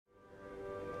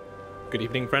Good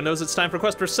evening, friendos. It's time for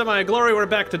Quest for Semi-Glory. We're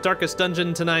back to Darkest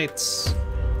Dungeon tonight.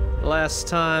 Last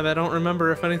time, I don't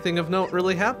remember if anything of note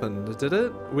really happened, did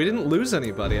it? We didn't lose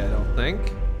anybody, I don't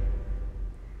think.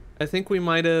 I think we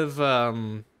might have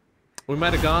gone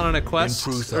on a quest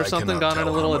or something, gone on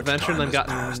a little adventure, and then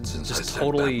gotten just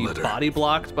totally body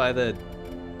blocked by the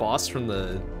boss from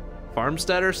the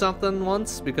farmstead or something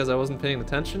once because I wasn't paying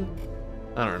attention.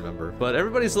 I don't remember, but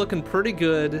everybody's looking pretty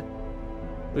good.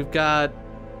 We've got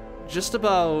just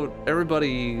about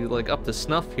everybody like up to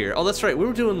snuff here. Oh, that's right, we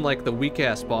were doing like the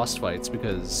weak-ass boss fights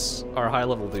because our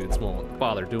high-level dudes won't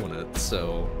bother doing it,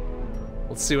 so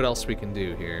let's see what else we can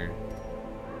do here.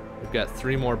 We've got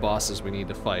 3 more bosses we need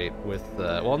to fight with,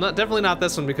 well, definitely not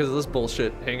this one because of this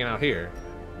bullshit hanging out here.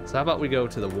 So how about we go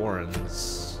to the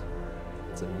Warrens?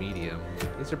 It's a medium.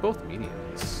 These are both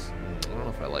mediums. I don't know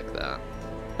if I like that.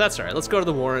 That's all right, let's go to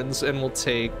the Warrens and we'll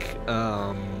take,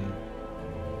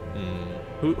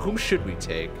 who should we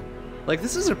take? Like,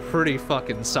 this is a pretty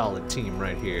fucking solid team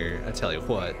right here, I tell you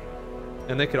what.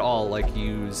 And they could all, like,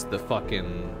 use the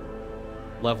fucking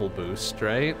level boost,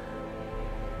 right?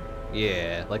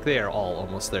 Yeah, like, they are all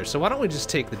almost there. So why don't we just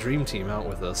take the dream team out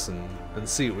with us and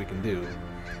see what we can do.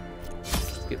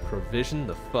 Let's get provisioned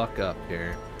the fuck up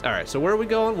here. All right, so where are we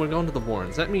going? We're going to the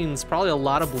Warrens. That means probably a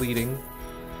lot of bleeding.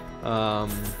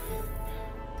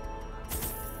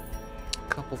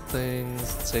 Couple things.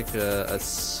 Let's take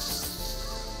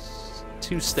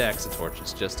 2 stacks of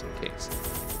torches just in case.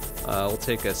 We'll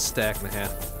take a stack and a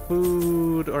half of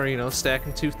food, or you know,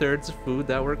 stacking 2/3 of food.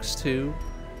 That works too.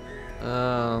 You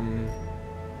know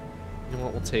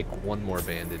what? We'll take 1 more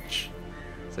bandage,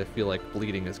 because I feel like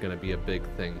bleeding is going to be a big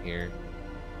thing here.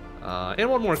 And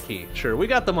 1 more key. Sure, we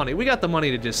got the money. We got the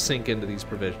money to just sink into these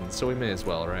provisions, so we may as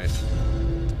well, right?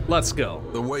 Let's go.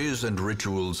 The ways and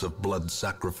rituals of blood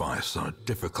sacrifice are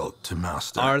difficult to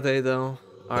master. Are they, though?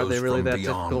 Are they really that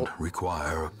difficult? Those from beyond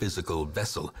require a physical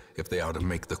vessel if they are to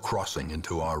make the crossing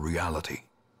into our reality.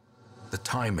 The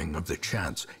timing of the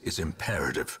chants is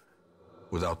imperative.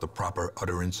 Without the proper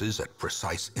utterances at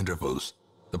precise intervals,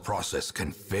 the process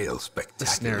can fail spectacularly.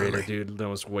 This narrator dude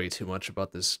knows way too much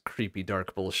about this creepy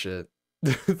dark bullshit.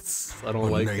 I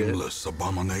don't like it. Nameless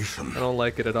abomination. I don't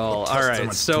like it at all.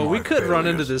 Alright, so we could run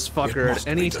into this fucker at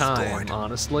any time,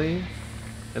 honestly.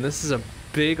 And this is a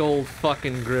big old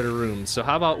fucking grid of rooms. So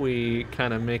how about we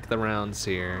kind of make the rounds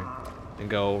here and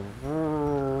go...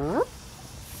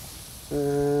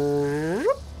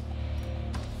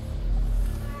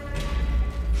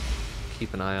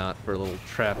 Keep an eye out for little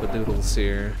trap-a-doodles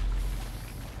here.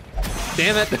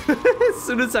 Damn it! As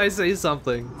soon as I say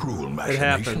something, it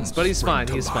happens. But he's fine,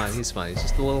 he's fine, he's fine. He's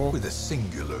just a little... With a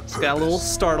singular purpose. Got a little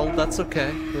startled, that's okay.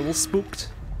 A little spooked.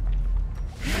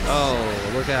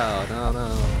 Oh, look out. Oh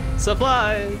no.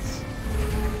 Supplies!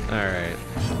 Alright.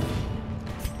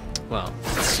 Well,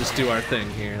 let's just do our thing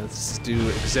here. Let's do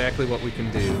exactly what we can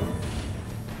do.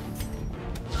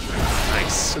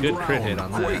 Nice. Good crit hit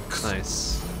on that.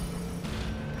 Nice.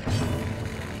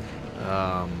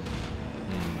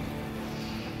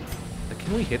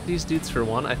 Can we hit these dudes for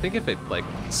 1? I think if it, like,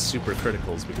 super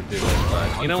criticals, we could do it,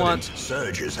 but you know what? Let's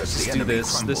do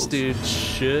this. This dude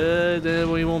should...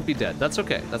 we won't be dead. That's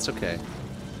okay. That's okay.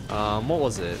 What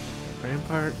was it?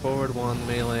 Rampart, forward 1,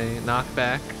 melee,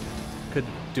 knockback. Could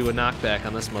do a knockback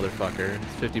on this motherfucker.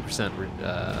 50%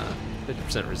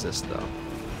 50% resist, though.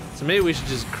 So maybe we should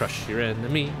just crush your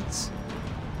enemies.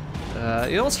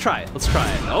 You know, let's try it. Let's try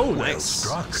it. Oh, nice.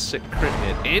 Sick crit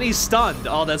hit. And he's stunned.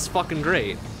 Oh, that's fucking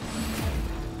great.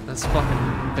 That's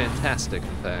fucking fantastic,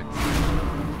 in fact.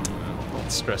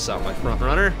 Don't stress out my front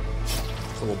runner.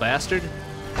 Little bastard.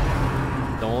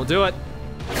 Don't do it.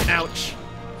 Ouch.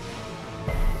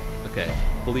 Okay.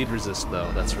 Bleed resist,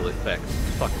 though. That's really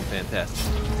fucking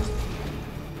fantastic.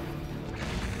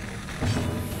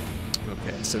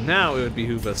 Okay, so now it would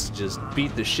behoove us to just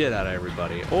beat the shit out of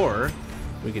everybody. Or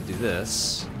we could do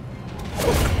this.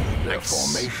 Their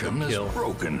formation is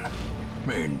broken.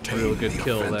 Maintain real good the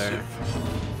kill offensive. There.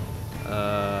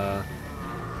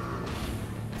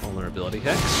 Vulnerability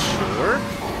hex, sure.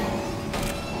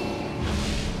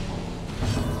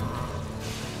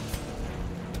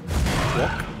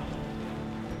 Walk.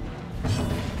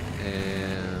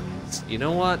 And you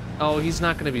know what? Oh, he's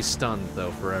not gonna be stunned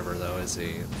though forever though, is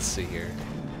he? Let's see here.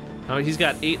 Oh, he's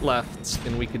got 8 left,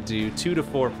 and we could do 2 to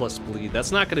 4 plus bleed.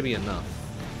 That's not gonna be enough.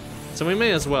 So we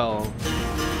may as well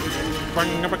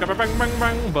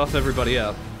buff everybody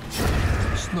up.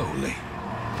 Slowly.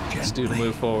 This dude will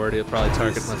move forward. He'll probably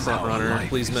target my front runner.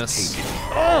 Please miss.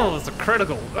 Oh, it's a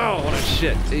critical. Oh, what a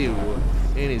shit. Ew.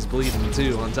 And he's bleeding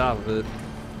too on top of it.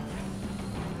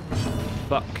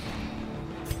 Fuck.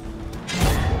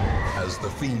 As the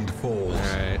fiend falls,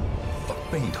 Alright. a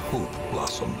faint hope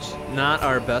blossoms. Not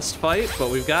our best fight, but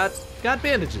we've got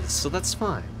bandages, so that's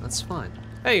fine. That's fine.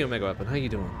 Hey, Omega Weapon, how you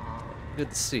doing? Good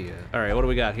to see you. Alright, what do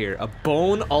we got here? A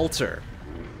bone altar.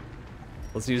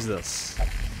 Let's use this.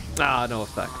 Ah, no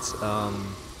effect.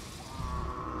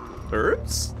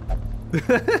 Herbs?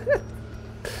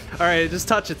 Alright, just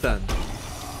touch it then.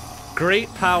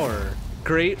 Great power.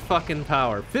 Great fucking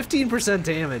power. 15%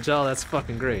 damage. Oh, that's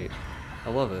fucking great. I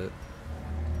love it.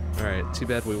 Alright, too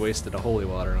bad we wasted a holy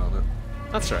water on it.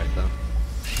 That's right, though.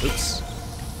 Oops.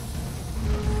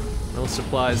 No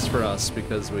supplies for us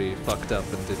because we fucked up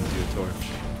and didn't do a torch.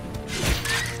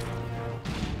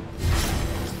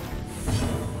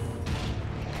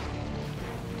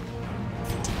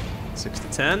 Six to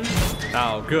 10.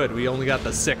 Oh, good. We only got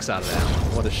the 6 out of that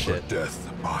one. What a shit. Death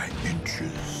by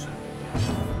inches.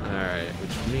 Alright,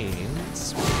 which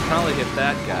means we'll probably hit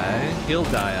that guy. He'll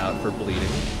die out for bleeding.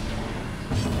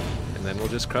 And then we'll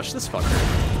just crush this fucker.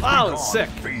 Oh, sick.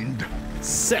 Fiend.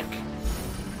 Sick.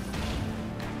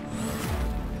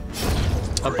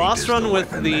 A boss run with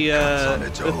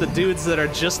the dudes that are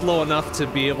just low enough to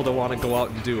be able to want to go out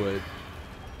and do it,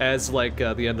 as like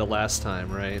the end of last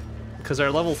time, right? Because our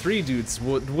level 3 dudes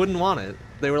wouldn't want it.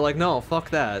 They were like, no,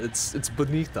 fuck that. It's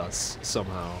beneath us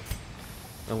somehow.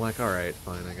 I'm like, all right,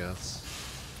 fine, I guess.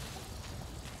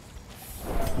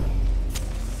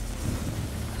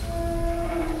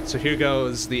 So here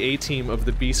goes the A-team of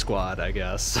the B squad, I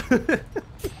guess. This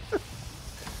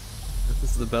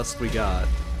is the best we got.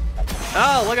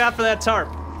 Oh, look out for that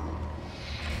tarp.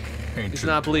 He's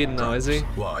not bleeding though, is he?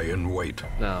 Lie in wait.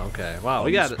 No, okay. Wow,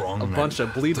 we got a bunch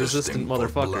of bleed-resistant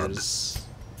motherfuckers.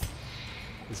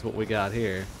 Is what we got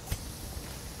here.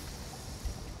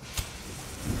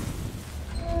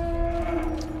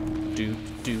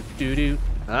 Do.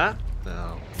 Huh?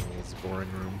 No, it was a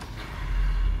boring room.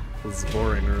 It was a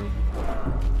boring room.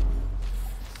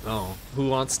 Oh, who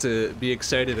wants to be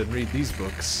excited and read these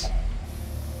books?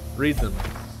 Read them.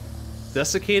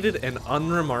 Desiccated and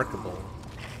unremarkable.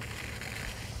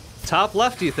 Top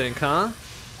left, you think, huh?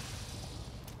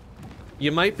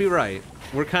 You might be right.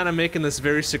 We're kind of making this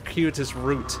very circuitous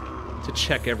route to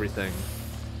check everything.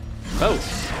 Oh,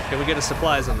 can we get a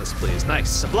supplies on this, please? Nice,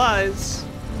 supplies!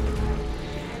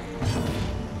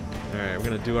 Alright, we're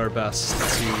gonna do our best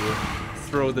to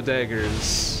throw the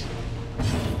daggers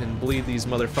and bleed these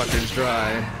motherfuckers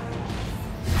dry.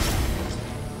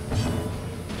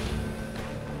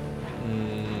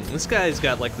 This guy's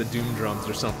got like the doom drums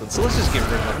or something, so let's just get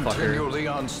rid of the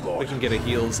fucker. We can get a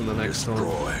heals in the next one.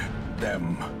 Destroy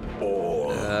them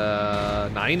all.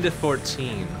 9 to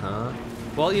 14, huh?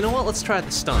 Well, you know what? Let's try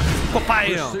the stun.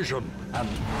 Precision and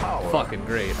power. Fucking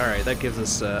great. All right, that gives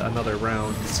us another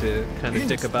round to kind of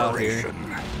dick about here.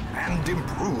 And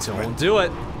improvement. Don't do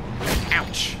it.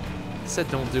 Ouch. I said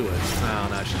don't do it. Oh,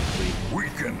 now I should bleed.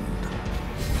 Weakened.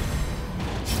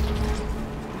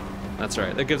 That's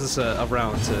right. That gives us a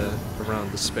round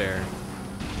to spare.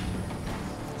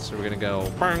 So we're gonna go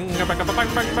bang, bang, bang,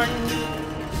 bang, bang, bang.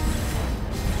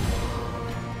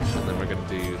 And then we're gonna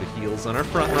do the heals on our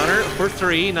front runner for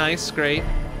 3. Nice, great,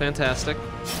 fantastic.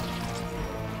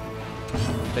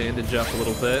 Bandage up a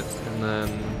little bit, and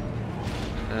then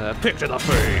pick to the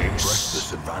face. Press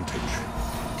this advantage.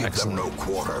 Give them no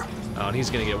quarter. Oh, and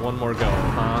he's gonna get one more go,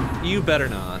 huh? You better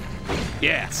not.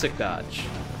 Yeah, sick dodge.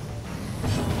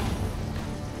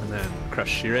 And then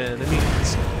crush your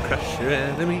enemies. Crush your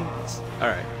enemies. All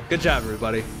right, good job,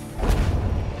 everybody.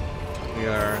 We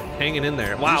are hanging in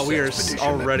there. Wow, we are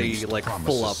already like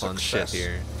full up on shit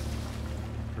here.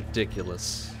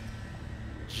 Ridiculous.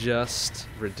 Just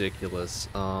ridiculous.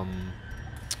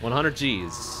 100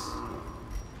 G's.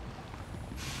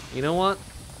 You know what?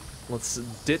 Let's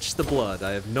ditch the blood.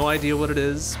 I have no idea what it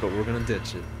is, but we're gonna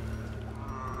ditch it.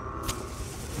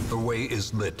 The way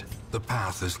is lit. The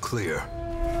path is clear.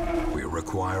 We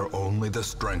require only the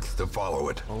strength to follow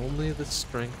it. Only the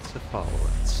strength to follow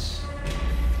it.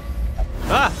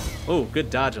 Ah! Oh, good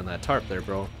dodge on that tarp there,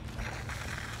 bro.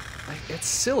 It's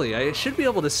silly. I should be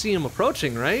able to see him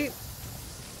approaching, right?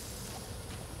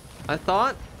 I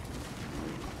thought.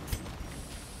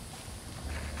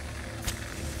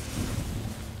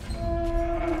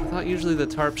 I thought usually the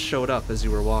tarps showed up as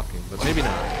you were walking, but maybe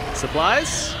not.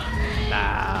 Supplies?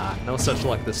 Nah, no such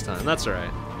luck this time. That's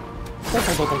alright.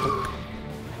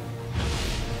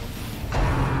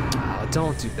 Oh,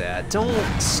 don't do that.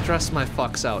 Don't stress my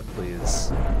fucks out,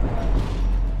 please.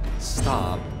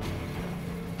 Stop.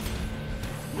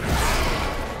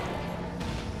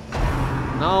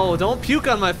 No, don't puke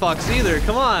on my fucks either.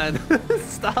 Come on.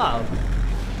 Stop.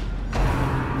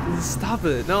 Stop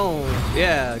it. No.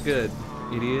 Yeah, good.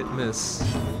 idiot, miss.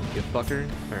 You fucker.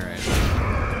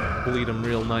 Alright. Bleed him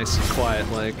real nice and quiet,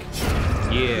 like.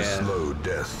 The Yeah. slow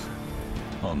death.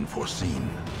 Unforeseen.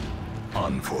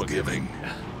 Unforgiving.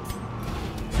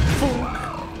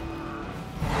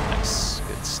 Nice.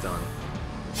 Good stun.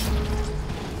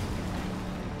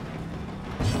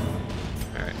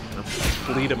 Alright.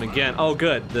 Bleed him again. Oh,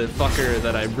 good. The fucker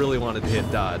that I really wanted to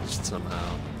hit dodged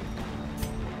somehow.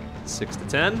 6 to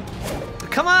 10.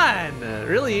 Come on!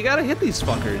 Really, you gotta hit these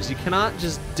fuckers. You cannot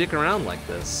just dick around like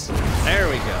this. There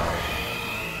we go.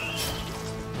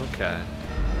 Okay.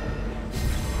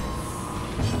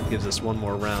 Gives us one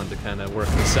more round to kind of work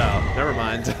this out. Never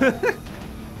mind.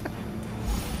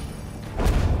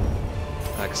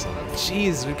 Excellent.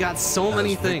 Jeez, we've got so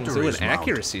many things. Ooh, an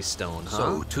accuracy stone, huh?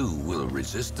 So too will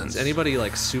resistance. Is anybody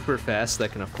like super fast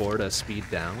that can afford a speed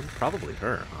down? Probably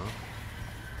her, huh?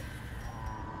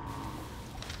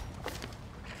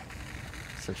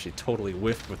 Since she totally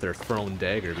whiffed with her thrown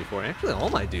dagger before. Actually, all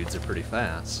my dudes are pretty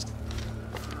fast.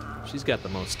 She's got the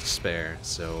most to spare,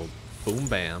 so boom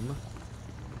bam.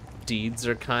 Deeds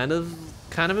are kind of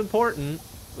important,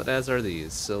 but as are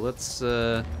these. So let's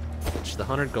pitch the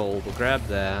 100 gold. We'll grab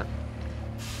that.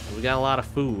 We got a lot of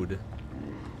food,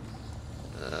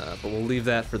 but we'll leave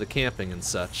that for the camping and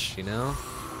such, you know.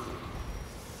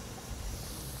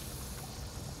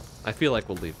 I feel like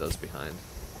we'll leave those behind.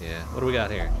 Yeah. What do we got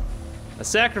here? A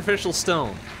sacrificial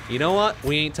stone. You know what?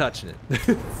 We ain't touching it.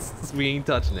 We ain't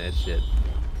touching that shit.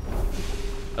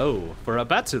 Oh, for a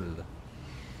battle.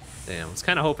 Damn, I was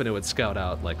kind of hoping it would scout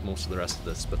out like most of the rest of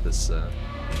this, but this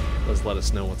does let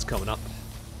us know what's coming up.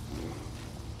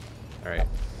 All right,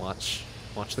 watch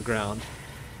the ground.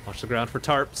 Watch the ground for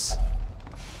tarps.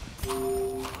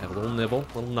 Have a little nibble,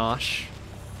 a little nosh.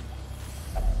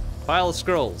 Pile of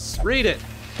scrolls. Read it.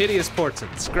 Hideous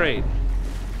portents. Great.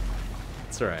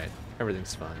 It's all right.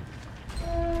 Everything's fine.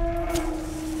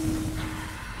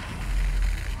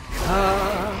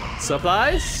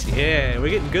 Supplies? Yeah, we're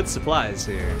getting good supplies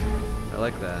here. I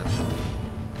like that.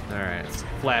 All right, let's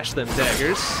flash them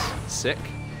daggers. Sick.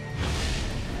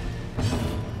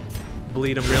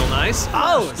 Bleed them real nice.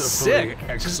 Oh, sick!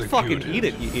 Just fucking eat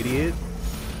it, you idiot.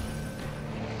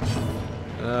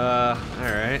 All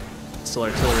right. Still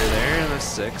artillery there, and there's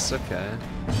 6. Okay.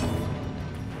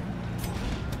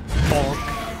 Bonk.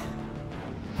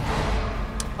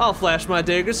 I'll flash my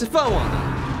daggers if I want to.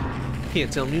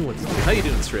 Can't tell me what to do. How you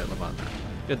doing, Straight Levant?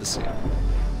 Good to see you.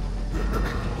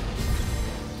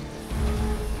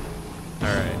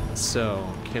 Alright, so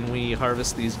can we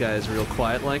harvest these guys real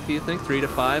quiet like, do you think? 3 to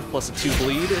 5 plus a 2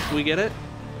 bleed if we get it?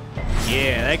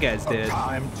 Yeah, that guy's dead.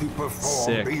 Time to perform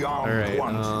Sick. beyond Alright,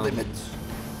 one's limits.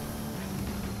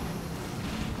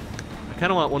 I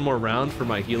kind of want one more round for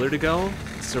my healer to go,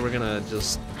 so we're gonna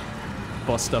just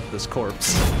bust up this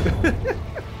corpse.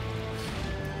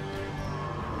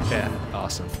 Yeah,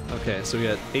 awesome. Okay, so we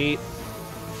got 8.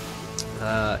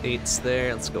 8's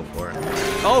there. Let's go for it.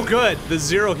 Oh, good. The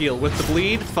 0 heal with the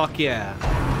bleed. Fuck yeah.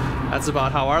 That's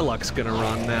about how our luck's gonna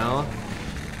run now.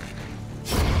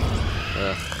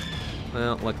 Ugh.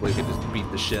 Well, luckily we just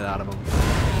beat the shit out of them.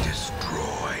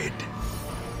 Destroyed.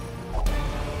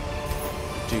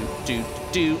 Do.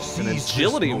 An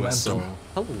agility momentum. whistle.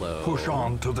 Hello. Push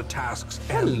on to the task's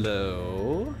end.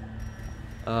 Hello.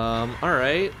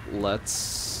 Alright.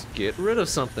 Let's get rid of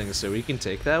something so we can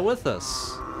take that with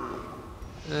us.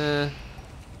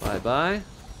 Bye-bye.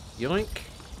 Yoink.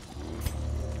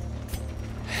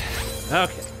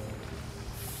 Okay.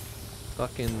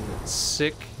 Fucking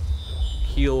sick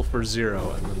heal for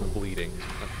 0 and then the bleeding.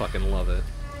 I fucking love it.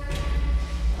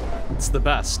 It's the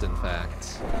best, in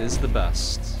fact. It is the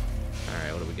best.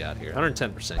 Alright, what do we got here?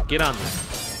 110%. Get on there.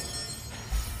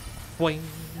 Boing.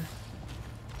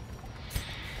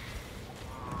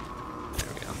 There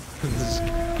we go. Just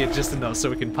get just enough so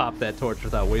we can pop that torch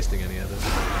without wasting any of it.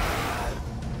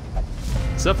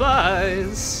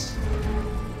 Supplies!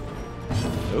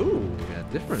 Ooh, we got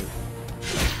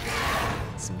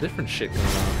some different shit going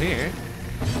on here.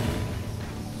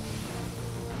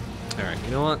 Alright,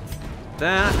 you know what?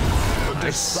 That. A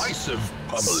decisive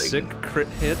pummeling. Sick crit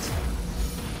hit.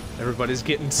 Everybody's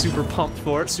getting super pumped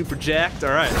for it, super jacked.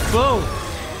 Alright, boom!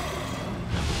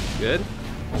 Good.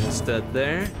 Almost dead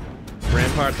there.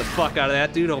 Rampart the fuck out of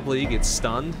that dude. Hopefully he gets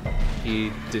stunned.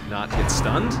 He did not get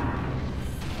stunned.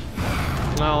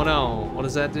 Oh no, what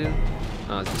does that do?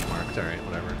 Oh, it's just marked. Alright,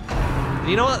 whatever.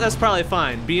 You know what? That's probably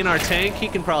fine. Being our tank, he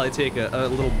can probably take a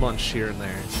little bunch here and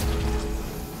there.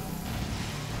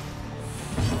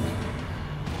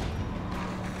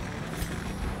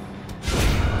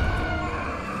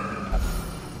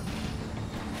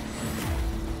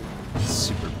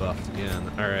 Super buffed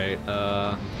again. All right,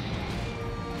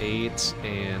 8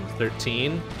 and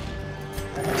 13.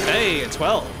 Hey, a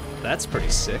 12. That's pretty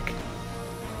sick.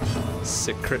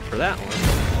 Sick crit for that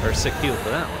one. Or sick heal for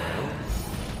that one.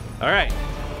 All right.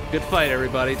 Good fight,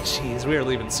 everybody. Jeez, we are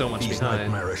leaving so much These behind.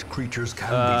 nightmarish creatures can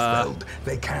be felled.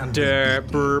 They can be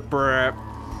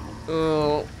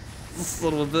Oh,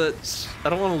 son of a bitch. I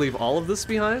don't want to leave all of this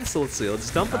behind, so let's see. Let's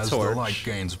dump a As torch. the light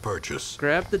gains purchase,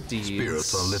 Grab the deeds.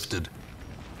 spirits are lifted,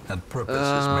 and purpose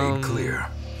is made clear.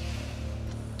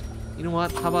 You know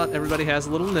what? How about everybody has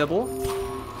a little nibble?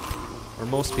 Or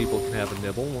most people can have a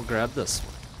nibble. We'll grab this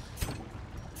one.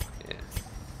 Yeah.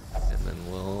 And then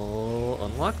we'll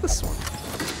unlock this one.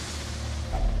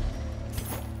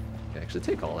 Okay, actually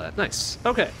take all that. Nice.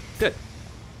 Okay, good.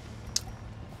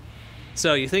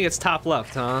 So you think it's top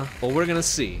left, huh? Well, we're gonna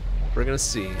see. We're gonna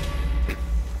see.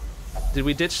 Did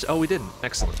we ditch? Oh, we didn't.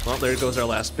 Excellent. Well, there goes our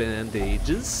last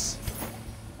bandages.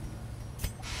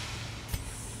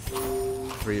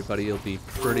 Everybody will be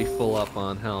pretty full up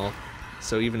on health.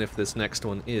 So even if this next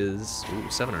one is... Ooh,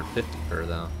 750 per,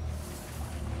 though.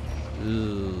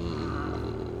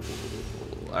 Ooh.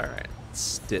 Alright.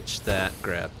 Stitch that,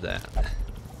 grab that.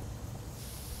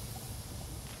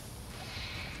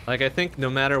 Like, I think no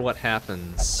matter what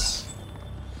happens,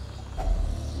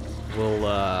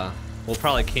 we'll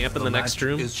probably camp in the next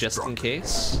room, just in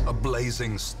case. A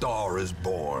blazing star is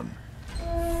born.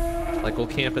 Like, we'll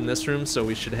camp in this room, so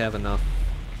we should have enough.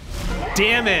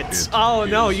 Damn it! Oh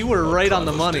no, you were right on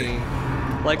the money.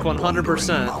 Like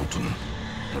 100%.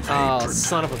 Oh,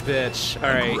 son of a bitch.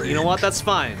 Alright, you know what? That's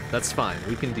fine. That's fine.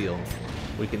 We can deal.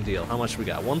 We can deal. How much we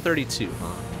got? 132,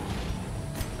 huh?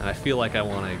 And I feel like I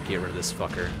want to get rid of this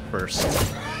fucker first. So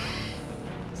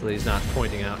that he's not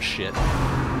pointing out shit.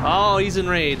 Oh, he's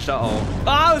enraged. Uh-oh.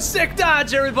 Oh, sick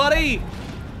dodge, everybody!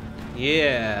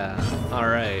 Yeah.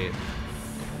 Alright.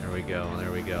 There we go.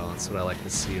 There we go. That's what I like to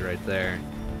see right there.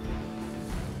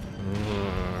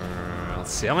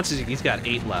 Let's see, how much is he? He's got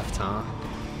 8 left, huh?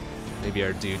 Maybe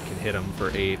our dude can hit him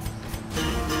for 8.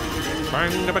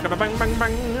 Bang, bang, bang, bang,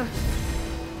 bang.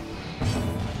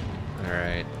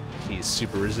 Alright, he's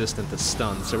super resistant to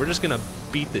stun, so we're just gonna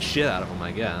beat the shit out of him,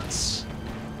 I guess.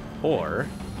 Or...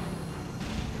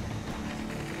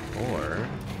 I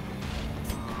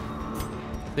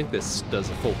think this does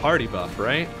a full party buff,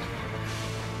 right?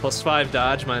 Plus 5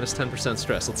 dodge, minus 10%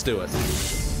 stress. Let's do it.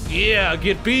 Yeah,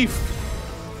 get beef!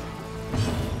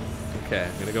 Okay,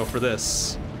 I'm gonna go for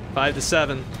this. 5 to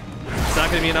 7. It's not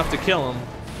gonna be enough to kill him.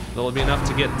 It'll be enough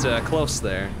to get close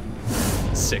there.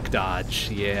 Sick dodge,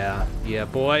 yeah. Yeah,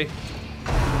 boy.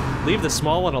 Leave the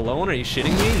small one alone? Are you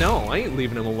shitting me? No, I ain't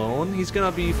leaving him alone. He's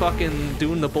gonna be fucking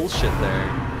doing the bullshit there.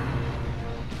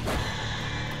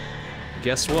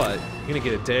 Guess what? You're gonna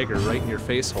get a dagger right in your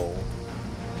face hole.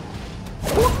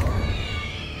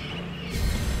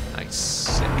 Nice,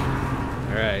 sick.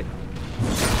 Alright.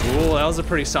 Ooh, that was a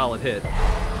pretty solid hit.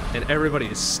 And everybody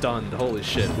is stunned, holy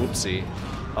shit, whoopsie.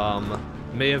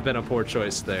 May have been a poor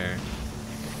choice there.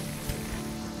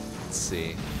 Let's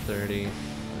see, 30,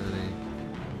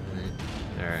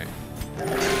 30. Alright.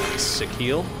 Sick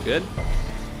heal, good.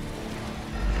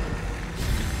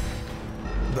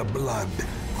 The blood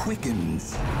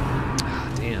quickens.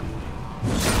 Ah, damn.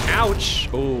 Ouch!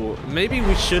 Oh, maybe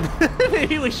we should.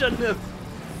 Maybe we shouldn't have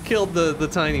killed the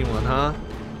tiny one, huh?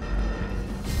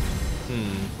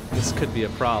 This could be a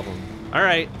problem. All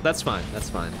right, that's fine. That's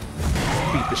fine.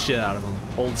 Beat the shit out of him,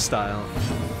 old style.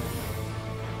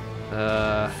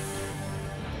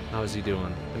 How is he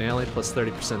doing? Finale plus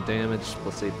 30% damage,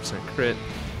 plus 8% crit.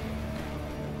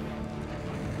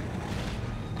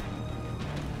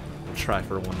 We'll try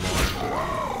for one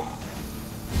more.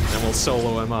 And we'll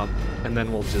solo him up, and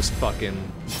then we'll just fucking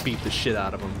beat the shit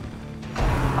out of him.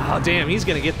 Oh, damn, he's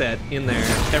gonna get that in there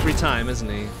every time, isn't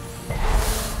he?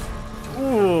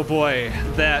 Oh boy,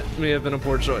 that may have been a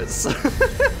poor choice.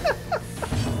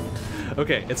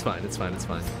 Okay, it's fine, it's fine, it's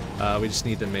fine. We just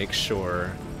need to make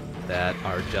sure that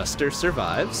our Jester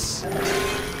survives.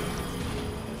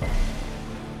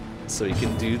 So he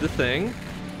can do the thing.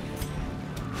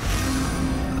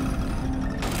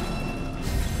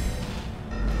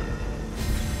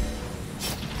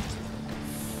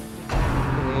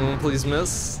 Please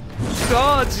miss.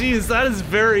 Oh, jeez, that is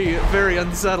very, very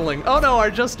unsettling. Oh no,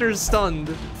 our Jester's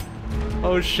stunned.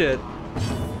 Oh shit.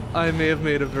 I may have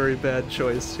made a very bad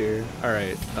choice here.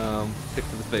 Alright, pick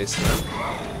to the face then.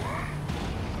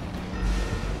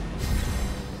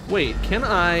 Wait, can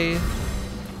I...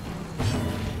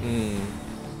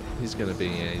 he's gonna be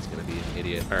an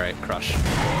idiot. Alright, crush.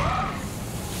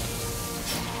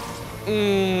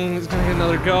 He's gonna get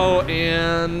another go,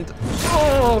 and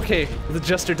oh, okay. The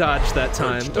Jester dodged that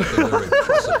time. Perched at the very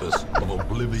precipice of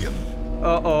oblivion.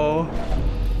 Uh-oh.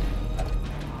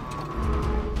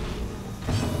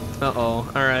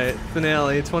 Uh-oh. Alright,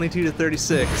 finale, 22 to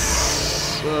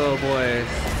 36. Oh boy.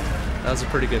 That was a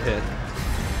pretty good hit.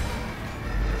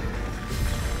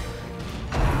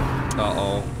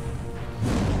 Uh-oh.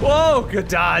 Whoa, good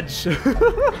dodge!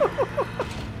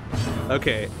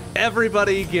 Okay,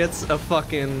 everybody gets a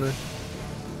fucking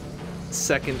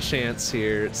second chance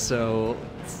here, so...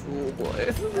 Oh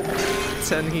boy.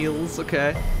 10 heals,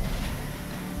 okay.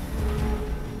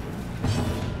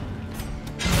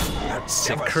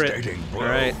 Sick crit.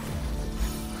 Alright.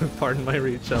 Pardon my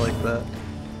reach, I like that.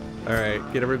 Alright,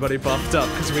 get everybody buffed up,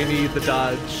 because we need the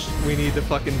dodge. We need to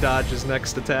fucking dodge his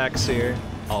next attacks here.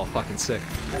 Oh, fucking sick.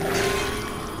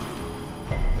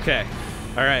 Okay.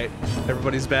 Alright,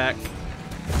 everybody's back.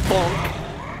 Bonk.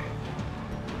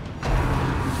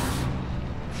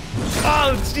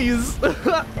 Oh, jeez.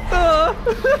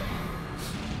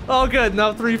 Oh, good.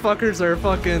 Now 3 fuckers are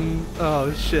fucking...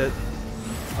 Oh, shit.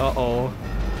 Uh-oh.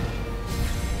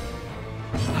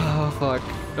 Oh, fuck.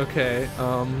 Okay,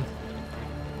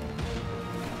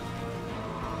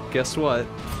 guess what?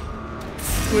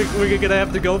 We're gonna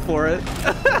have to go for it.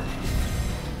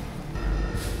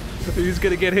 He's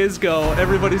gonna get his go.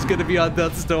 Everybody's gonna be on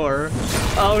death's door.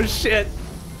 Oh, shit.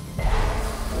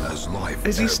 As life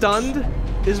Is he stunned?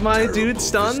 Is my dude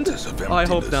stunned? Oh, I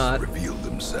hope not.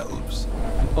 Themselves.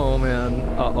 Oh, man.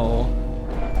 Uh-oh.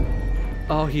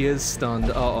 Oh, he is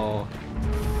stunned. Uh-oh.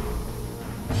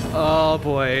 Oh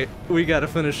boy, we gotta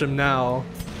finish him now.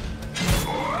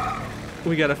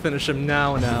 We gotta finish him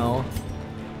now.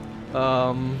 Do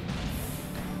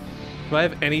I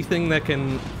have anything that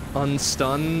can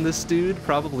unstun this dude?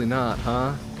 Probably not,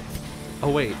 huh?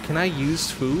 Oh wait, can I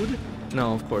use food?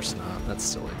 No, of course not. That's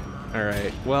silly.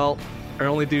 Alright, well, our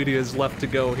only duty is left to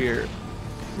go here.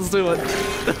 Let's do it.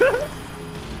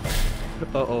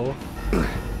 Uh-oh.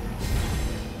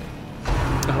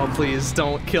 Oh, please,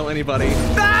 don't kill anybody.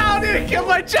 No, didn't kill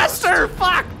my Jester!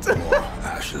 Fucked! More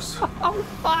ashes. Oh,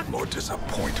 fuck. More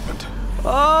disappointment.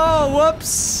 Oh,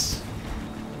 whoops.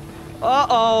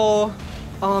 Uh-oh.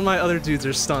 All of my other dudes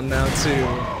are stunned now, too.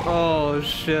 Oh,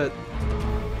 shit.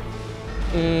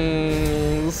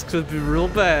 This could be real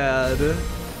bad.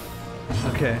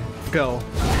 Okay, go.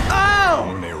 Oh!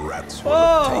 Only rats will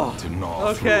it take to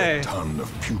gnaw through a ton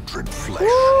of putrid flesh.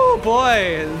 Oh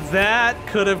boy, that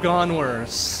could have gone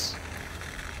worse.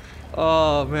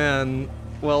 Oh man,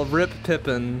 well, rip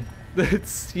Pippin.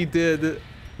 He did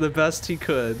the best he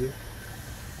could.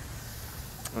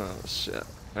 Oh shit.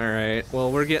 All right,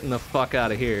 well, we're getting the fuck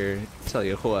out of here. Tell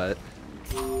you what.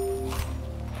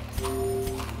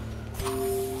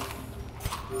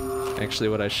 Actually,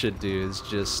 what I should do is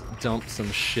just dump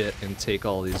some shit and take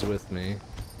all these with me.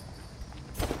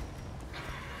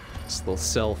 So they'll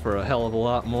sell for a hell of a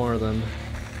lot more than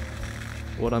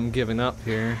what I'm giving up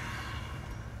here.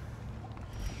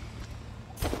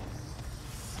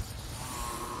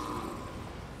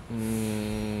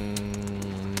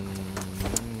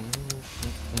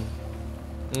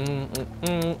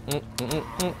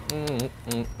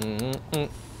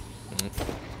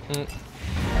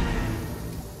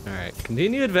 Alright,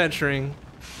 continue adventuring.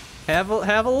 Have a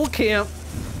little camp.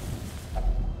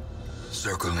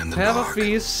 Circle in the Have dark. a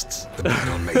feast. The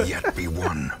battle may yet be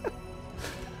won.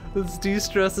 Let's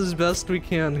de-stress as best we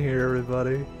can here,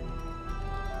 everybody.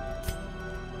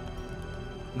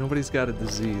 Nobody's got a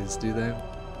disease, do they?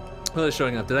 Oh, it's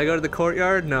showing up. Did I go to the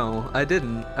courtyard? No, I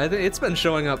didn't. I think it's been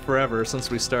showing up forever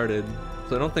since we started,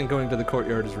 so I don't think going to the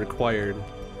courtyard is required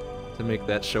to make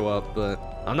that show up, but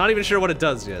I'm not even sure what it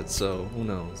does yet, so who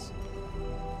knows.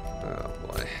 Oh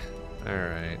boy.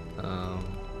 Alright,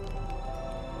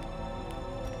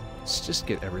 let's just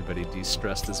get everybody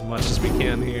de-stressed as much as we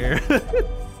can here.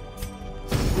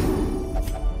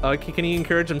 Can he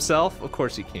encourage himself? Of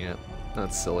course he can't.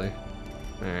 That's silly.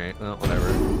 Alright, well,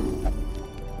 whatever.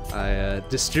 I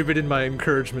distributed my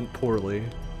encouragement poorly.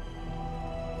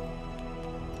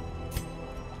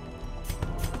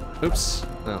 Oops.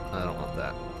 No, I don't want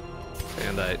that.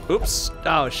 And oops!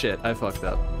 Oh shit, I fucked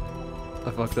up.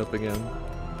 I fucked up again.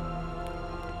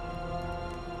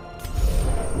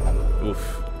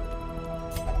 Oof.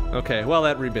 Okay, well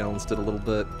that rebalanced it a little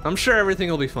bit. I'm sure everything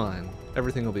will be fine.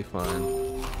 Everything will be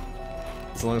fine.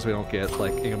 As long as we don't get,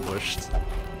 like, ambushed.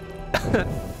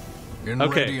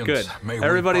 Okay, good.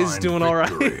 Everybody's doing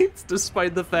alright,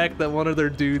 despite the fact that one of their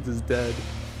dudes is dead.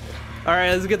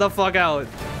 Alright, let's get the fuck out.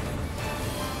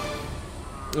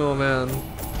 Oh man.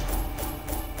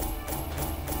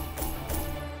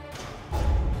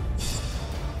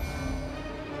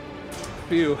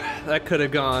 Phew, that could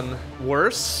have gone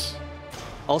worse.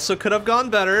 Also could have gone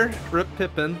better. Rip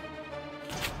Pippin.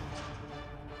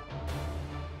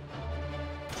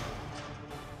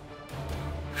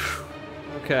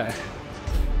 Okay.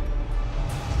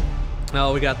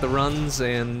 Oh, we got the runs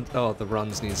and... Oh, the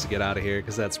runs needs to get out of here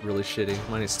because that's really shitty.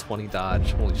 Minus 20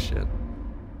 dodge. Holy shit.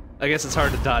 I guess it's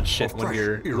hard to dodge shit when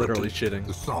you're literally shitting.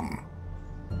 The sum.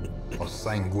 A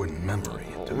sanguine memory.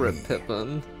 Oh, Rip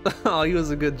Pippin. Oh, he was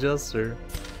a good jester.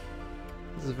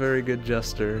 He's a very good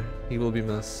jester. He will be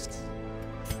missed.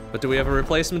 But do we have a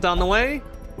replacement on the way?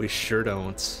 We sure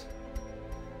don't.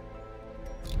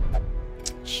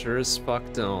 Sure as fuck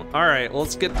don't. Alright, well,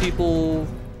 let's get people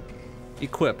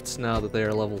equipped now that they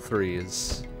are level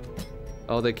 3s.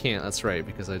 Oh, they can't, that's right,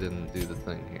 because I didn't do the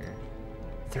thing here.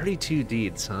 32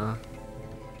 deeds, huh?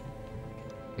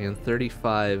 And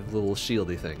 35 little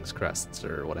shieldy things, crests,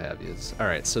 or what have yous.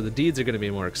 Alright, so the deeds are gonna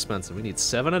be more expensive. We need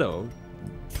 7 of those.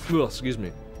 Oh, excuse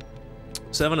me.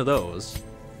 7 of those.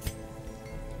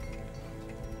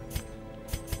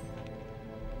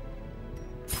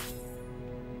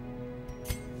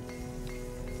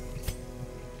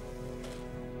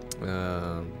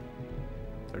 Um,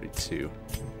 32.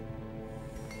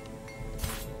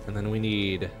 And then we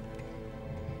need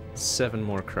 7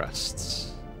 more crests.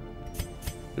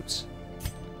 Oops.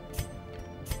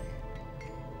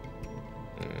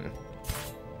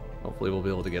 Hopefully we'll be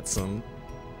able to get some.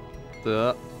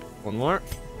 One more.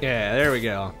 Yeah, there we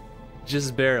go.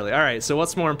 Just barely. Alright, so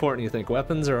what's more important, you think?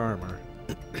 Weapons or armor?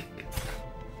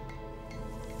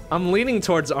 I'm leaning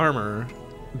towards armor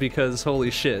because,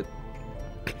 holy shit,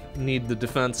 need the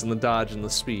defense and the dodge and the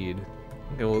speed.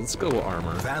 Okay, well, let's go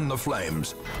armor. Fan the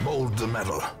flames, mold the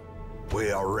metal.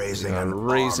 We are raising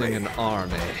an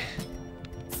army.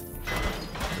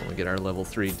 We'll get our level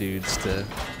 3 dudes to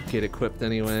get equipped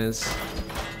anyways.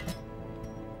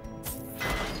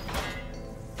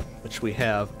 Which we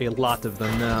have a lot of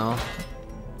them now.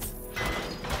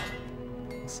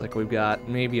 Looks like we've got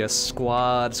maybe a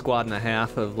squad and a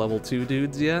half of level 2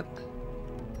 dudes yet.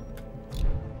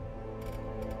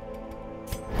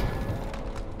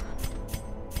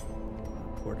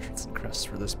 Portraits and crests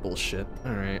for this bullshit.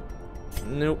 Alright.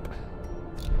 Nope.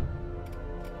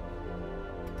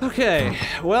 Okay,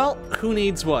 well, who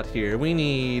needs what here? We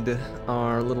need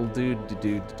our little dude,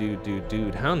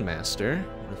 Houndmaster.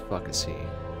 Where the fuck is he?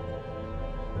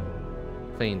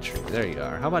 Fane Tree, there you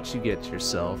are. How about you get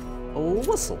yourself a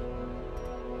whistle?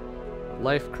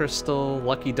 Life Crystal,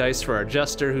 lucky dice for our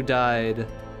Jester who died.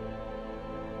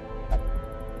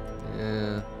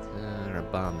 Our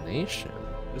Abomination.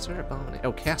 Who's our Abomination?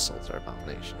 Oh, Castle's our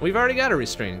Abomination. We've already got a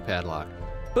Restraining Padlock.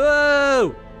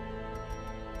 Boo!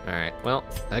 Alright, well,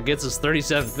 that gets us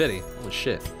 37th biddy. Holy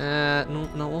shit. No,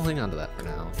 we'll hang on to that for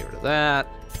now. Get rid of that.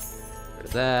 Get rid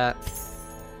of that.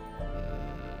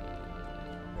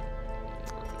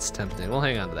 It's tempting. We'll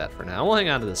hang on to that for now. We'll hang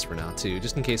on to this for now, too,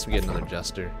 just in case we get another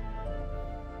Jester.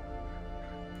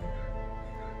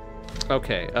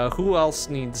 Okay, who else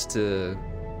needs to...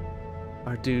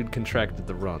 Our dude contracted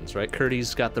the runs, right?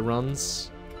 Curdy's got the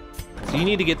runs. So you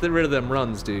need to get rid of them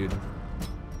runs, dude.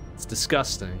 It's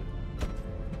disgusting.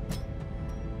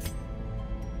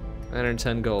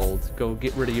 910 gold. Go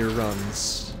get rid of your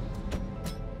runs.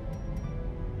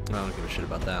 I don't give a shit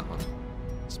about that one.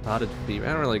 Spotted Fever.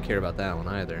 I don't really care about that one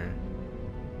either.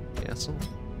 Castle.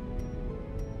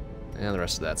 And the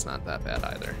rest of that's not that bad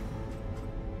either.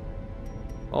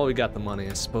 Oh, we got the money.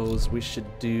 I suppose we should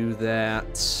do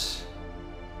that.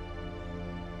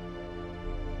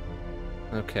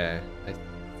 Okay.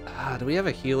 Do we have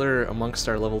a healer amongst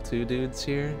our level 2 dudes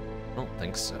here? I don't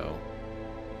think so.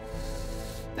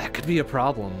 That could be a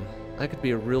problem. That could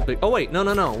be a real big... Oh, wait.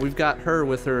 No. We've got her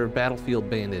with her battlefield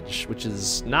bandage, which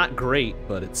is not great,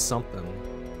 but it's something.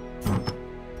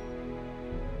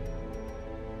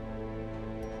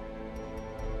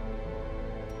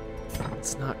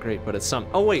 It's not great, but it's some...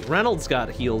 Oh, wait. Reynolds got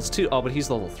heals, too. Oh, but he's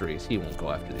level 3. He won't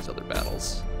go after these other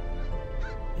battles.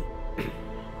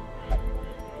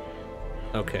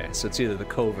 Okay, so it's either the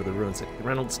Cove or the Ruins.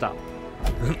 Reynolds, stop.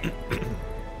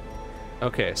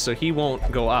 Okay, so he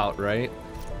won't go out, right?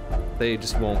 They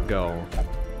just won't go.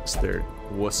 It's their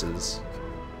wusses.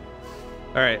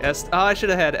 Alright, I should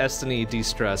have had Estany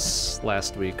de-stress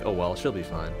last week. Oh well, she'll be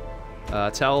fine.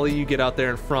 Tally, you get out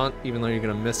there in front, even though you're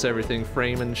gonna miss everything.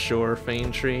 Freeman, Shore,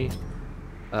 Fane Tree.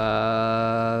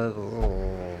 A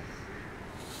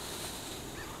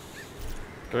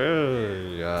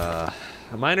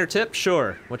minor tip?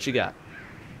 Sure. What you got?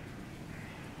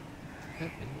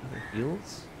 Any other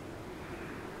heals?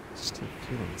 Still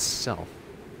feeling self.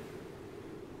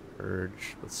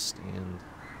 Purge, withstand.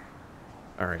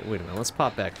 Alright, wait a minute. Let's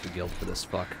pop back to the guild for this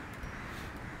fuck.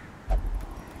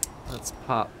 Let's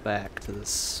pop back to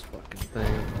this fucking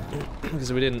thing.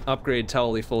 Because we didn't upgrade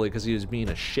Towley fully because he was being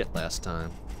a shit last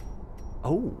time.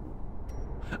 Oh.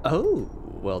 Oh.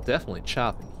 Well, definitely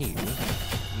Chop and Hew.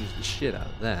 Use the shit out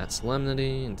of that.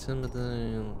 Solemnity,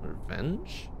 Intimidate,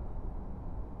 Revenge?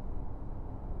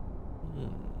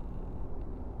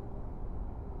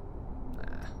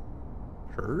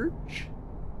 Purge?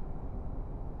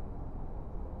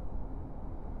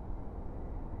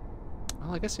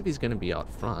 Well, I guess if he's gonna be out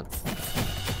front.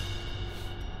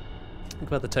 Think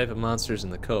about the type of monsters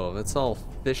in the Cove. It's all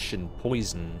fish and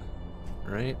poison,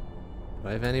 right? Do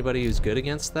I have anybody who's good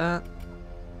against that?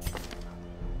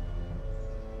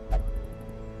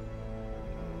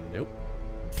 Nope.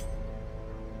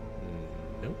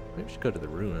 Nope. Maybe we should go to the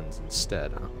ruins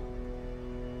instead, huh?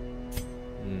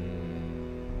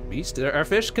 Beast? Are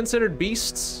fish considered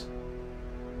beasts?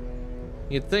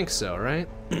 You'd think so, right?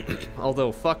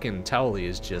 Although fucking Towley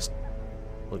is just...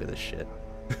 Look at this shit.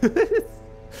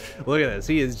 Look at this.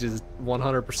 He is just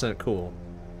 100% cool.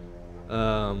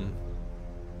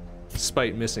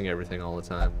 Despite missing everything all the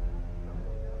time.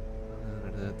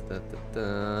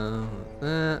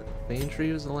 Fane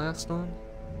Tree was the last one?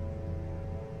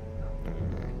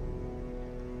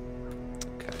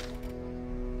 Okay.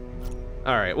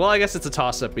 Alright, well I guess it's a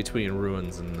toss-up between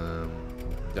Ruins and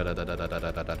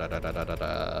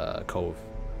Cove.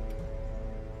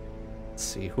 Let's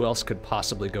see, who else could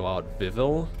possibly go out?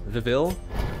 Viville?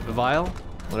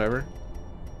 Whatever.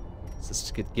 Let's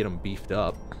just get them beefed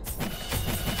up.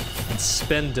 And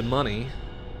spend the money.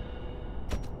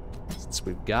 Since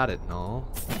we've got it and all.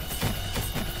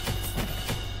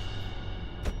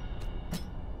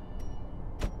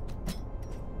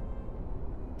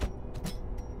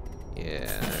 Yeah,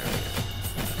 there we go.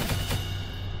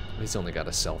 He's only got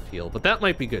a self-heal, but that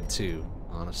might be good too,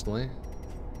 honestly.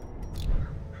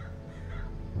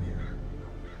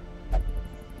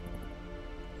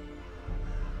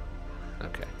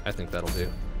 Okay, I think that'll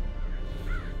do.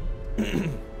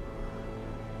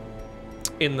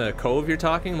 In the Cove you're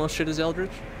talking, most shit is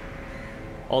Eldritch?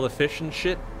 All the fish and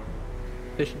shit?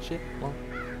 Fish and shit? Well.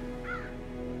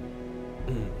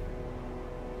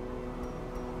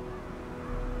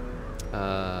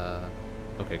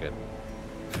 Okay, good.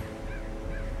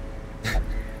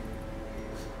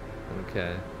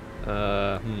 Okay.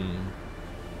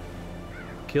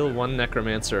 Kill one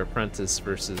Necromancer Apprentice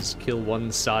versus kill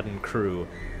one Sodden Crew.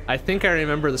 I think I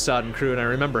remember the Sodden Crew, and I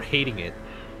remember hating it.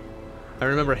 I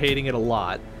remember hating it a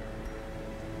lot.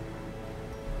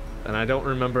 And I don't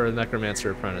remember a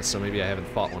Necromancer Apprentice, so maybe I haven't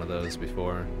fought one of those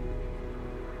before.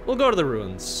 We'll go to the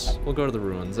Ruins. We'll go to the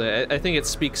Ruins. I think it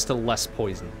speaks to less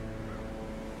poison.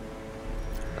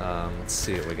 Let's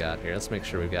see what we got here. Let's make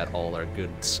sure we've got all our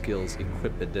good skills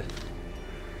equipped.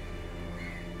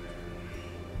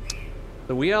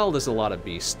 The Weald is a lot of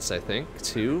beasts, I think,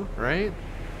 too, right?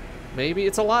 Maybe.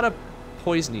 It's a lot of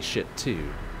poisony shit,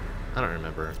 too. I don't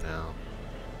remember now.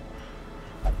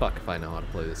 Fuck if I know how to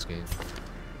play this game.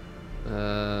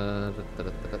 Okay,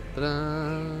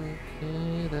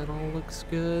 that all looks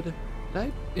good. Did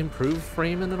I improve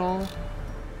Freeman at all? I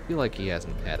feel like he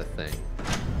hasn't had a thing.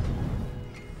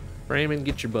 Freeman,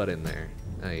 get your butt in there.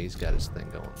 Oh, he's got his thing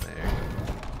going there.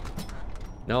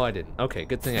 No, I didn't. Okay,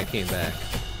 good thing I came back.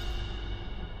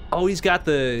 Oh, he's got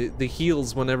the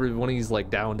heals when he's like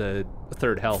down to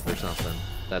third health or something.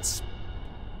 That's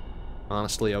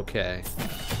honestly okay.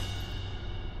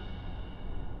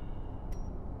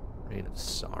 Rain of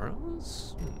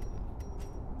Sorrows?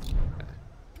 Okay.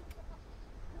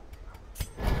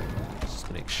 Just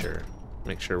make sure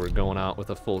we're going out with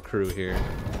a full crew here.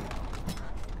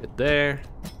 Good there,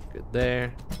 good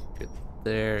there, good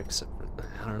there, except for,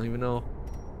 I don't even know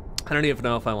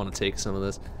if I want to take some of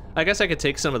this. I guess I could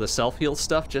take some of the self-heal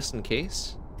stuff just in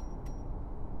case.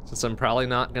 Since I'm probably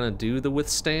not gonna do the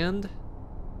withstand.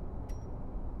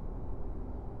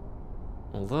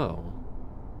 Although,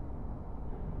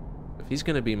 if he's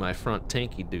gonna be my front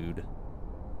tanky dude,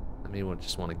 I may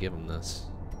just want to give him this.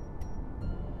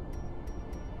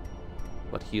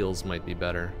 But heals might be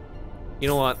better. You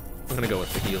know what? I'm gonna go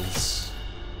with the heals.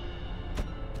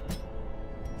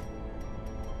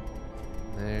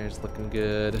 There's looking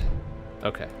good.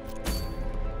 Okay.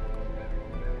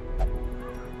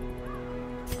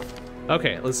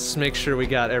 Okay, let's make sure we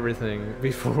got everything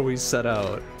before we set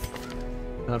out.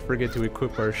 Not forget to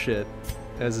equip our shit,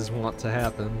 as is wont to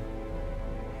happen.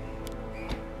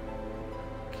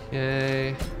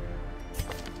 Okay.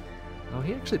 Oh,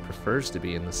 he actually prefers to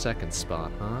be in the second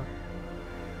spot, huh?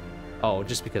 Oh,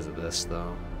 just because of this,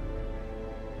 though.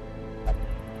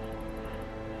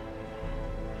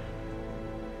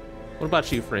 What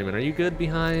about you, Freeman? Are you good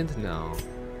behind? No.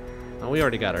 Oh, we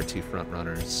already got our 2 front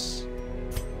runners.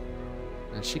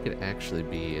 And she could actually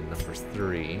be in number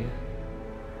 3.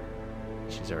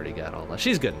 She's already got all that.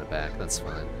 She's good in the back, that's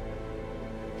fine.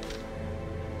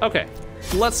 Okay,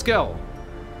 let's go.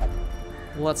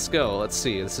 Let's go, let's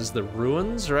see. This is the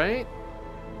ruins, right?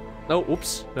 Oh,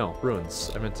 oops, no,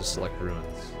 ruins. I meant to select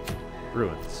ruins.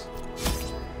 Ruins.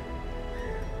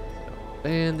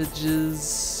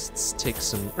 Bandages, let's take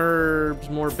some herbs,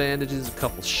 more bandages, a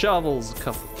couple shovels, a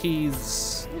couple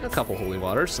keys, a couple holy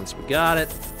waters since we got it.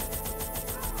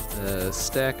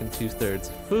 Stack and 2/3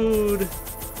 of food.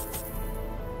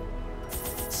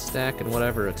 Stack and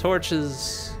whatever of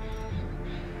torches.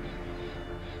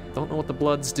 Don't know what the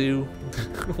bloods do.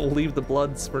 We'll leave the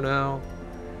bloods for now.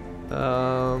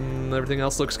 Everything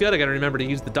else looks good. I gotta remember to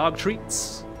use the dog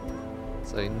treats.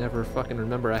 So I never fucking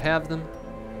remember I have them.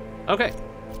 Okay,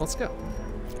 let's go.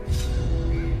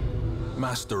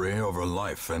 Mastery over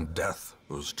life and death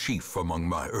was chief among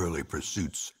my early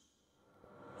pursuits.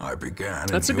 I began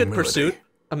That's in a good humility, pursuit.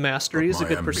 A mastery is a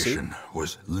good my pursuit. ambition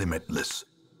was limitless.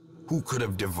 Who could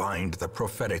have divined the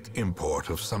prophetic import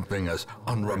of something as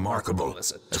unremarkable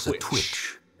as a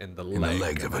twitch in the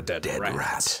leg of a dead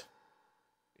rat?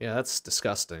 Yeah, that's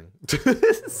disgusting.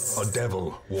 A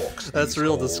devil walks That's these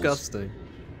real halls. disgusting.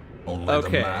 Only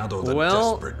Okay, the mad or the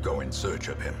well- desperate go in search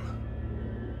of him.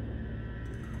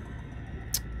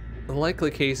 The likely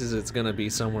case is it's gonna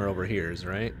be somewhere over here,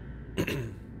 right? 5,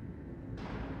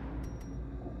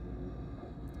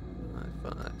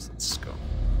 let's go.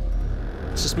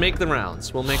 Let's just make the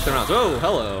rounds. We'll make the rounds. Oh,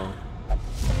 hello.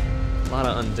 A lot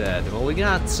of undead. Well, we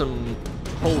got some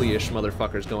holy-ish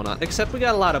motherfuckers going on. Except we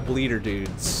got a lot of bleeder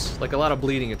dudes. Like a lot of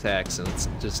bleeding attacks, and it's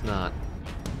just not...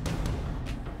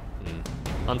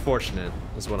 Unfortunate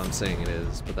is what I'm saying it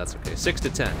is, but that's okay. 6 to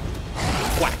 10.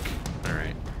 Whack. All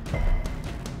right.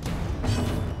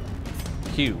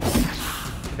 Q.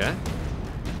 Okay.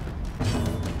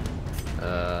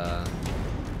 Oh,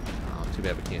 too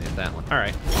bad we can't hit that one. All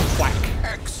right. Whack.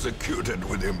 Executed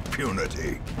with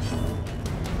impunity.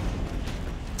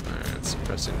 All right.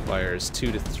 Suppressing fires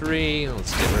 2 to 3.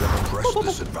 Let's get rid of them. Press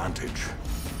this advantage.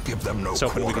 Give them no I was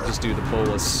hoping we quarter. could just do the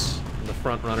bolus and the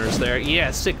front runners there. Yeah,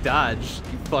 sick dodge.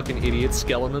 You fucking idiot,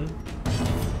 skeleton.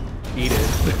 Eat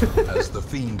it. As the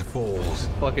fiend falls,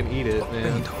 Fucking eat it,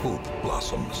 man. faint hope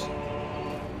blossoms.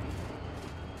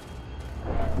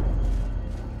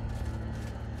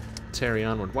 Terry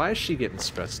onward. Why is she getting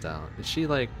stressed out? Is she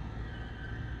like...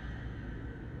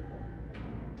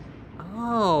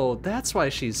 Oh, that's why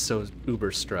she's so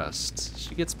uber stressed.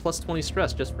 She gets plus 20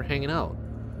 stress just for hanging out.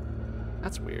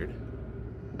 That's weird.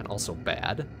 And also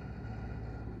bad.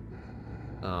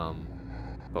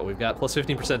 But we've got plus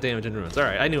 15% damage in ruins.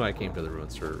 Alright, I knew I came to the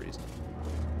ruins for a reason.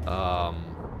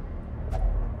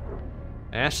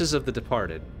 Ashes of the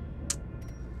Departed.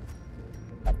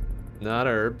 Not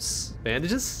herbs.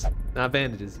 Bandages? Not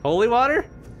bandages. Holy water?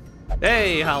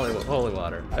 Hey, holy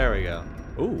water. There we go.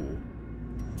 Ooh.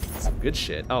 Some good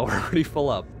shit. Oh, we're already full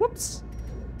up. Whoops.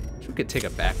 Wish we could take a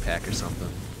backpack or something.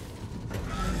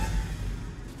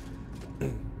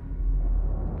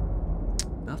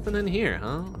 Nothing in here,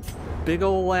 huh? Big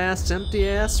ol' ass, empty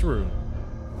ass room.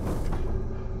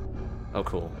 Oh,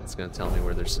 cool. It's gonna tell me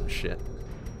where there's some shit.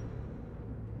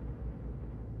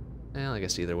 Well, I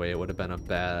guess either way it would have been a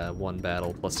one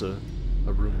battle plus a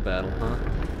room battle, huh?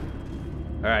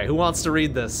 Alright, who wants to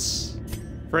read this?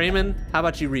 Freeman, how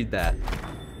about you read that?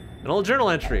 An old journal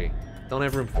entry. Don't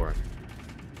have room for it.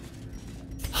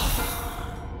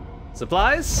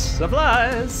 Supplies?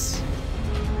 Supplies!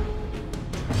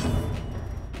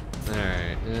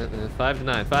 Alright, 5 to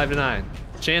 9, 5 to 9.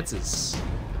 Chances.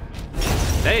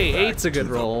 Hey, 8's a good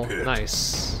roll.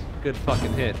 Nice. Good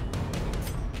fucking hit.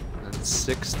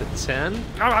 6 to 10.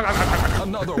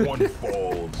 Another one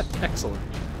falls. Excellent.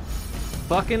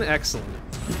 Fucking excellent.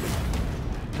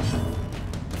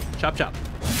 Chop chop.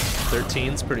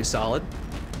 13's pretty solid.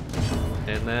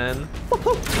 And then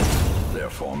Their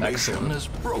formation Excellent. is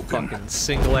broken. fucking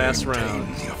single ass Maintain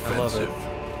round. the I love it.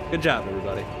 offensive. Good job,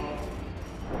 everybody.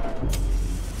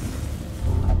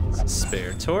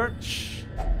 Spare torch.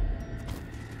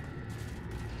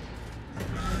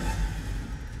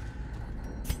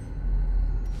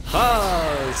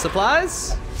 Oh,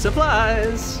 supplies?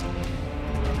 Supplies!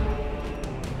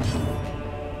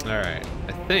 Alright,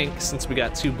 I think since we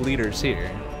got 2 bleeders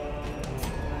here.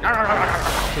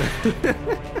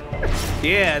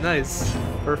 Yeah, nice.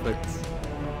 Perfect.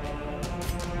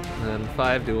 And then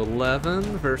 5 to 11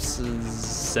 versus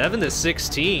 7 to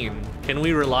 16. Can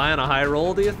we rely on a high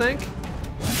roll, do you think?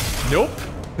 Nope.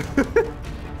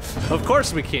 Of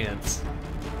course we can't.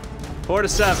 4 to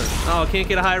 7. Oh, can't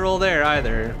get a high roll there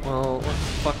either. Well, what the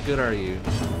fuck good are you?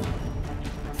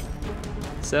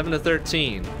 7 to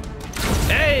 13.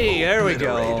 Hey, there we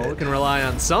go. We can rely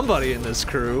on somebody in this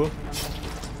crew.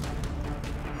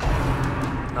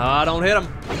 Ah, don't hit him.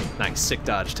 Nice, sick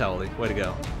dodge, Towley. Way to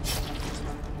go.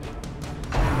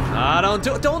 Ah,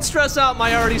 don't stress out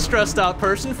my already stressed out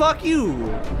person. Fuck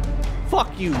you.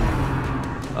 Fuck you.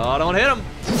 Oh, don't hit him.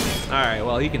 All right,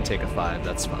 well, he can take a 5.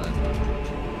 That's fine.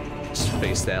 Just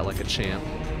face that like a champ.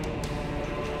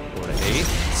 4 to 8.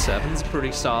 7's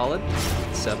pretty solid.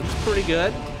 7's pretty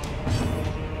good.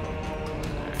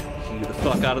 Alright, hew the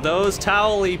fuck out of those.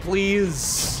 Towley,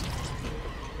 please.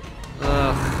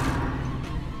 Ugh.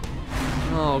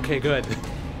 Oh, okay, good.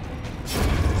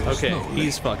 Okay, Slowly,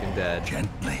 he's fucking dead.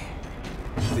 Gently.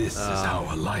 This is how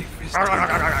a life is taken.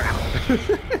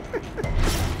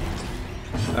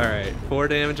 Alright, 4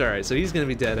 damage. Alright, so he's gonna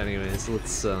be dead anyways.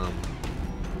 Let's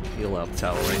heal up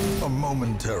Towley. A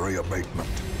momentary abatement.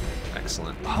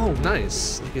 Excellent. Oh,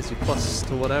 nice. It gives you plus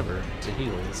to whatever, to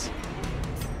heals.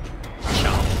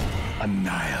 Chomp.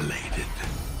 Annihilated.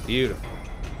 Beautiful.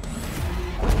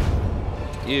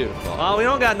 Beautiful. Oh, we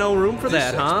don't got no room for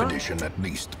that, This huh? expedition at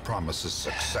least promises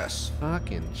success.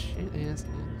 Fucking shit ass.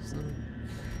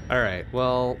 Alright,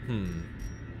 well,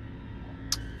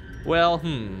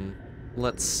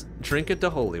 Let's drink it to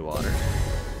holy water.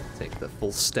 Take the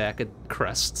full stack of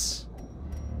crests.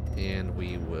 And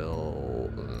we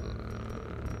will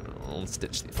let's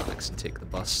ditch the onyx and take the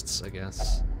busts, I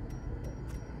guess.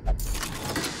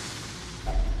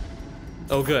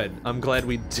 Oh good, I'm glad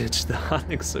we ditched the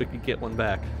onyx so we could get one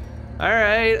back. All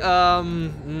right,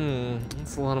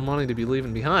 that's a lot of money to be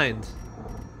leaving behind.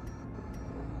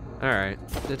 All right,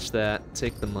 ditch that,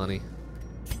 take the money.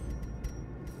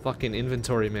 Fucking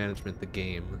inventory management, the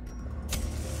game.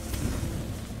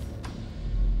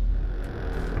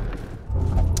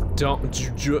 Don't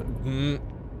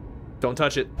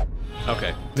touch it.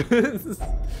 Okay.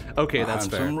 Okay, that's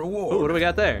fair. Handsome reward. Ooh, what do we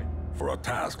got there? For a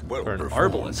task well For an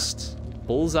performed. arbalist.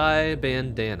 Bullseye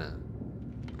bandana.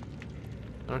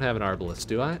 I don't have an arbalist,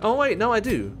 do I? Oh wait, no I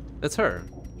do. That's her.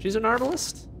 She's an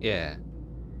arbalist? Yeah.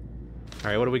 All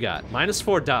right, what do we got?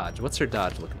 -4 dodge. What's her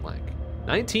dodge looking like?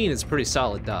 19 is pretty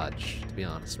solid dodge, to be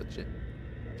honest with you.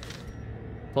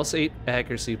 +8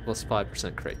 accuracy,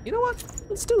 +5% crit. You know what?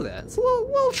 Let's do that. It's a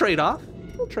little trade-off. A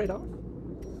little trade-off.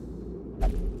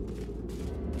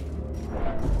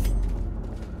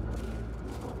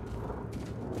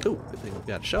 Ooh, good thing we've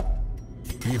got a shovel.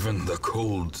 Even the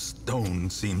cold stone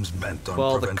seems bent on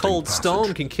Well, the preventing cold passage.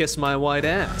 stone can kiss my white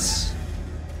ass.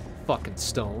 Fucking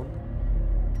stone.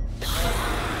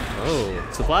 Oh,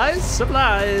 supplies?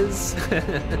 Supplies!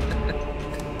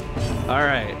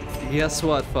 Alright, guess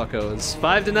what, fuckos?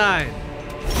 5 to 9.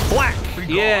 Whack!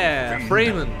 Yeah,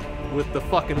 Freeman with the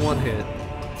fucking one hit.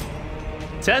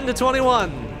 10 to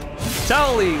 21.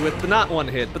 Towley with the not one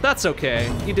hit, but that's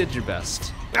okay. You did your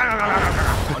best.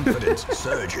 Confidence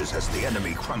surges as the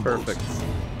enemy crumbles. Perfect.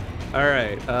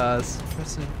 Alright,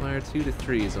 suppressing fire 2 to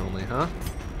 3s only, huh?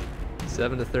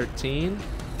 7 to 13.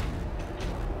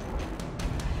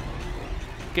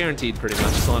 Guaranteed pretty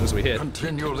much, as long as we hit.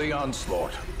 Continue the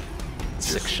onslaught.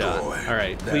 6 shot. Destroy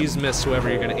Alright, them please miss whoever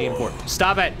you're gonna aim for.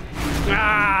 Stop it!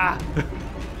 Ah!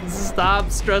 Stop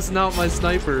stressing out my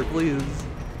sniper, please.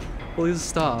 Please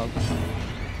stop.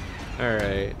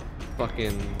 Alright,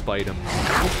 fucking bite him.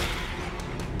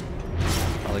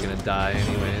 Probably gonna die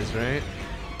anyways, right?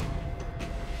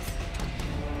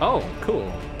 Oh, cool.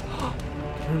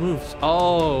 Removes.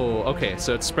 Oh, okay,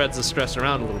 so it spreads the stress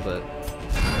around a little bit.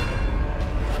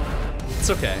 It's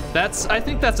okay. I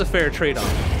think that's a fair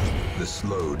trade-off. The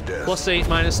slow death. +8,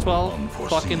 -12. Unforeseen.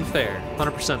 Fucking fair.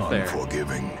 100% fair.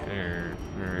 Unforgiving.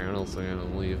 Alright, what else am I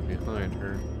gonna leave behind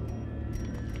her?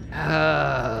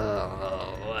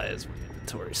 Why is my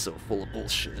inventory so full of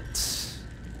bullshit?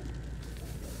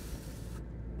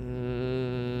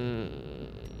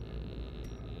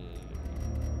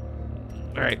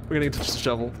 Alright, we're gonna touch the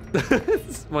shovel.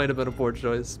 This might have been a poor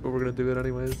choice, but we're gonna do it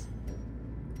anyways.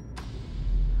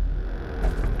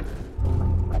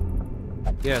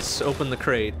 Yes, open the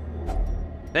crate.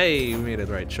 Hey, we made the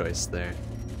right choice there.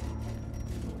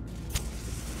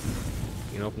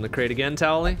 You can open the crate again,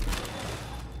 Towley?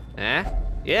 Eh?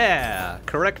 Yeah,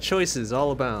 correct choices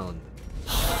all abound.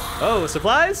 Oh,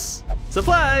 supplies?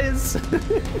 Supplies!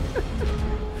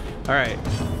 All right.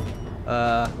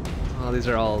 Oh, these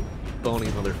are all bony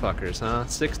motherfuckers, huh?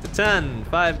 6 to 10,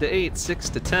 5 to 8, 6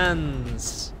 to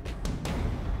 10s.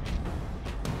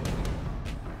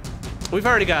 We've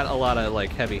already got a lot of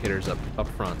like heavy hitters up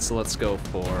front, so let's go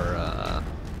for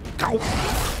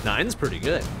 9's pretty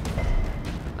good.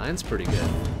 9's pretty good.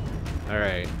 All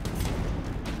right.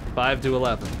 5 to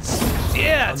 11s.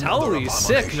 Yeah, totally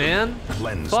sick, man.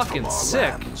 Fucking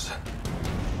sick.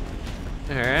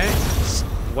 All right, just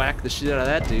whack the shit out of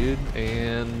that dude.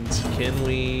 And can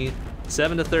we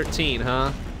 7 to 13,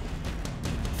 huh?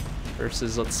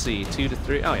 Versus, let's see, 2 to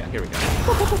 3. Oh yeah, here we go.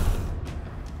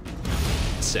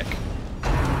 Sick.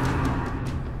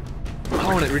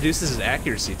 Oh, and it reduces his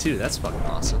accuracy too. That's fucking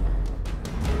awesome.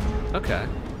 Okay.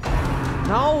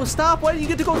 No, stop! Why do you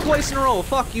get to go twice in a row?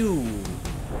 Fuck you.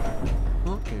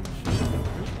 Okay.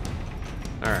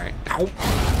 All right. Ow.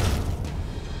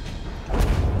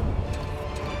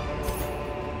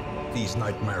 These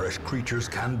nightmarish creatures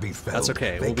can be felled. That's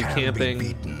okay. We'll be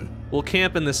camping. We'll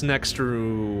camp in this next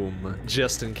room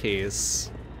just in case,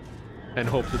 and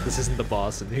hope that this isn't the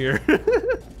boss in here.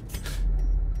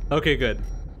 Okay, good.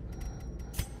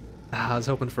 I was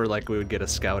hoping for like we would get a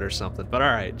scout or something, but all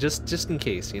right, just in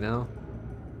case, you know.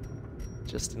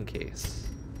 Just in case.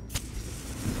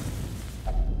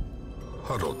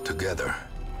 Huddled together,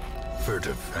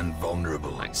 furtive and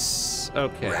vulnerable. Nice.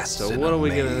 Okay, Rats so in what a are we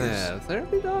gonna maze. have?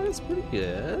 Therapy dog is pretty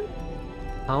good.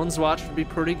 Hound's Watch would be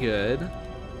pretty good.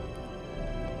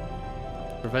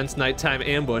 Prevents nighttime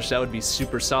ambush, that would be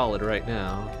super solid right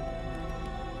now.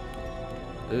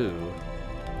 Ooh.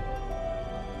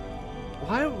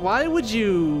 Why would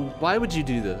you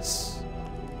do this?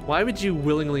 Why would you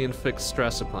willingly inflict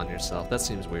stress upon yourself? That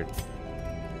seems weird.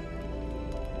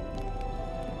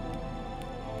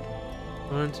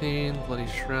 Quarantine, Bloody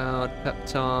Shroud, Pep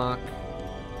Talk.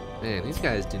 Man, these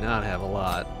guys do not have a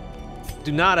lot.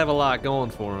 Do not have a lot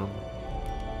going for them.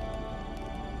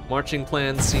 Marching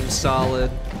plan seems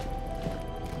solid.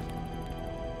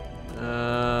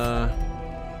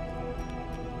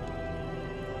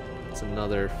 It's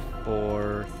another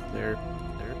 4.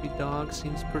 Therapy dog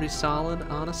seems pretty solid,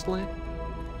 honestly.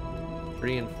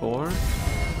 3 and 4.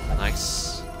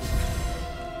 Nice.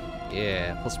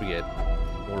 Yeah, plus we get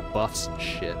more buffs and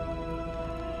shit.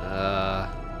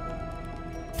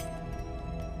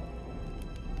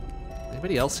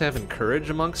 Anybody else have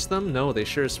Encourage amongst them? No, they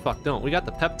sure as fuck don't. We got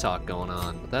the Pep Talk going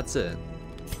on, but that's it.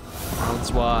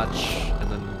 Hound's Watch,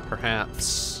 and then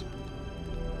perhaps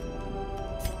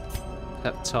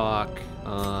Pep Talk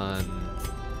on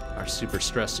our super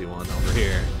stressy one over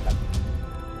here.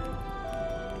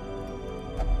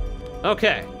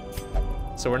 Okay.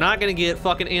 So we're not gonna get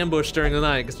fucking ambushed during the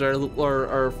night because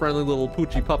our friendly little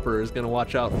Poochie Pupper is gonna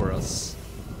watch out for us.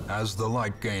 As the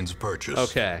light gains purchase,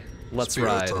 Okay, let's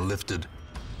spirits ride. are lifted,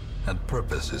 and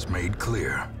purpose is made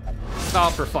clear.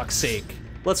 Oh, for fuck's sake.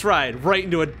 Let's ride right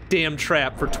into a damn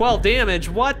trap for 12 damage.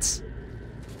 What?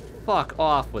 Fuck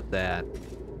off with that.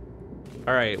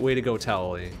 All right, way to go,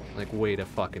 Towley. Like, way to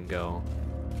fucking go.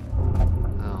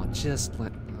 Oh, just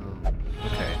let. Oh,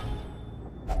 okay.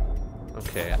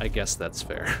 Okay, I guess that's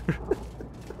fair.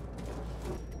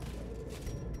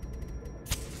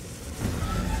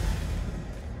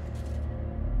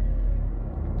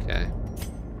 Okay.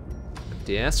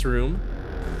 Empty ass room.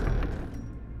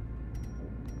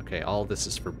 Okay, all this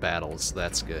is for battles, so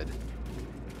that's good.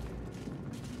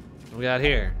 What we got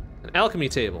here? An alchemy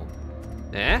table.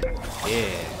 Eh? Yeah.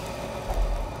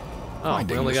 Oh, we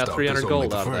Finding only the got stuff 300 is only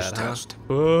gold the out of first that, huh? test.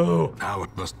 Whoa! Now it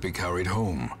must be carried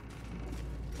home.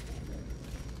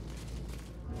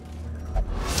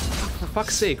 For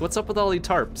fuck's sake, what's up with all these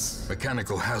tarps?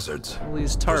 Mechanical hazards. All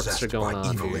these tarps possessed are going by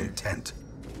on evil here. intent.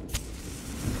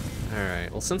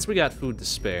 Alright, well, since we got food to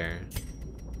spare,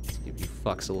 let's give you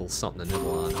fucks a little something to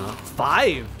nibble on, huh?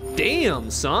 5! Damn,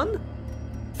 son!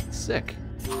 Sick.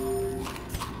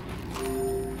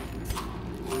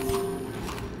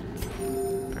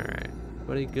 Alright,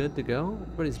 everybody good to go?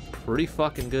 Everybody's pretty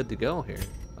fucking good to go here.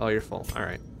 Oh, you're full.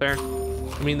 Alright, fair.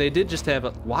 I mean, they did just have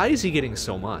a... Why is he getting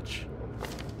so much?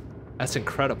 That's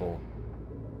incredible.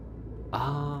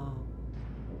 Oh.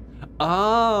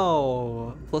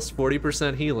 Oh! Plus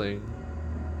 40% healing.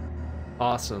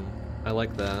 Awesome. I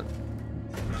like that.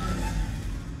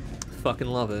 Fucking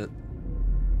love it.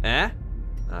 Eh?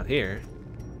 Not here.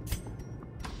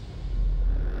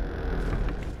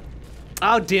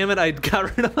 Oh, damn it, I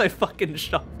got rid of my fucking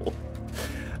shovel.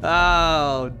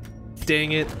 Oh,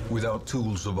 dang it. Without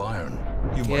tools of iron,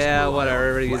 you must Yeah, rely on whatever.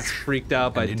 Everybody gets flesh freaked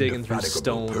out by and digging through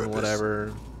indefatigable stone or purpose.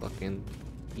 whatever. Fucking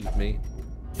eat me.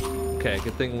 Okay,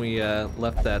 good thing we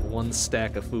left that one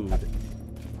stack of food.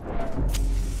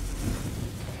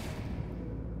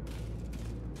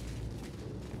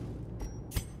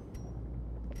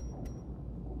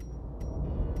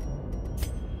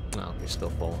 Oh, you're still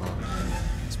full, huh?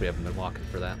 Guess we haven't been walking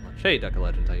for that much. Hey, Duck of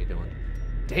Legend, how you doing?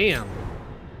 Damn!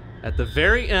 At the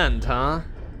very end, huh?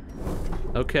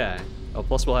 Okay. Oh,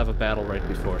 plus we'll have a battle right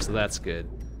before, so that's good.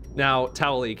 Now,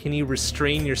 Towley, can you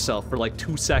restrain yourself for like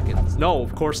 2 seconds? No,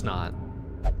 of course not.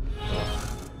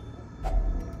 Ugh.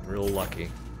 Real lucky.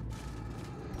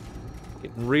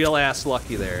 Getting real ass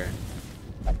lucky there.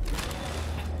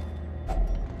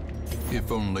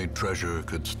 If only treasure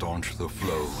could staunch the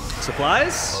flow.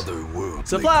 Supplies? Otherworldly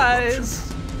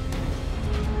Supplies!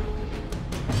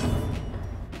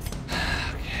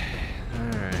 Okay,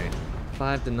 alright.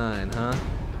 5 to 9, huh?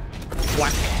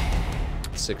 Whack!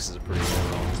 6 is a pretty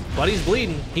low roll. But he's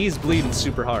bleeding. He's bleeding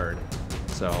super hard.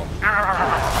 So.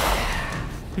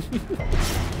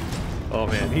 Oh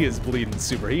man, he is bleeding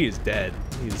super. He is dead.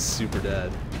 He is super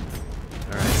dead.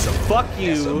 Alright, so fuck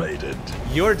you. Decimated.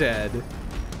 You're dead.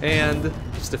 And,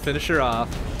 just to finish her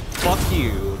off, fuck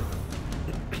you.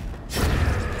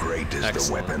 Great is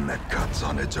Excellent. the weapon that cuts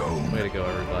on its own. Way to go,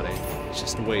 everybody.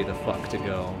 Just way the fuck to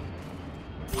go.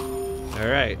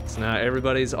 Alright, so now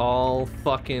everybody's all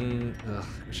fucking... Ugh,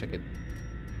 wish I could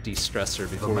de-stress her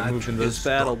before we match moved into this is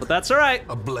battle, struck. but that's alright.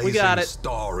 A blazing We got it.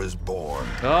 star is born.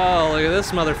 Oh, look at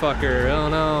this motherfucker. Oh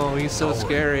no, he's so Towering,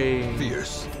 scary.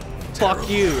 Fierce. Fuck terrible.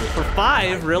 you. For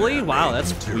 5, really? Nightmare Wow,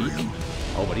 that's material. weak.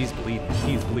 Oh, but he's bleeding.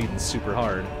 He's bleeding super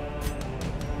hard.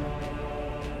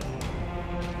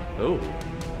 Oh.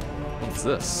 What's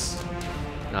this?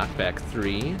 Knockback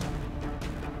 3.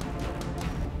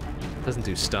 Doesn't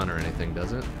do stun or anything,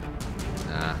 does it?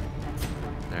 Nah.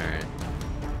 Alright.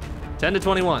 10 to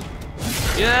 21.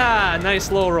 Yeah,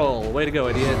 nice low roll. Way to go,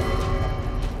 idiot.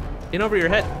 In over your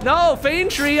head. No, Fane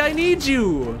Tree, I need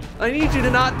you. I need you to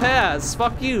not pass.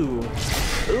 Fuck you.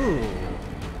 Ooh.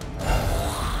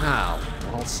 Ow.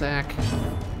 Ball sack.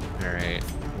 Alright.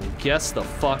 Guess the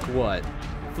fuck what?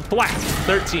 Thwack!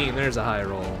 13. There's a high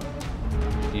roll.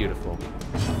 Beautiful.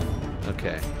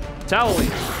 Okay. Towley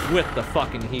with the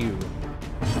fucking hue.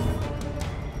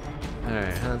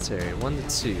 Alright, Hans Harry. 1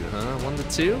 to 2, huh? 1 to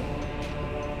 2?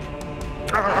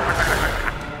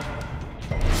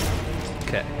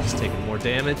 Okay, he's taking more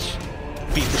damage.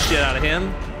 Beat the shit out of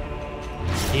him.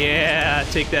 Yeah,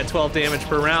 take that 12 damage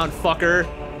per round, fucker.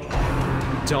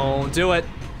 Don't do it.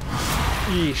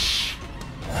 Yeesh.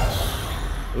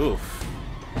 Oof.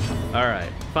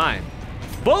 Alright, fine.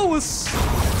 Bolus!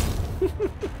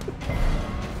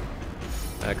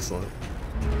 Excellent.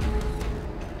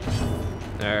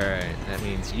 Alright, that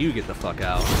means you get the fuck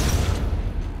out.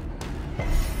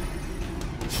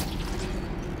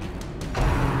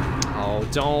 Oh,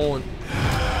 don't.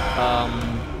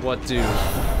 What do?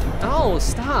 Oh,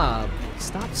 stop.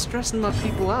 Stop stressing my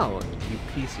people out, you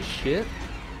piece of shit.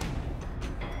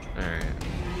 Alright,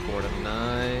 4 to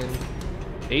 9.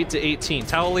 8 to 18.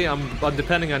 Towley, I'm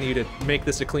depending on you to make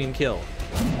this a clean kill.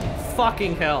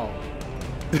 Fucking hell.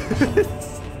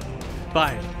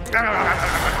 Fine.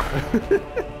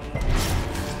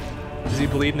 Is he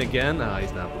bleeding again? No,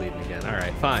 he's not bleeding again. All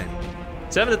right, fine.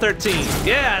 7 to 13.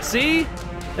 Yeah, see?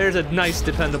 There's a nice,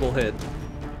 dependable hit.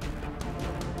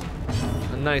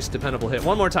 A nice, dependable hit.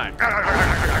 One more time.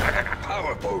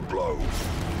 Powerful blow.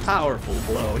 Powerful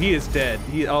blow. He is dead.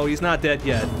 Oh, he's not dead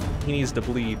yet. He needs to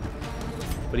bleed.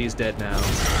 But he's dead now.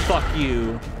 Fuck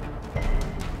you.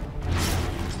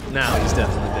 Now he's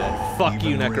definitely dead. Fuck Even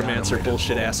you, Necromancer, reanimated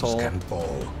bullshit bones asshole. Can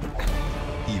fall.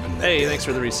 Even the Hey, dead thanks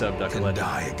for the resub, Duck can Legend.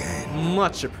 die again.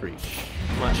 Much appreciated.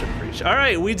 Much appreciated. All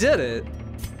right, we did it.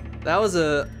 That was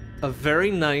a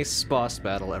very nice boss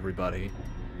battle, everybody.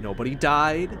 Nobody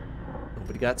died.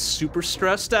 Nobody got super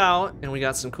stressed out, and we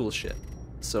got some cool shit.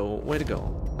 So, way to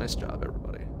go. Nice job,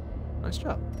 everybody. Nice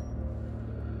job.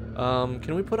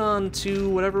 Can we put on 2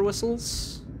 whatever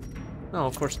whistles? No,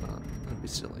 of course not. That'd be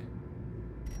silly.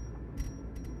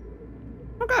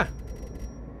 Okay.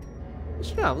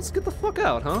 Good job. Let's get the fuck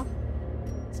out, huh?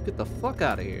 Let's get the fuck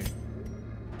out of here.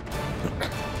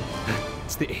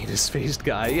 It's the anus-faced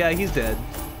guy. Yeah, he's dead.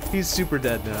 He's super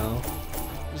dead now.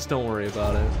 Just don't worry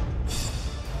about it.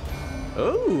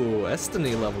 Oh,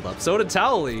 Estany leveled up. So did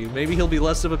Towley. Maybe he'll be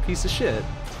less of a piece of shit.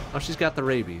 Oh, she's got the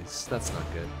rabies. That's not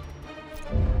good.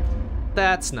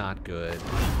 That's not good.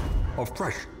 A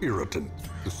fresh irritant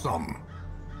to some.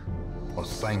 A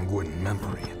sanguine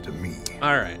memory to me.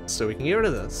 All right, so we can get rid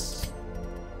of this.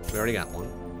 We already got one.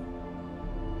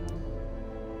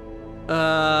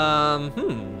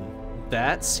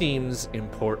 That seems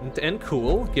important and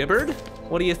cool. Gibbard,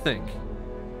 what do you think?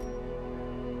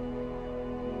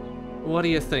 What do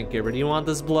you think, Gibbard? You want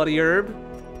this bloody herb?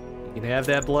 You can have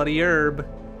that bloody herb.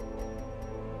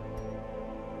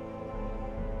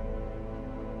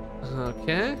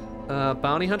 Okay.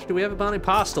 Bounty hunter. Do we have a bounty?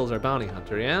 Postal's our bounty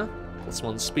hunter, yeah?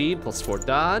 +1 speed, +4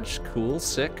 dodge. Cool,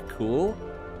 sick, cool.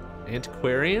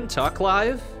 Antiquarian,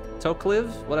 Toklive,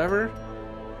 whatever.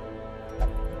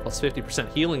 Plus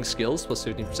 50% healing skills, plus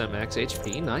 15% max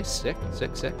HP. Nice, sick,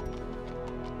 sick, sick.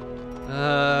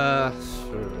 I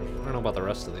don't know about the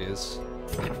rest of these.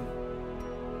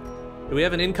 Do we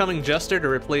have an incoming Jester to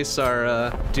replace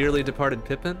our dearly departed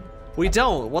Pippin? We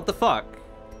don't, what the fuck?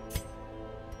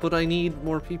 But I need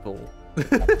more people.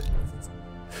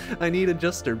 I need a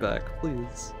Jester back,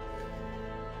 please.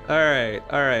 Alright,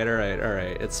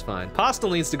 it's fine. Postal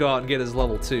needs to go out and get his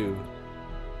level 2.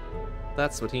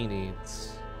 That's what he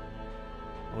needs.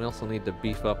 We also need to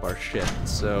beef up our shit.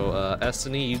 So,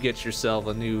 Estany, you get yourself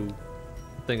a new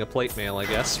thing of plate mail, I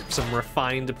guess. Some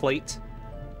refined plate.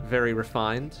 Very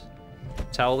refined.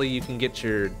 Towley, you can get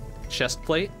your chest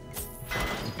plate.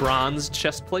 Bronze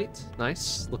chest plate.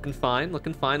 Nice. Looking fine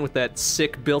with that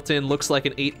sick built-in, looks like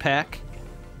an 8-pack.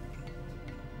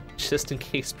 Just in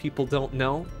case people don't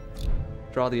know.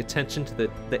 Draw the attention to the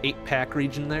 8-pack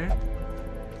region there.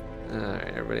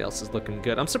 Alright, everybody else is looking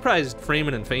good. I'm surprised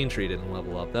Freeman and Faintree didn't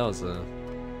level up. That was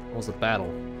a battle.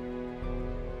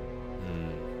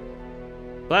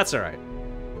 But that's alright.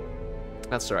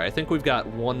 That's alright. I think we've got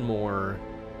one more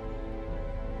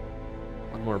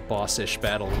boss-ish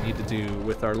battle we need to do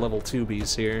with our level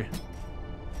 2Bs here.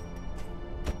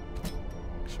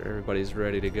 Make sure everybody's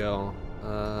ready to go.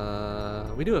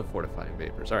 We do have Fortifying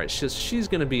Vapors. Alright, she's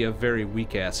gonna be a very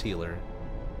weak-ass healer.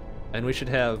 And we should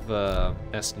have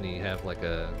Estany have like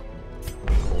a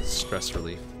little stress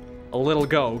relief. A little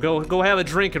go have a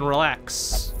drink and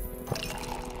relax.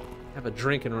 Have a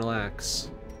drink and relax.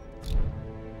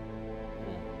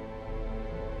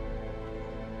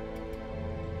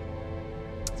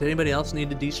 Does anybody else need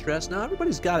to de-stress? No,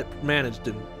 everybody's got it managed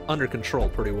and under control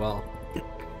pretty well.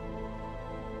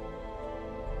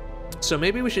 So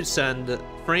maybe we should send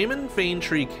Freeman,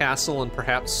 Faintree, Castle, and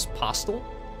perhaps Postal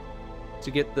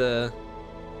to get that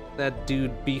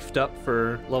dude beefed up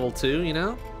for level 2, you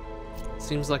know?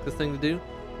 Seems like the thing to do.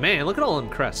 Man, look at all them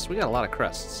crests. We got a lot of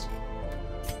crests.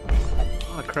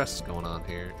 A lot of crests going on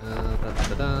here.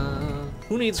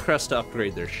 Who needs crests to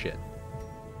upgrade their shit?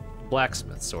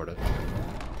 Blacksmith, sort of.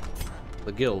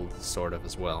 The guild, sort of,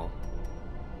 as well.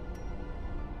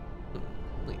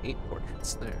 Only 8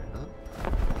 portraits there, huh?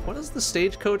 What does the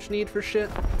stagecoach need for shit?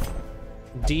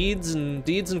 Deeds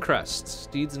and crests.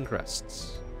 Deeds and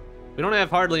crests. We don't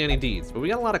have hardly any deeds, but we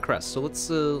got a lot of crests, so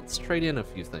let's trade in a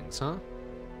few things, huh?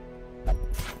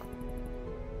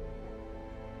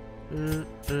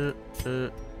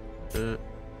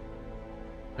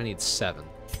 I need 7.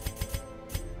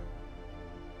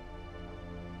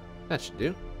 That should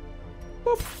do.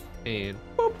 Boop. And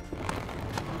boop.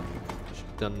 Should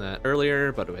have done that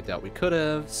earlier, but I doubt we could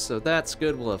have, so that's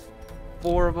good. We'll have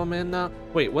 4 of them in now.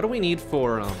 Wait, what do we need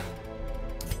for,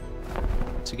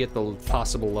 to get the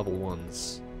possible level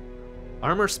 1s?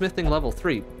 Armor smithing level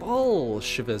 3.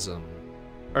 Bolshevism.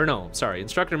 Or no, sorry.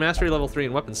 Instructor mastery level 3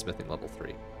 and weaponsmithing level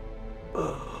 3.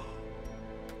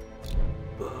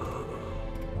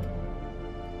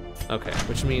 Okay,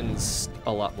 which means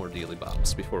a lot more dealy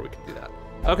bops before we can do that.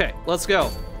 Okay, let's go.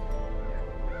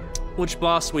 Which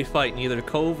boss we fight? Either the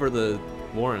Cove or the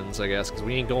Warrens, I guess, because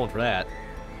we ain't going for that.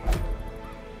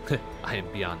 I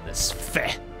am beyond this.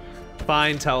 Feh.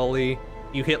 Fine, Towley.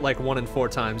 You hit like 1 in 4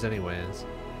 times anyways.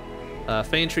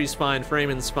 Faintree's fine,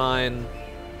 Freeman's fine.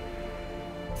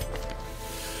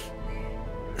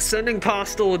 Sending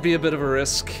Postal would be a bit of a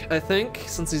risk, I think,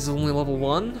 since he's only level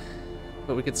 1.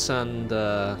 But we could send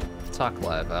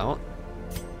Talklive out.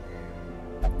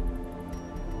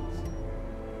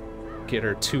 Get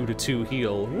her 2-2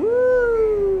 heal.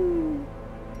 Woo!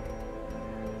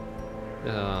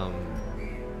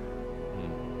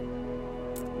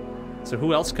 So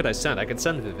who else could I send? I could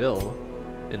send Viville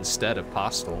instead of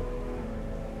Postal.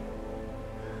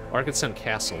 Or I could send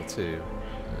Castle too.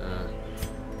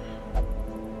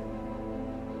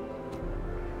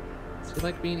 Does he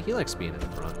like being? He likes being in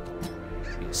front.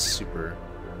 He's super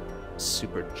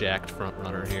jacked front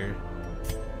runner here.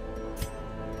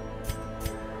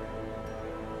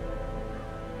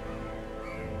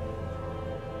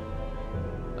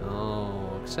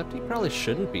 Oh, except he probably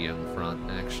shouldn't be in front,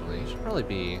 actually. He should probably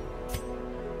be...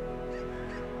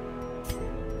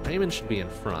 Raymond should be in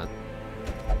front.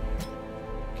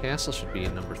 Castle should be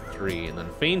in number 3, and then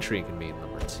Faintree can be in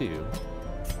number 2.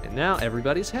 And now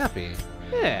everybody's happy.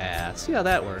 Yeah, see how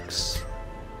that works.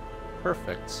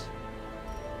 Perfect.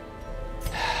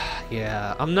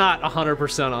 Yeah, I'm not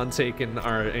 100% on taking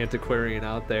our Antiquarian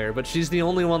out there, but she's the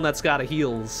only one that's got a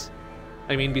heals.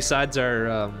 I mean, besides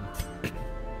our,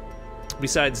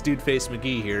 besides Dudeface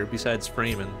McGee here, besides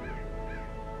Freeman,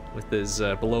 with his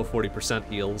below 40%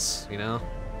 heals, you know?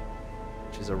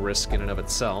 Which is a risk in and of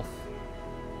itself.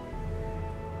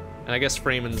 And I guess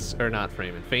Freeman's, or not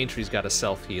Freeman, Faintree's got a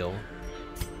self-heal.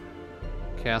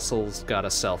 Castle's got a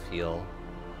self-heal.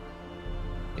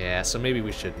 Yeah, so maybe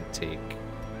we shouldn't take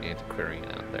Antiquarian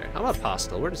out there. How about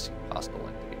Postal? Where does Postal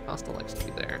like to be? Postal likes to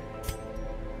be there.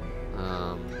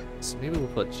 So maybe we'll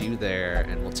put you there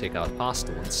and we'll take out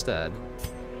Postal instead.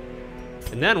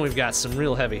 And then we've got some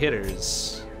real heavy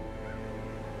hitters.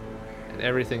 And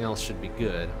everything else should be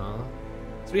good, huh?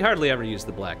 So we hardly ever use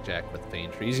the Blackjack with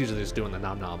Faintree. He's usually just doing the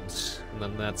nom-noms, and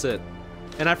then that's it.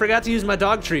 And I forgot to use my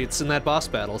dog treats in that boss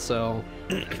battle, so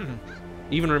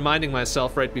even reminding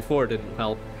myself right before didn't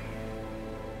help.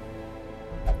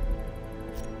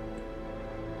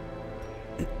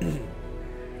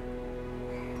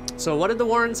 So what did the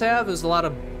Warrens have? It was a lot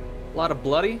of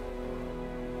bloody.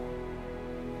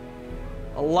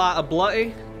 A lot of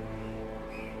bloody.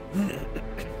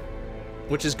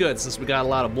 Which is good, since we got a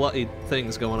lot of bloody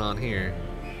things going on here.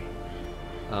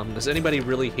 Does anybody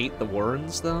really hate the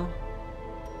Warrens, though?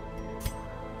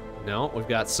 No, we've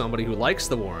got somebody who likes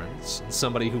the Warrens, and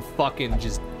somebody who fucking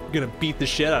just gonna beat the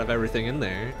shit out of everything in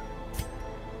there.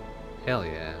 Hell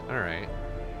yeah, alright.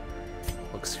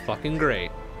 Looks fucking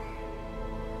great.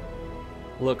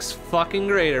 Looks fucking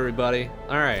great, everybody.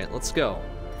 Alright, let's go.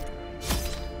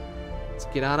 Let's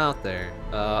get on out there.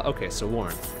 Okay, so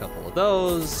Warren, a couple of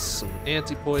those, some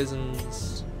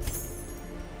anti-poisons,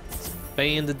 some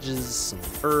bandages, some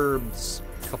herbs,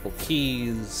 a couple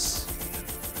keys,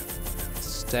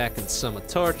 stacking some of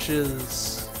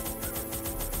torches,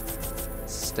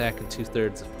 stacking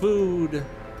 2/3 of food.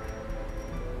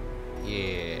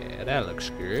 Yeah, that looks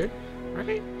good,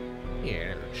 right? Yeah,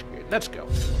 that looks good. Let's go.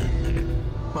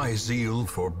 My zeal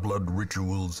for blood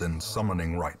rituals and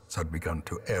summoning rites had begun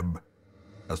to ebb,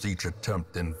 as each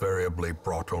attempt invariably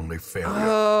brought only failure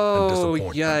and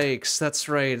disappointment. Yikes, that's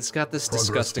right. It's got this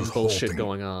disgusting bullshit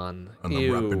going on. And the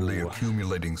rapidly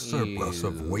accumulating surplus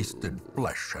of wasted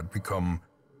flesh had become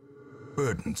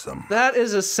burdensome. That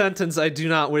is a sentence I do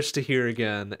not wish to hear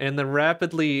again. And the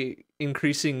rapidly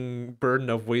increasing burden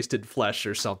of wasted flesh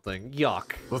or something.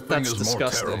 Yuck. The thing That's is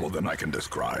disgusting. more terrible than I can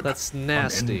describe. That's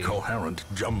nasty. An incoherent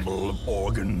jumble of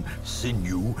organ,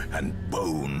 sinew, and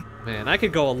bone. Man, I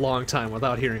could go a long time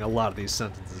without hearing a lot of these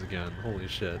sentences again. Holy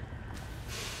shit.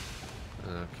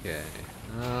 Okay.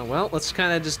 Well, let's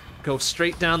kind of just go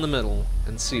straight down the middle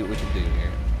and see what we can do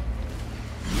here.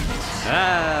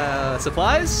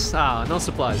 Supplies? Ah, no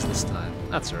supplies this time.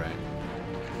 That's alright.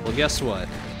 Well, guess what?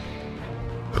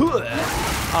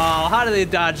 Oh, how do they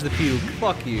dodge the puke?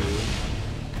 Fuck you.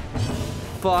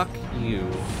 Fuck you.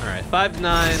 Alright, 5 to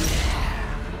 9.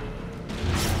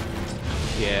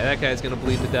 Yeah, that guy's gonna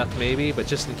bleed to death maybe, but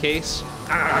just in case.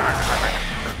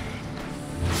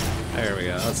 There we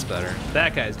go, that's better.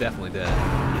 That guy's definitely dead.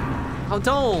 Oh,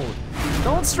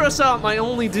 don't stress out my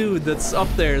only dude that's up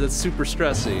there that's super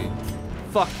stressy.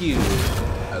 Fuck you.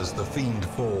 As the fiend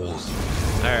falls,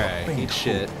 alright, eat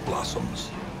shit. Blossoms.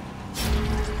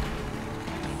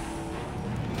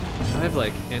 Do I have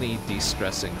like any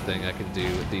de-stressing thing I can do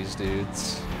with these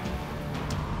dudes?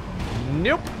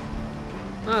 Nope.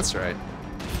 That's right.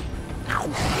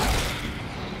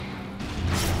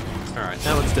 Alright,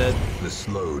 that one's dead. The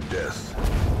slow death,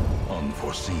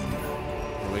 unforeseen.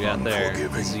 What do we got there?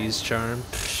 Disease charm.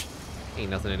 Psh,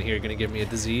 ain't nothing in here gonna give me a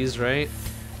disease, right?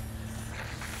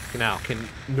 Now, can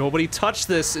nobody touch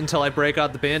this until I break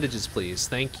out the bandages, please?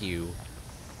 Thank you.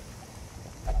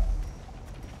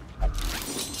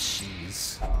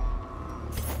 Jeez.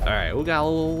 Alright, we got a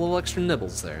little extra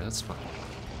nibbles there. That's fine.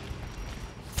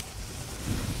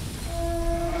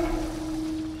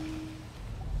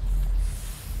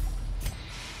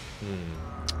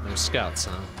 No scouts,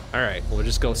 huh? Alright, we'll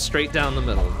just go straight down the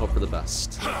middle and hope for the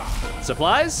best.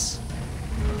 Supplies?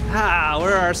 Ah,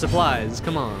 where are our supplies?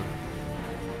 Come on.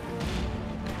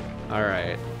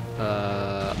 Alright.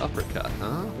 Uppercut,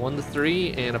 huh? 1 to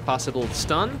 3 and a possible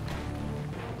stun.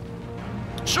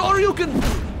 Shoryuken!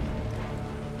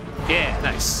 Yeah,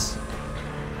 nice.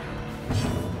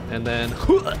 And then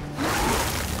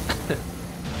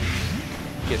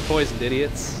get poisoned,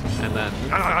 idiots. And then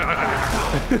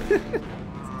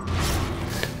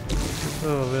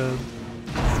oh man.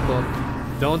 It's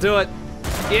fun. Don't do it.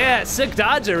 Yeah, sick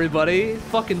dodge, everybody.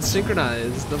 Fucking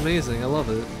synchronized. Amazing, I love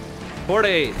it. 4 to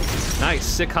 8. Nice,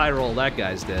 sick high roll. That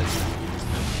guy's dead.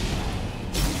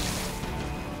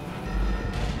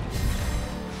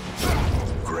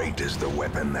 Great is the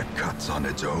weapon that cuts on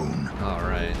its own. All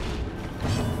right.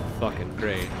 Fucking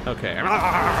great. Okay.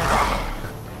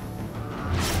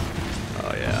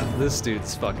 Oh yeah, this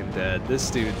dude's fucking dead.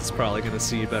 This dude's probably gonna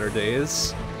see better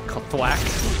days. Thwack.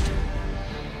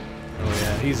 Oh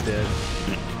yeah, he's dead.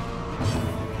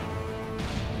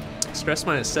 stress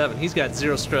 -7. He's got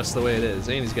 0 stress the way it is,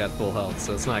 and he's got full health,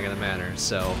 so it's not gonna matter.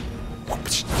 So.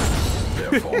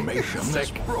 Their formation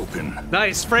is broken.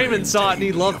 Nice. Freeman saw it and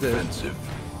he loved it. Offensive.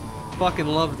 Fucking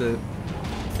loved it.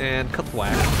 And cut the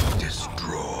whack.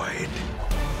 Destroyed.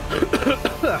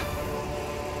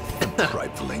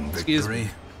 Trifling Excuse victory.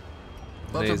 me.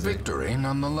 But a Amazing. victory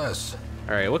nonetheless.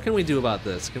 Alright, what can we do about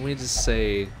this? Can we just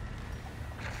say...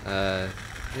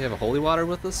 we have a holy water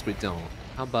with us? We don't.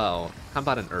 How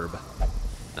about an herb?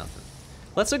 Nothing.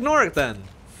 Let's ignore it then.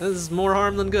 This is more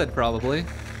harm than good, probably.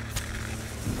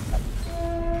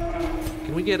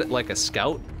 Can we get like a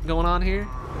scout going on here?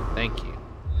 Thank you.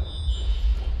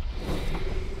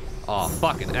 Oh,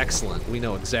 fucking excellent. We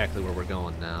know exactly where we're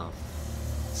going now.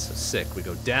 So sick. We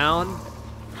go down,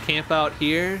 camp out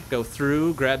here, go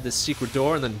through, grab this secret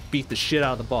door, and then beat the shit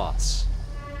out of the boss.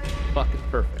 Fucking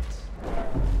perfect.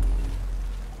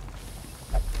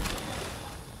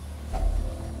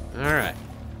 Alright.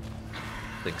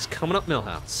 Things coming up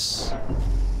Millhouse.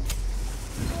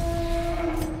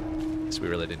 Guess we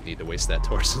really didn't need to waste that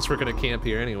torch since we're gonna camp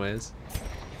here anyways.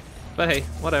 But hey,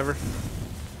 whatever.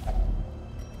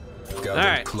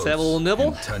 Alright, let's have a little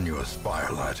nibble. In tenuous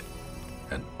firelight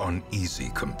and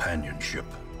uneasy companionship.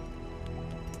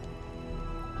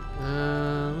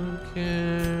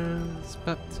 Okay, let's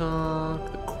pep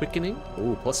talk. The quickening.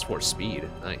 Ooh, +4 speed.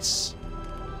 Nice.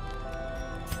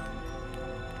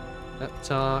 Pep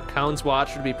talk. Hound's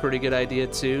Watch would be a pretty good idea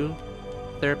too.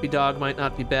 Therapy dog might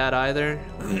not be bad either.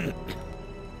 I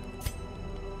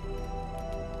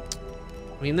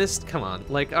mean, this, come on.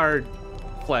 Like, our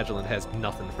flagellant has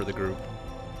nothing for the group.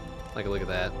 Like, look at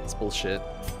that. It's bullshit.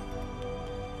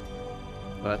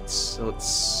 But let's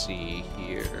see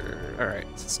here. Alright,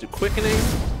 so let's do quickening.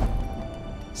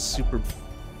 Super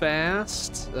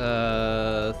fast.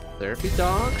 Therapy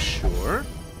dog, sure.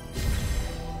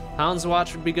 Hound's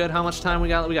Watch would be good. How much time we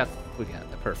got? We got it.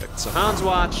 Perfect. So Hound's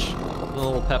Watch, a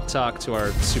little pep talk to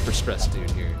our super stressed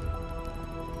dude here.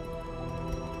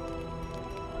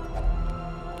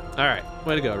 Alright,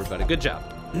 way to go, everybody. Good job.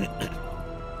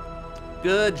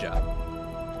 Good job.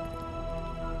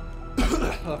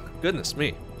 Oh, goodness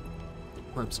me.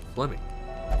 I'm so phlegmy.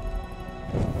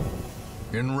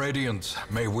 In Radiance,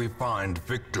 may we find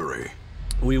victory.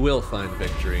 We will find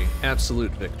victory.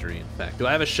 Absolute victory, in fact. Do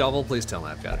I have a shovel? Please tell me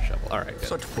I've got a shovel. Alright, good.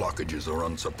 Such blockages are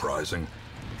unsurprising.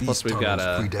 Plus we've got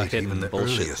a hidden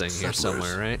bullshit thing here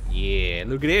somewhere, right? Yeah,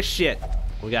 look at this shit.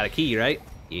 We got a key, right?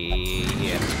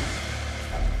 Yeah.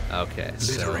 Okay,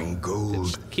 Glittering so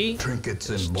gold, key, trinkets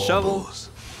and shovel. baubles,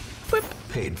 Whip.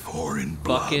 paid for in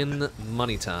blood. Fucking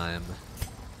money time.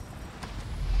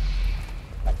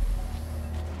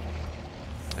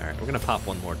 Alright, we're gonna pop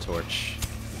one more torch.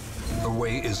 The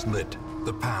way is lit.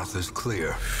 The path is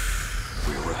clear.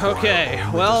 We require Okay,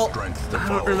 only the well, strength to I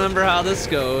follow don't remember how this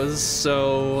goes,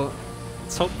 so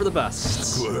let's hope for the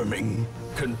best. Squirming,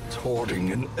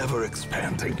 contorting, and ever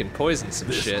expanding. We can poison some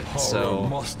This shit, horror so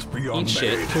must be eat unmade.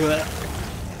 shit.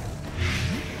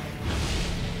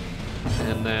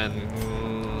 And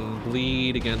then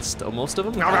bleed against most of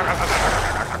them.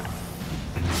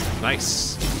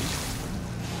 Nice.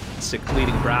 Sick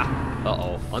bleeding, brah.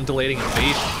 Uh-oh. Undulating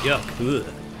invasion. Yuck. Ugh.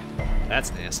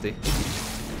 That's nasty.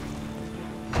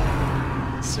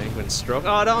 Sanguine stroke.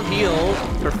 Oh, don't heal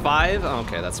for 5? Oh,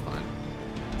 okay, that's fine.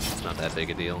 It's not that big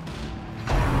a deal.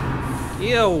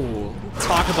 Ew.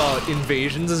 Talk about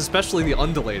invasions, especially the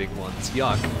undulating ones.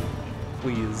 Yuck.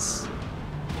 Please.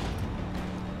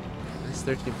 Nice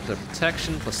 13%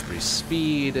 protection, plus 3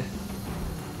 speed.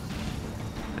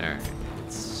 Alright,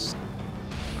 let's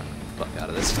fuck out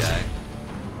of this guy.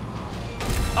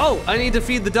 Oh, I need to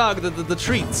feed the dog the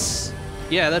treats.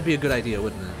 Yeah, that'd be a good idea,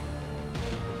 wouldn't it?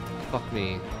 Fuck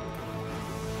me.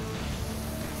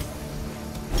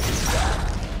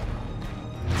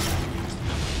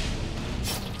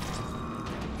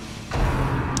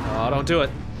 Oh, don't do it.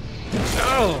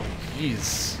 Oh,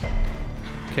 jeez.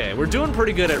 Okay, we're doing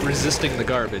pretty good at resisting the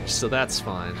garbage, so that's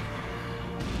fine.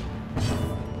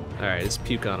 Alright, let's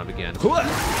puke on him again.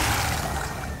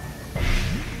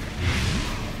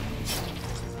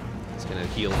 He's gonna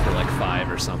heal for like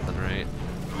 5 or something, right?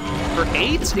 For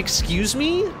 8? Excuse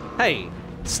me? Hey,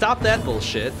 stop that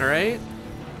bullshit, alright?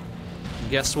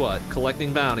 Guess what?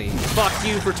 Collecting bounty. Fuck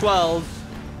you for 12.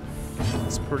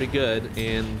 That's pretty good.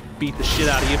 And beat the shit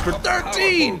out of you for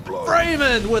 13!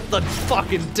 Freeman with the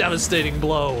fucking devastating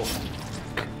blow.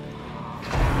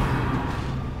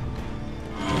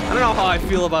 I don't know how I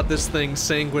feel about this thing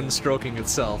sanguine stroking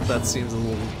itself. That seems a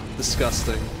little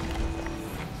disgusting.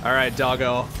 Alright,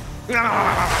 doggo.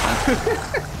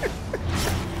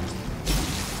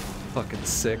 Fucking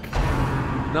sick.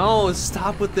 No,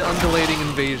 stop with the undulating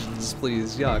invasions,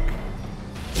 please. Yuck.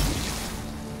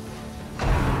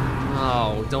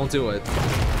 Oh, don't do it.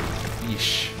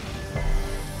 Yeesh.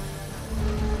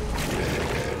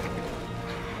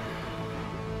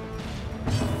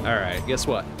 Alright, guess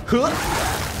what?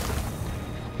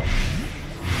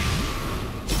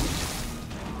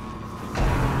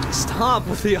 Stop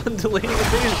with the undulating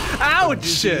invasion.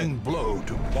 Ouch! Blow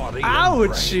to body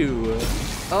Ouch you!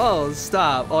 Oh,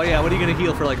 stop. Oh yeah, what are you gonna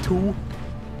heal for, like 2?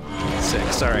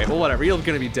 6, alright, well whatever. You're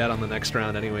gonna be dead on the next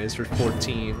round anyways for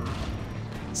 14.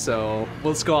 So,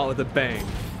 let's go out with a bang.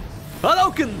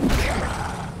 Hadouken!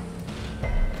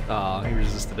 Oh, he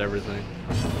resisted everything.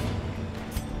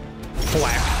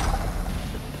 Whack.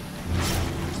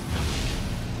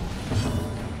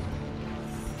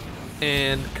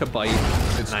 And kabite.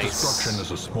 Its Nice. destruction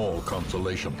is a small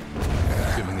consolation,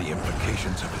 given the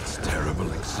implications of its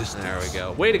terrible existence. There we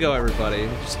go. Way to go, everybody.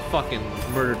 Just fucking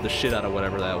murdered the shit out of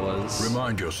whatever that was.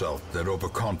 Remind yourself that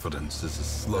overconfidence is a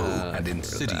slow and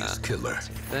insidious killer.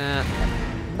 That.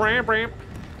 Bram, bram.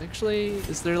 Actually,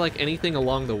 is there like anything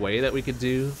along the way that we could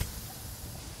do?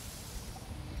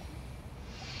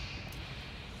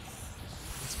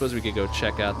 I suppose we could go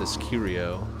check out this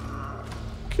curio.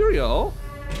 Curio?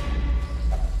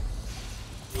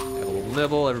 Got a little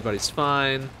nibble, everybody's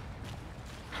fine.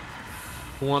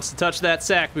 Who wants to touch that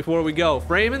sack before we go?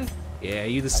 Freeman? Yeah,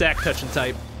 you the sack touching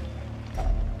type.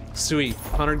 Sweet,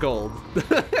 100 gold.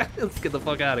 Let's get the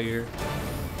fuck out of here.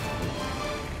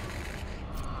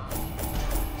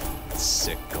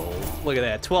 Sick gold. Look at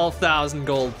that, 12,000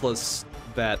 gold plus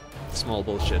that small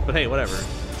bullshit. But hey, whatever.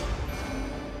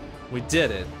 We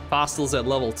did it. Apostles at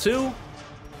level 2.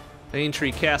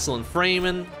 Aintree Castle and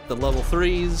Freeman, the level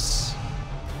 3s.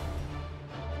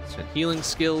 Healing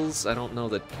skills. I don't know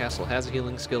that Castle has a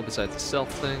healing skill besides the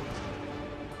self thing.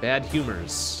 Bad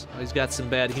humors. Oh, he's got some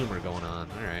bad humor going on.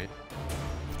 All right.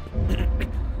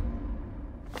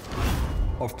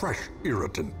 A fresh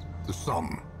irritant to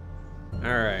some.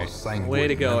 All right. Way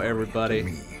to go,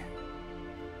 everybody.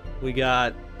 We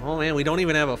got. Oh man, we don't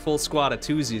even have a full squad of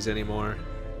twosies anymore.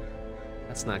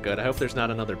 That's not good. I hope there's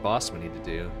not another boss we need to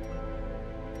do.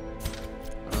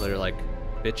 Another like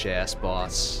bitch-ass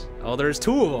boss. Oh, there's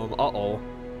 2 of them. Uh-oh.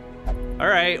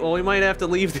 Alright, well we might have to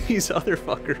leave these other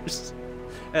fuckers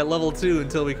at level 2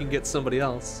 until we can get somebody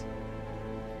else.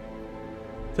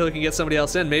 Until we can get somebody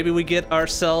else in. Maybe we get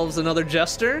ourselves another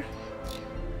Jester?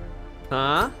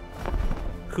 Huh?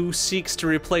 Who seeks to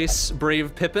replace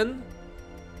Brave Pippin?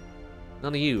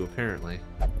 None of you, apparently.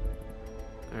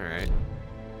 Alright.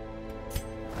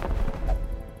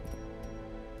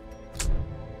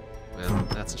 Well,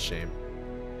 that's a shame.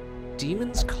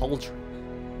 Demon's Cauldron.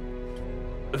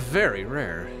 Very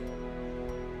rare.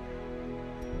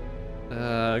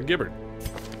 Gibbard.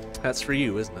 That's for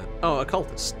you, isn't it? Oh,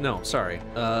 occultist. No, sorry.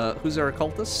 Who's our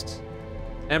occultist?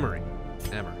 Emery.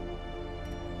 Emery.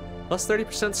 Plus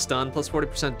 30% stun, plus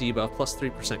 40% debuff, plus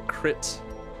 3% crit.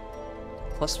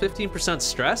 Plus 15%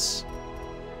 stress?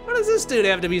 What does this dude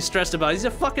have to be stressed about? He's a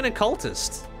fucking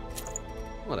occultist.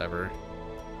 Whatever.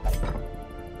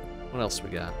 What else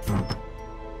we got?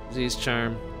 Disease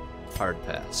Charm, Hard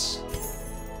Pass.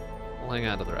 We'll hang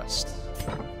on to the rest.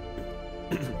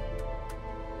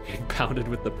 Getting pounded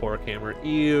with the pork hammer.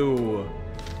 Ew.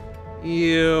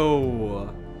 Ew.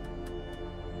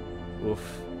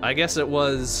 Oof. I guess it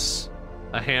was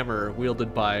a hammer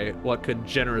wielded by what could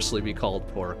generously be called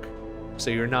pork. So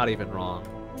you're not even wrong.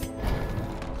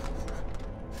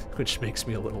 Which makes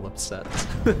me a little upset.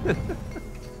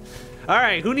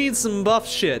 Alright, who needs some buff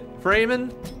shit?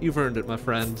 Freeman? You've earned it, my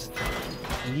friend.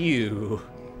 You.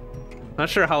 Not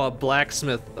sure how a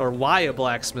blacksmith, or why a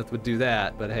blacksmith would do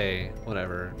that, but hey,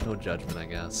 whatever. No judgment, I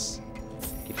guess.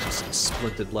 Get you some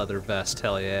splinted leather vest,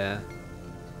 hell yeah.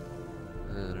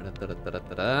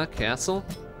 Castle.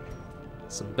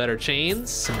 Some better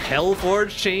chains, some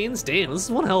Hellforged chains. Damn, this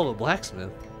is one hell of a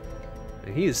blacksmith.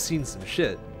 And he has seen some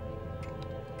shit.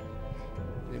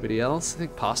 Anybody else? I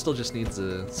think Postal just needs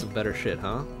some better shit,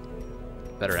 huh?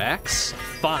 Better axe?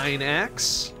 Fine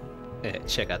axe? Hey,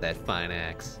 check out that fine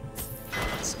axe.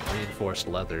 Some reinforced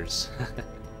leathers.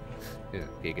 Yeah,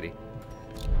 giggity.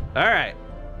 Alright.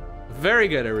 Very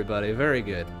good, everybody, very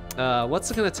good.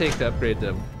 What's it gonna take to upgrade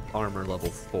to armor level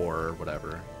 4 or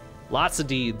whatever? Lots of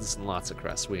deeds and lots of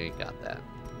crests. We ain't got that.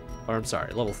 Or I'm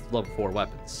sorry, level 4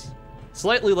 weapons.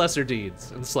 Slightly lesser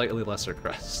deeds and slightly lesser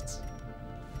crests.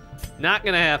 Not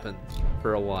gonna happen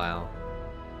for a while.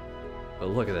 But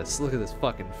look at this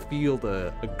fucking field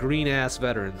of green-ass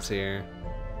veterans here.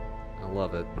 I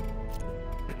love it.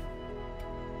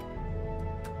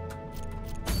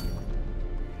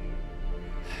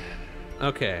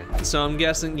 Okay, so I'm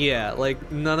guessing, yeah,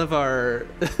 like, none of our...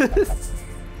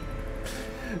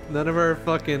 none of our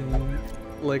fucking,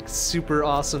 like, super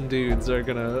awesome dudes are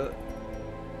gonna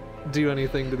do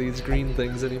anything to these green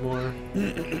things anymore.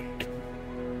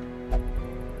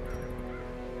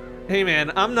 Hey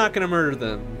man, I'm not gonna murder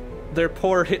them. Their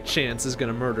poor hit chance is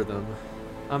gonna murder them.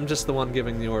 I'm just the one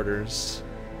giving the orders.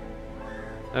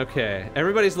 Okay,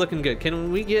 everybody's looking good.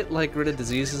 Can we get, like, rid of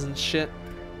diseases and shit?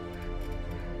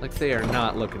 Like, they are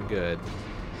not looking good.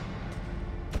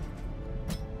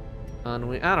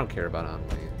 Ennui, I don't care about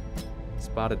ennui.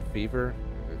 Spotted fever.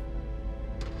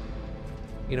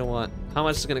 You know what? How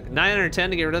much is gonna... 910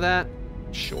 to get rid of that?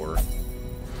 Sure.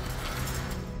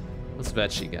 What's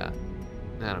Vetchi got?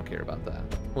 I don't care about that.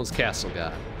 What's Castle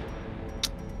got?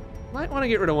 Might want to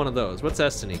get rid of one of those. What's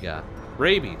Destiny got?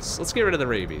 Rabies. Let's get rid of the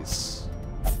rabies.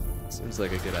 Seems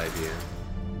like a good idea.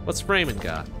 What's Freeman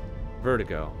got?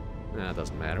 Vertigo. Nah, it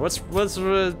doesn't matter. What's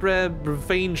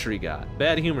Vaintree got?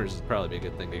 Bad humors would probably be a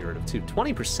good thing to get rid of too.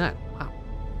 20%. Wow.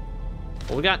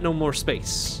 Well, we got no more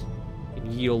space in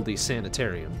Yieldy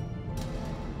Sanitarium.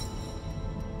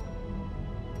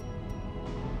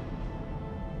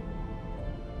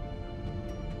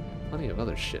 Plenty of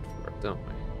other shit for it, don't we?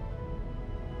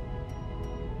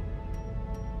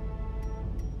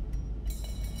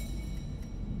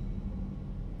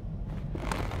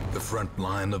 The front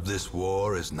line of this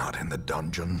war is not in the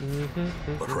dungeon,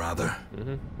 but rather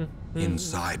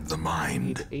inside the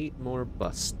mind. Need 8 more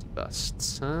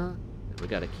busts, huh? And we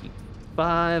gotta keep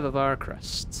 5 of our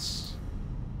crests.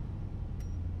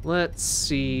 Let's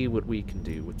see what we can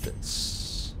do with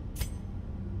this.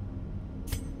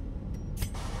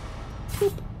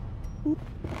 Boop. Boop.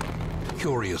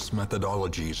 Curious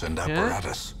methodologies and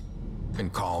apparatus can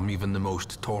calm even the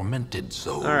most tormented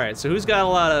soul. Alright, so who's got a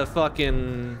lot of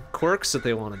fucking quirks that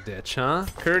they want to ditch, huh?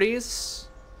 Curtis?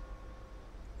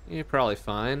 You're probably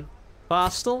fine.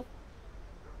 Postal?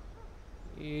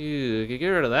 You could get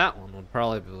rid of that one, would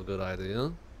probably be a good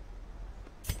idea.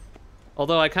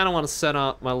 Although I kind of want to set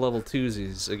up my level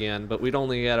 2s again, but we'd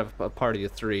only get a party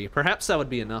of 3. Perhaps that would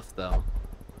be enough, though.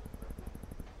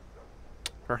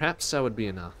 Perhaps that would be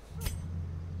enough.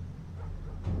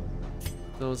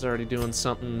 Those already doing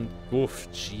something. Oof,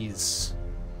 jeez.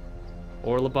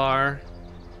 Orlebar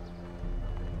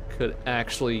could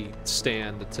actually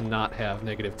stand to not have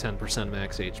negative 10%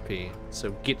 max HP. So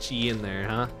get ye in there,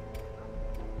 huh?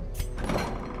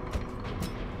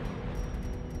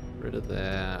 Rid of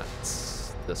that.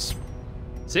 This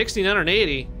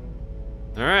 1680.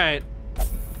 All right,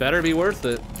 better be worth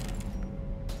it.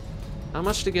 How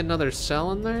much to get another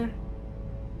cell in there?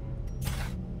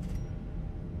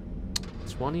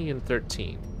 20 and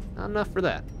 13. Not enough for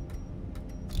that.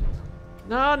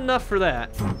 Not enough for that.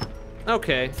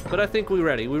 Okay, but I think we're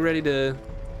ready. We're ready to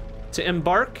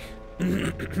embark.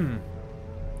 So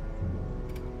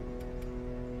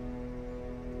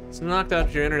knocked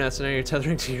out your internet, so now you're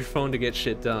tethering to your phone to get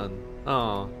shit done.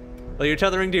 Oh, well, you're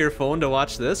tethering to your phone to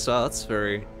watch this? Oh, that's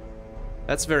very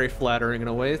flattering in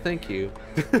a way. Thank you.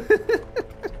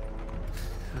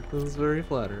 That's very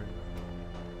flattering.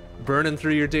 Burning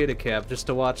through your data cap just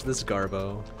to watch this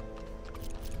garbo.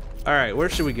 All right, where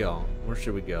should we go? Where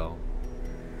should we go?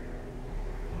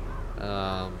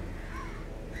 I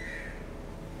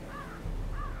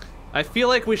feel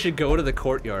like we should go to the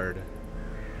courtyard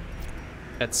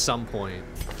at some point.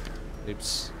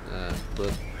 Oops.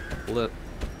 Blip.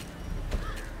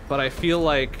 But I feel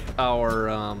like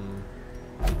our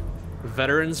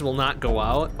veterans will not go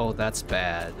out. Oh, that's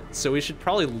bad. So we should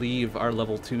probably leave our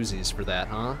level 2s for that,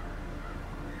 huh?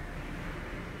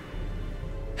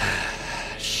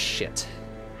 Shit.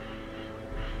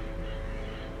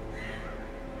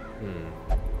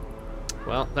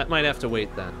 Well, that might have to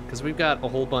wait then, because we've got a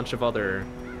whole bunch of other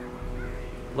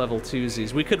level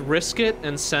 2s. We could risk it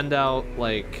and send out,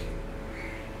 like...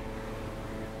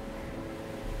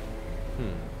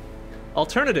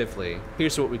 Alternatively,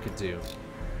 here's what we could do.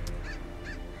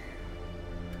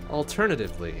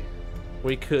 Alternatively,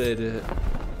 we could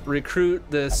recruit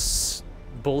this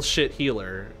bullshit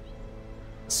healer,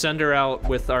 send her out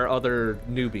with our other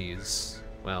newbies,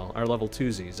 well, our level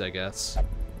 2s, I guess,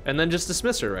 and then just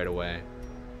dismiss her right away.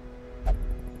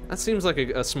 That seems like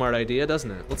a smart idea,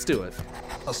 doesn't it? Let's do it.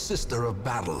 A sister of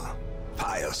battle,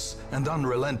 pious and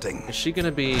unrelenting. Is she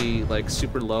gonna be, like,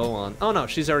 super low on... Oh no,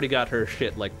 she's already got her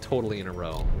shit, like, totally in a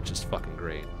row, which is fucking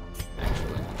great,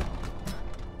 actually.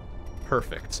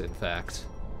 Perfect, in fact.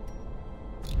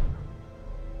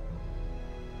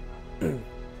 The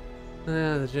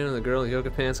gym and the girl in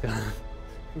yoga pants got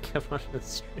kept watching the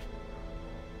stream.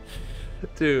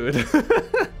 Dude.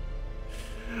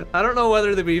 I don't know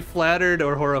whether to be flattered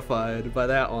or horrified by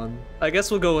that one. I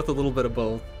guess we'll go with a little bit of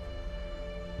both.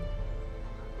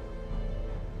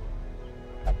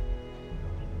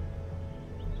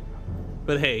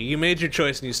 But hey, you made your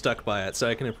choice and you stuck by it, so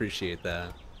I can appreciate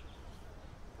that.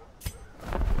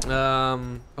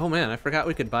 Oh man, I forgot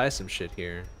we could buy some shit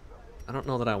here. I don't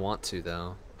know that I want to,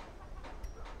 though.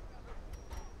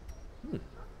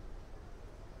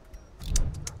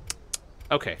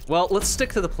 Okay, well, let's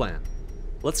stick to the plan.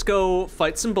 Let's go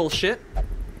fight some bullshit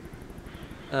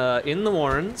in the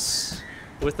Warrens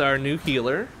with our new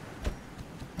healer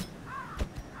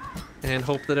and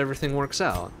hope that everything works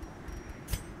out.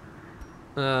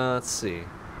 Let's see.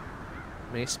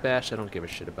 Mace Bash, I don't give a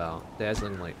shit about.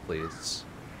 Dazzling Light, please.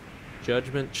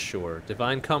 Judgment, sure.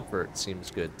 Divine Comfort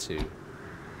seems good, too.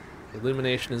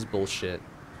 Illumination is bullshit.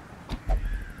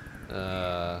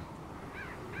 The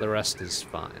rest is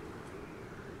fine.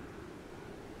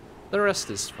 The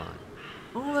rest is fine.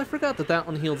 Oh, I forgot that that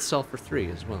one healed self for 3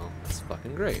 as well. That's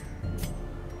fucking great.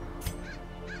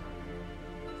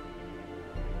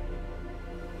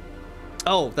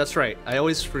 Oh, that's right. I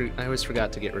always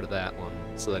forgot to get rid of that one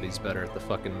so that he's better at the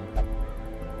fucking...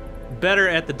 better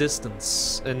at the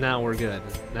distance. And now we're good.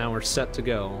 Now we're set to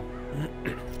go.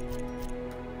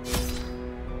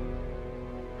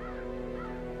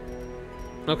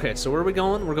 Okay, so where are we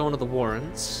going? We're going to the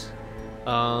Warrens.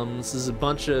 This is a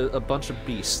bunch of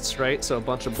beasts, right? So a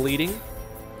bunch of bleeding,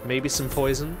 maybe some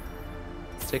poison.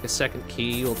 Take a second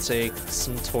key. We'll take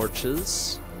some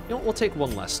torches. You know, we'll take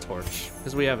one less torch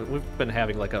because we've been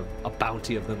having like a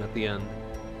bounty of them at the end.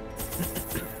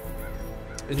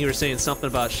 And you were saying something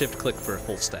about shift click for a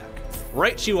full stack.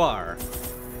 Right, you are.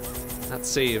 That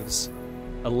saves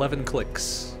 11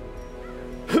 clicks.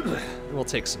 We'll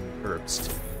take some herbs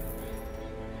too,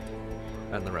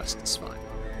 and the rest is fine.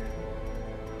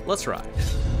 Let's ride.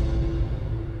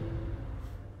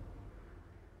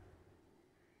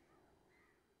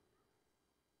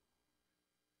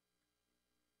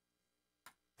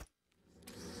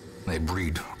 They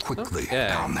breed quickly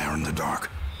down there in the dark.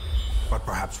 But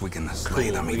perhaps we can slay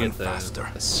them even faster.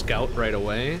 The scout right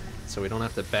away, so we don't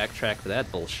have to backtrack for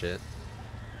that bullshit.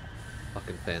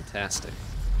 Fucking fantastic.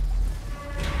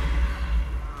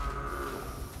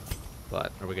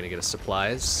 But are we gonna get a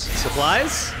supplies?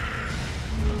 Supplies?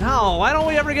 No, why don't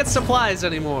we ever get supplies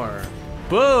anymore?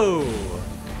 Boo!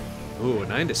 Ooh, a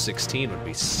 9 to 16 would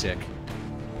be sick.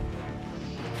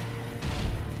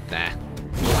 Nah.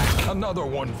 Another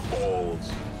one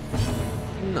falls.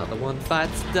 Another one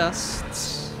bites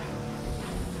dust.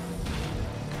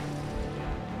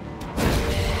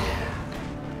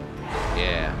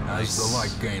 Yeah, nice. As the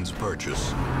light gains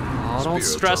purchase. Oh, don't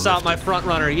stress out my front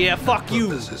runner. Yeah, fuck you.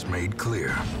 This is made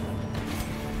clear.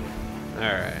 All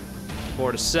right,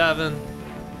 4 to 7.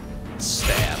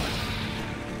 Stab.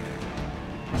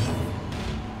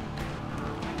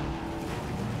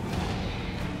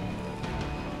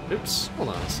 Oops, hold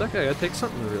on a sec. I gotta take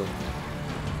something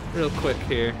real quick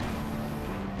here.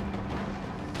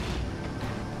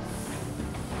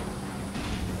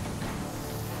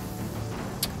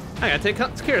 I gotta take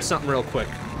care of something real quick.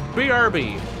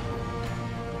 BRB.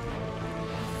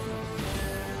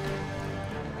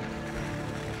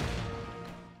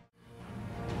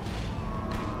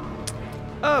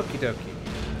 Okie dokie.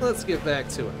 Let's get back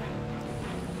to it.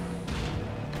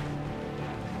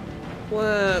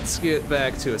 Let's get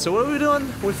back to it. So what are we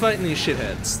doing? We're fighting these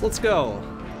shitheads. Let's go.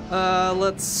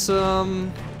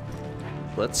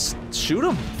 Let's shoot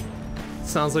them.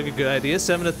 Sounds like a good idea.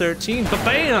 7 to 13.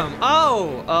 Ba-bam!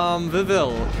 Oh,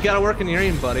 Vivil, you gotta work in your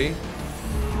aim, buddy.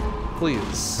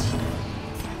 Please.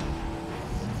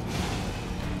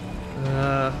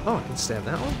 Oh, I can stab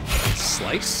that one.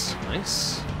 Slice.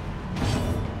 Nice.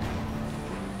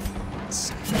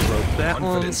 Broke that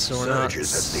one, so we're not...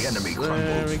 As the enemy crumbles.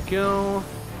 There we go.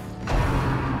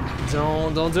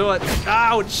 Don't do it.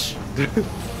 Ouch!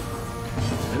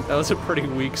 That was a pretty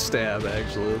weak stab,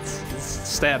 actually. Let's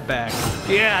stab back.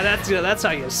 Yeah, that's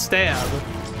how you stab.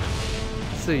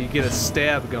 So you get a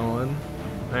stab going.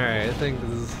 All right, I think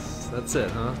that's it,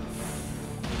 huh?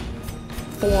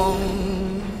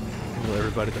 Heal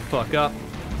everybody the fuck up.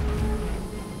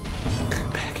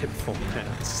 Back at full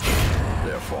mass.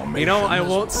 You know, I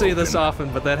won't say this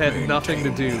often, but that had nothing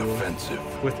to do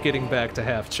with getting back to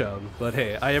half chub. But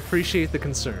hey, I appreciate the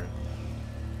concern.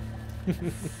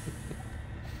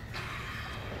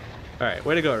 Alright,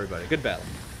 way to go, everybody. Good battle.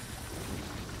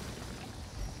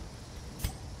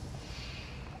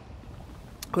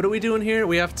 What are we doing here?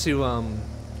 We have to,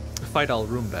 fight all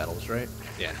room battles, right?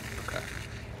 Yeah, okay.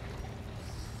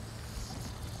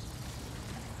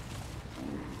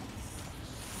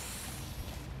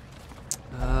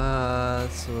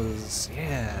 was,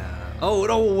 yeah. Oh,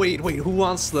 no, wait, who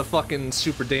wants the fucking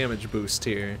super damage boost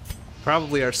here?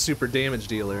 Probably our super damage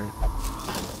dealer.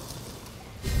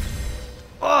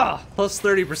 Ah, plus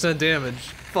 30% damage.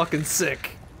 Fucking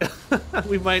sick.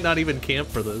 We might not even camp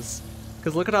for this.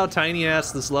 Because look at how tiny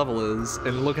ass this level is,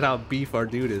 and look at how beef our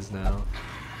dude is now.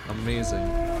 Amazing.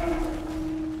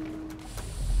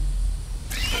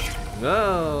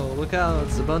 Oh, look out,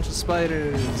 it's a bunch of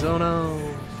spiders. Oh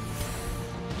no.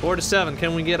 4 to 7,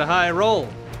 can we get a high roll?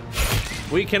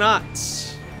 We cannot.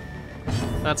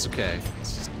 That's okay.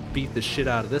 Let's just beat the shit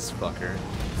out of this fucker.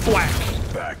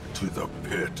 Whack! Back to the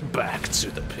pit. Back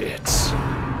to the pit.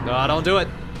 No, don't do it.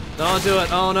 Don't do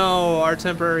it. Oh no, our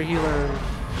temporary healer.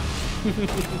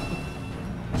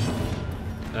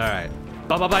 Alright.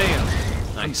 Ba-ba-bam.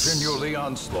 Nice. Continue the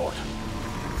onslaught.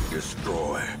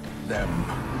 Destroy them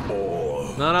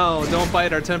all. No, don't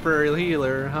bite our temporary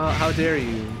healer. How dare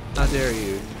you? How dare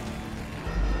you?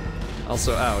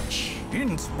 Also, ouch.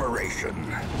 Inspiration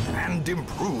and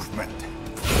improvement.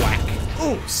 Whack.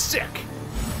 Oh, sick.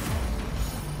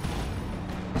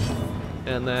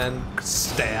 And then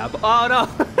stab. Oh no.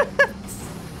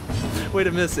 Way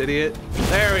to miss, idiot.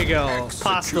 There we go.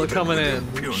 Pasta coming in.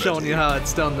 Showing you how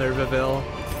it's done there, Viville.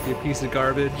 You piece of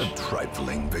garbage. A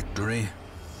trifling victory.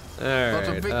 Alright.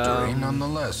 But a victory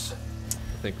nonetheless. I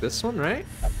think this one, right?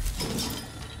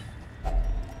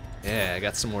 Yeah, I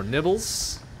got some more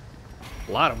nibbles.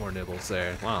 A lot of more nibbles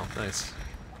there. Wow, nice.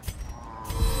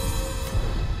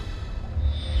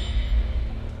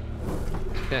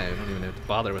 Okay, we don't even have to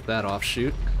bother with that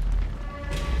offshoot.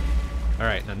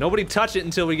 Alright, now nobody touch it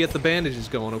until we get the bandages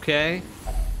going, okay?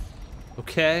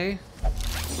 Okay?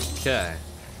 Okay.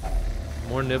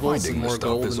 More nibbles and more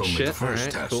gold and shit.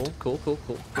 Alright, cool.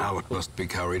 Now it must be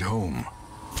carried home.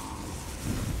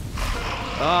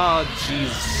 Oh,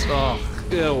 jeez. Oh,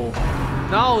 ew.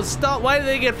 No, stop. Why did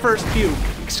they get first puke?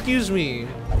 Excuse me.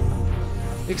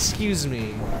 Excuse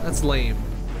me. That's lame.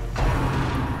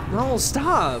 No,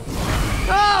 stop.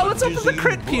 Oh, what's up with the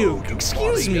crit puke?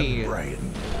 Excuse me.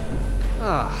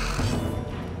 Ah,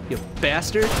 you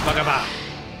bastard. Bagaba.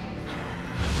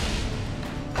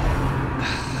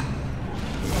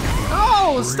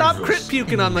 Oh, stop crit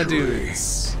puking on my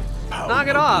dudes. Knock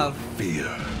it off.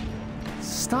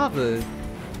 Stop it.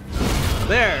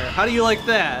 There, how do you like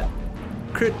that?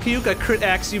 Crit puke, I crit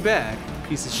axe you back,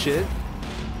 piece of shit.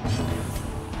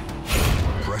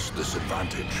 Press this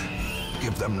advantage.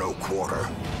 Give them no quarter.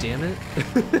 Damn it.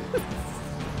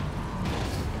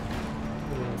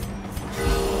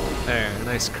 There,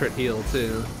 nice crit heal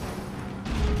too.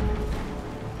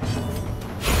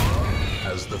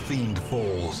 As the fiend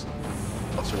falls,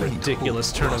 It's a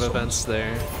ridiculous turn of events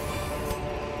there.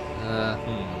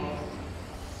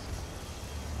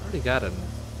 Already got a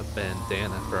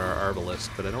bandana for our arbalist,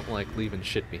 but I don't like leaving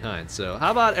shit behind. So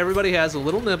how about everybody has a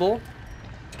little nibble?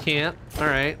 Can't. All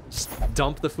right, just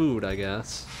dump the food, I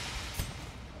guess.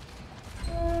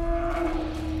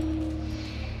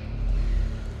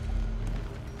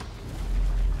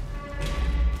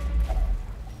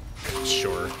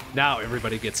 Sure. Now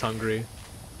everybody gets hungry.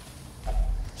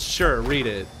 Sure, read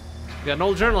it. You got an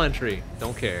old journal entry.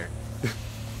 Don't care. This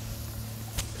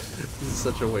is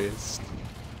such a waste.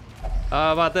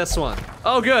 How about this one?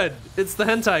 Oh, good. It's the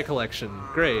hentai collection.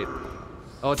 Great.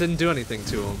 Oh, it didn't do anything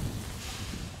to him.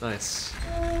 Nice.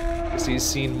 Guess he's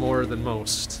seen more than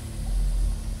most.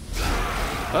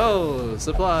 Oh,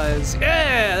 supplies.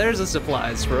 Yeah, there's the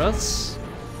supplies for us.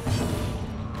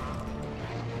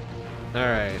 All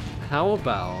right. How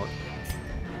about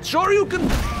Shoryuken?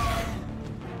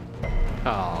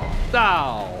 Oh,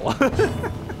 ow.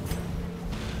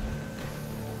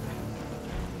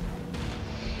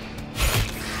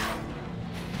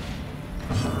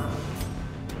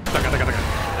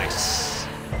 Nice.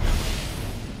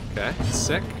 Okay,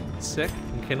 sick.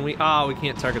 Can we? Oh, we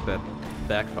can't target that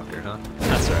back fucker, huh?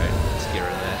 That's alright. Let's get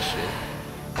rid of that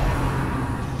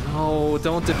shit. No,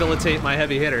 don't debilitate my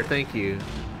heavy hitter. Thank you.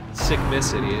 Sick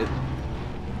miss, idiot.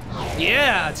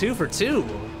 Yeah, 2 for 2.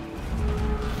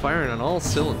 Firing on all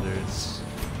cylinders.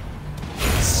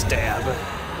 Stab.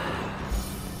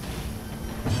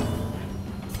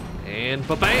 And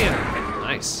ba-bam!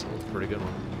 Nice. That was a pretty good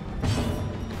one.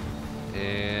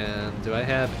 And do I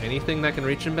have anything that can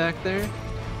reach him back there?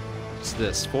 What's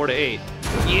this? 4 to 8.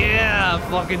 Yeah!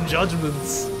 Fucking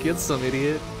judgments. Get some,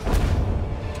 idiot.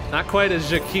 Not quite as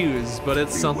J'accuse, but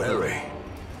it's something. Wary.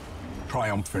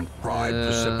 Triumphant pride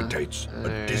precipitates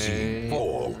a dizzying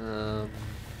fall. Can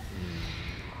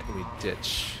we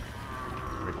ditch?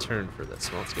 Return for this.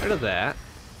 Well, let's get rid of that.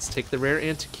 Let's take the rare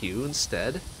anti-Q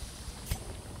instead.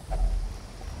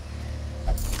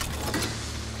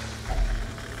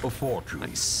 A fortune.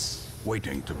 Nice.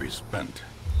 Waiting to be spent.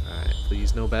 Alright,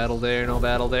 please no battle there, no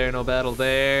battle there, no battle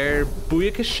there.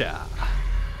 Booyakasha.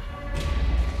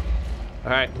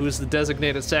 Alright, who's the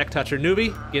designated sack toucher?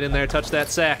 Newbie, get in there, touch that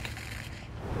sack.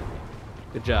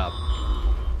 Good job.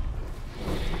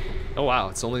 Oh wow,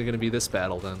 it's only gonna be this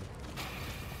battle then.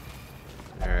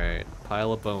 Alright,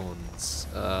 pile of bones.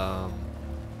 Not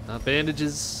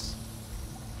bandages.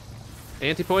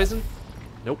 Anti-poison?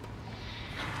 Nope.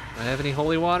 Do I have any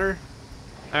holy water?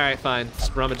 Alright, fine.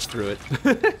 Just rummage through it.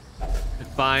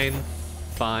 Fine.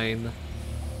 Fine.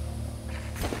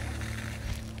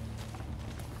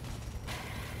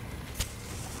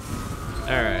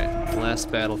 Alright, last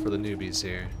battle for the newbies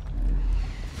here.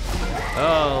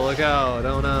 Oh, look out.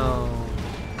 Oh no.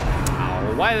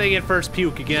 Oh, why do they get first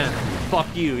puke again?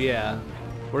 Fuck you, yeah.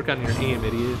 Work on your aim,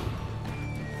 idiot.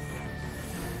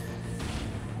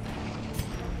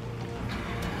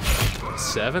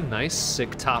 Seven, nice,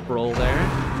 sick top roll there.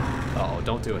 Oh,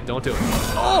 don't do it, don't do it.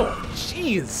 Oh,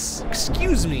 jeez,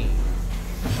 excuse me.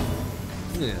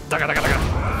 Yeah,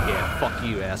 yeah, fuck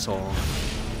you, asshole.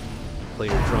 Play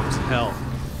your drums in hell.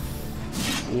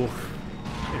 Oof,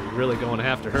 you're really going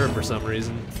after her for some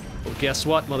reason. Well, guess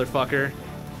what, motherfucker?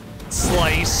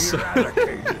 Slice.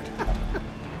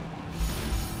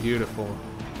 Beautiful.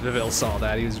 Viville saw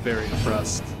that, he was very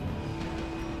impressed.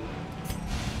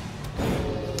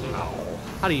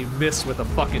 How do you miss with a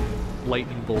fucking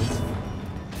lightning bolt?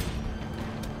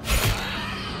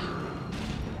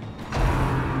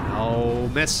 Oh,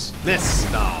 miss, miss.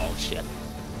 Oh, shit.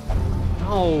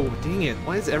 Oh, dang it.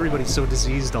 Why is everybody so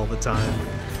diseased all the time?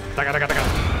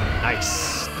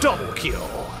 Nice. Double kill.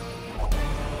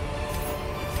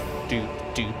 Do.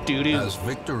 As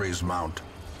victories mount,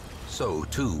 so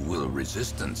too will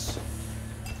resistance.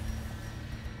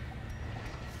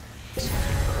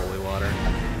 Holy water.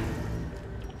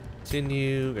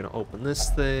 Continue, gonna open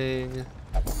this thing.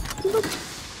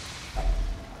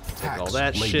 Take all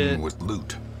that shit. With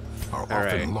loot are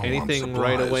Alright, often low anything on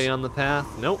right supplies. away on the path?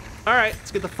 Nope. Alright,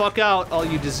 let's get the fuck out, all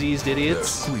you diseased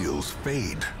idiots. Their squeals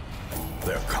fade.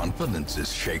 Their confidence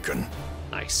is shaken.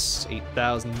 Nice,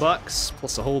 8,000 bucks,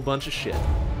 plus a whole bunch of shit.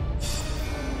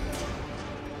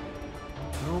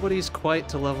 Nobody's quite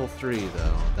to level 3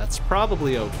 though. That's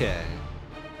probably okay.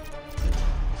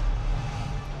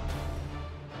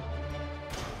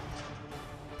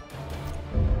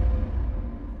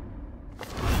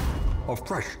 A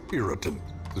fresh irritant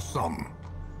to some.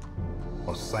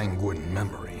 A sanguine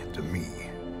memory to me.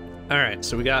 Alright,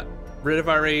 so we got rid of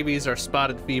our rabies, our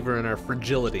spotted fever, and our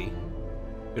fragility.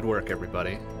 Good work,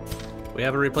 everybody. We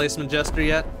have a replacement jester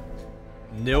yet?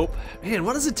 Nope. Man,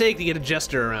 what does it take to get a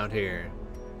jester around here?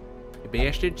 You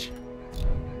bastards?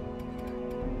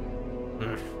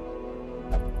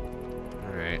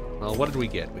 Alright, well, what did we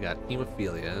get? We got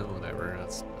hemophilia, whatever,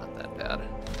 that's not that bad.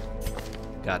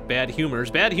 Got bad humors.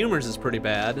 Bad humors is pretty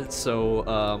bad,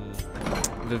 so,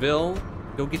 Viville,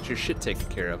 go get your shit taken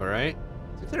care of, alright?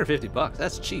 650 bucks,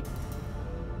 that's cheap.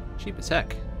 Cheap as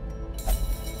heck.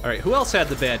 Alright, who else had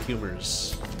the bad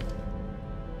humors?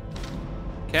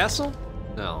 Castle?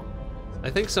 No. I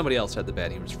think somebody else had the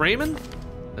bad humors. Freeman?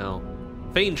 No.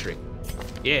 Faintree.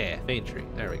 Yeah, Faintree.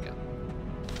 There we go.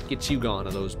 Get you gone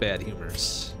of those bad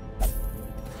humors.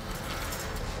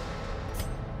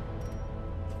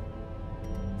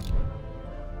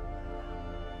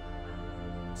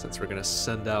 Since we're gonna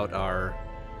send out our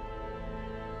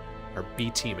B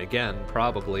team again,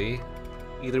 probably.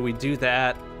 Either we do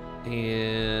that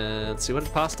and let's see, what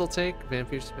did Postal take?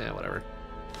 Vampires? Yeah, whatever.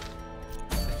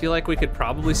 I feel like we could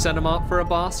probably send him out for a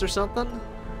boss or something.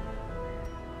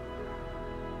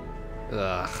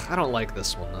 Ugh, I don't like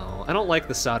this one though. I don't like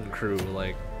the Sodden crew,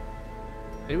 like,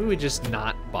 maybe we just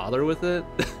not bother with it.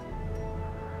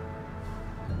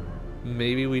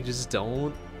 Maybe we just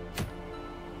don't.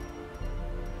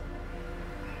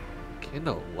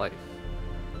 Candle of Life.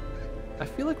 I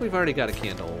feel like we've already got a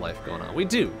Candle of Life going on. We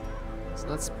do. So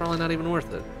that's probably not even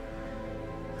worth it.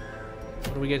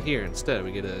 What do we get here instead?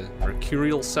 We get a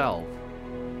Mercurial Salve.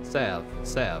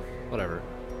 Salve, whatever.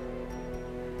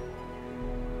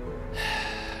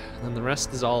 And then the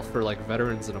rest is all for like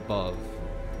veterans and above.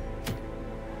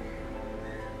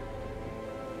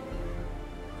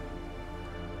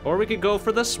 Or we could go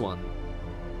for this one.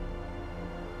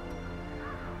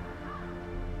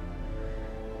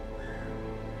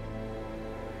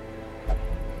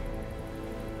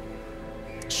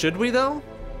 Should we though?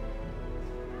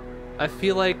 I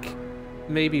feel like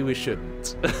maybe we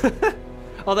shouldn't.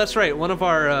 Oh, that's right. One of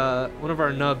our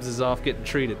nubs is off getting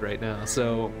treated right now,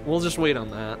 so we'll just wait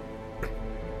on that.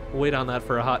 We'll wait on that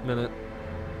for a hot minute,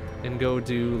 and go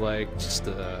do like just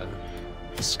a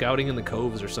Scouting in the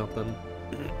coves or something.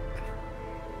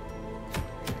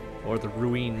 Or the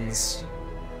ruins.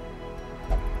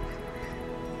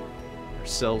 Or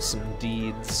sell some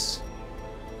deeds.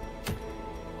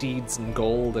 Deeds in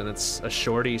gold, and it's a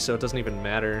shorty, so it doesn't even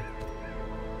matter.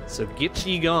 So get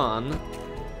ye gone,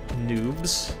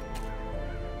 noobs.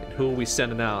 And who are we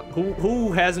sending out?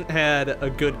 Who hasn't had a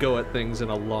good go at things in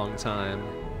a long time?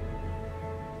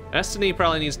 Estony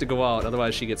probably needs to go out,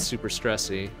 otherwise she gets super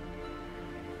stressy.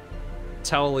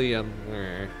 Towley,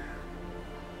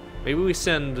 maybe we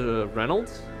send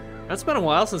Reynold? That's been a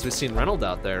while since we've seen Reynold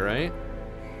out there, right?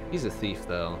 He's a thief,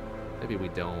 though. Maybe we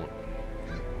don't.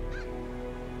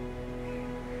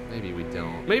 Maybe we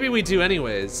don't. Maybe we do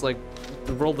anyways. Like,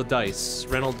 roll the dice.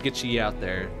 Reynold, get ye out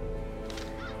there.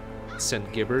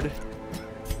 Send Gibbard.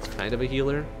 It's kind of a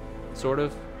healer, sort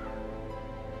of.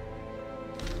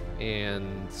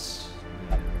 And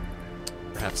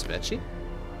perhaps Vetchi?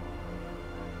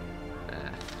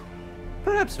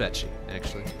 Perhaps Vetchi,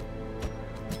 actually.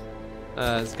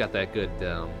 He's got that good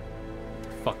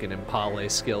fucking Impale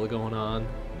skill going on. Do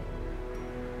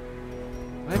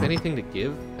I have anything to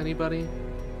give anybody?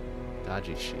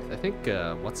 Dodgy Sheath. I think,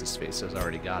 what's-his-face has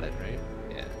already got it, right?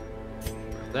 Yeah.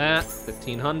 That,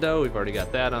 15 hundo. We've already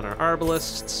got that on our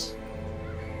Arbalists.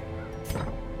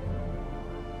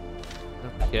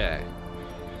 Okay.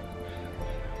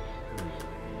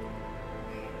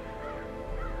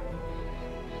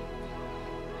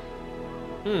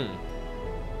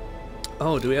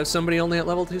 Oh, do we have somebody only at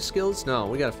level 2 skills? No,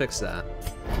 we gotta fix that.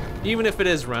 Even if it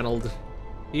is Reynold.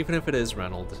 Even if it is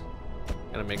Reynold.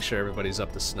 Gotta make sure everybody's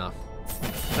up to snuff.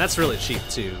 And that's really cheap,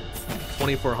 too.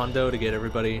 24 hundo to get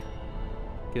everybody,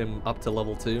 get him up to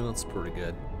level 2. That's pretty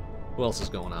good. Who else is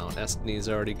going out? Estony's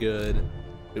already good.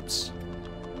 Oops.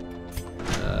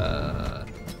 Yeah,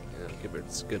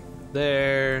 Gibbard's good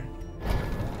there.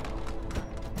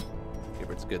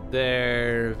 Gibbard's good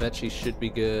there. Vetchi should be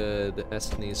good.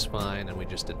 Estony's fine, and we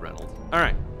just did Reynold. All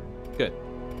right, good.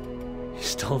 He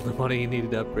stole the money he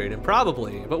needed to upgrade him.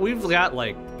 Probably, but we've got,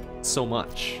 like, so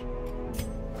much.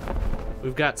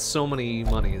 We've got so many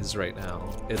monies right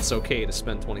now. It's okay to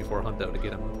spend 24 hundo to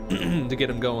get him to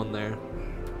get him going there.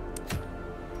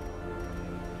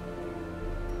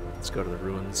 Let's go to the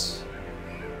ruins.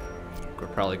 We're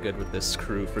probably good with this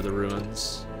crew for the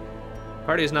ruins.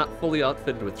 Party is not fully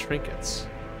outfitted with trinkets.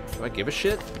 Do I give a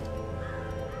shit?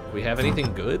 Do we have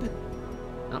anything good?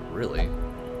 Not really.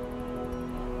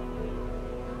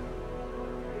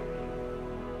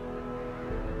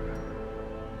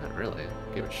 Not really.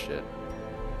 Give a shit.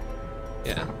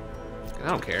 Yeah. I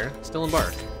don't care. Still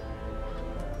embark.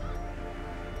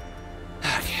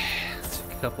 Okay.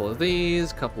 Take a couple of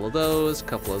these, couple of those,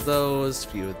 couple of those,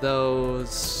 few of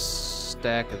those.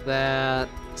 Stack of that.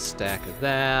 Stack of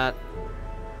that.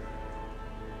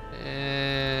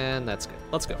 And that's good.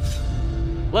 Let's go.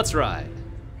 Let's ride.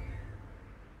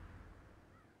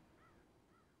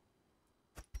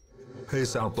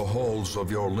 Pace out the halls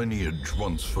of your lineage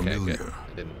once familiar. Okay,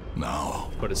 I didn't now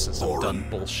put us in some done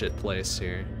bullshit place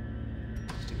here.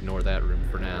 Just ignore that room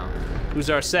for now. Who's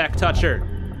our sack toucher?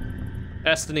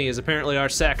 Estony is apparently our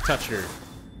sack toucher.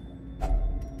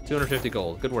 250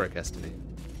 gold. Good work, Estony.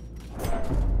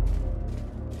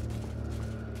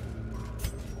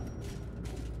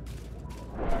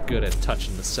 Good at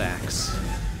touching the sacks.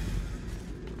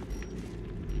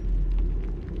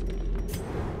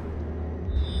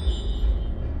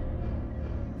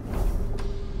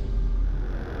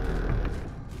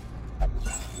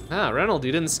 Ah, Reynold,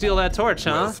 you didn't steal that torch,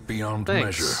 huh? Wealth beyond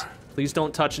Thanks. measure. Please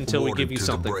don't touch until we give you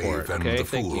something for it, okay?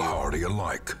 Thank you.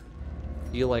 Alike.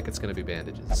 Feel like it's gonna be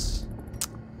bandages.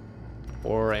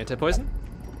 Or anti-poison.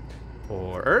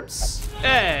 Or herbs.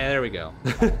 Hey, there we go.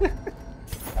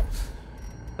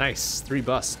 Nice, 3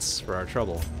 busts for our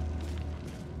trouble.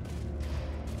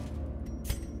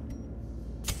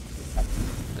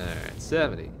 Alright,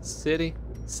 70. City,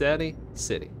 city,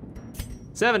 city.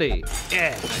 70!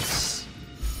 Yeah, nice.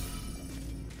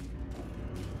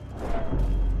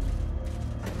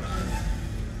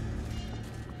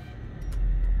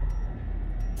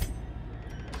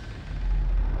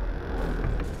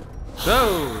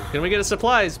 So, can we get a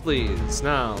supplies, please?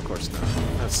 No, of course not.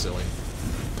 That's silly.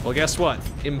 Well, guess what?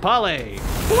 Impale!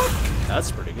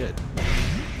 That's pretty good.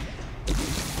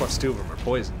 Of course, 2 of them are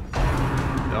poisoned.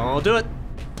 Don't do it!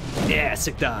 Yeah,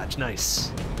 sick dodge,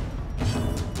 nice.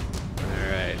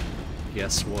 Alright,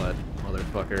 guess what,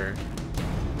 motherfucker?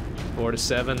 4 to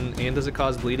 7, and does it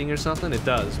cause bleeding or something? It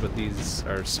does, but these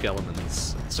are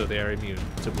skeletons, so they are immune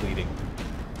to bleeding.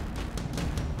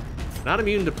 Not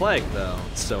immune to plague, though,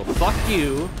 so fuck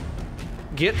you.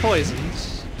 Get poisoned.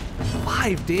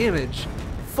 5 damage.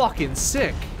 fucking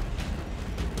sick.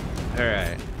 All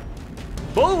right.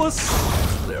 Bolus.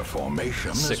 Their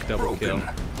formation Sick is double broken.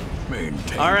 kill.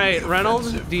 Maintain All right, the Reynolds,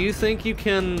 offensive. do you think you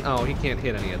can? Oh, he can't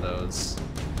hit any of those.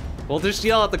 Well, just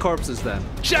yell at the corpses then.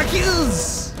 Jacques!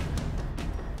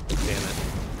 Damn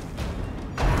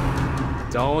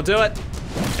it. Don't do it.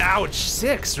 Ouch,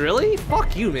 6, really?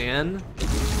 Fuck you, man.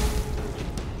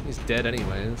 He's dead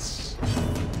anyways.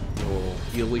 Oh,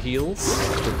 healy heals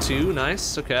for 2,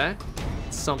 nice, okay.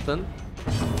 Something.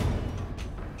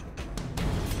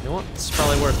 You know what, it's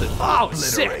probably worth it. Oh,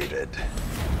 sick! Obliterated.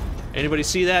 Anybody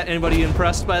see that? Anybody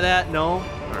impressed by that? No?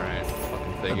 Alright,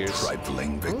 fucking A figures.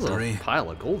 trifling That was a victory, pile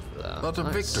of gold for that. but a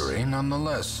Nice. victory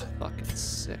nonetheless. Fucking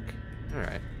sick.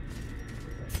 Alright.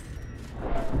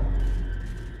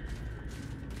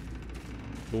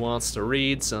 Who wants to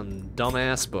read some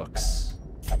dumbass books?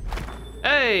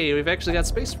 Hey, we've actually got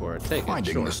space for it. Take it,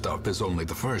 Finding sure. the stuff is only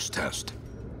the first test.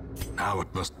 Now it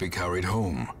must be carried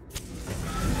home.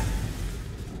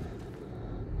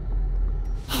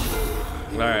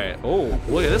 Alright. Oh,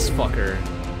 look at this fucker.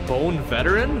 Bone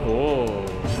veteran? Whoa.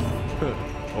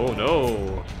 Oh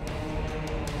no.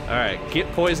 Alright,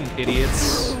 get poisoned,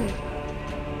 idiots.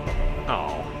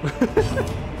 Oh.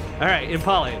 Alright,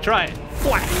 Impale, try it.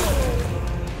 Whack!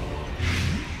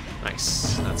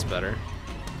 Nice, that's better.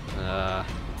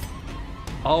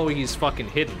 Oh, he's fucking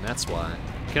hidden, that's why.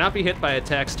 Cannot be hit by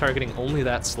attacks targeting only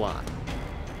that slot.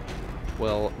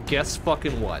 Well, guess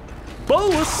fucking what?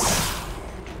 Bolus!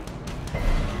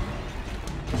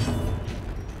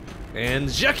 And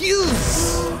Jacques!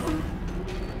 It's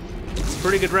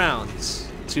pretty good rounds.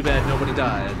 Too bad nobody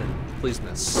died. Please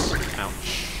miss.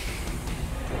 Ouch.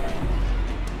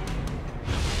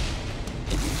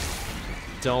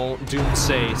 Don't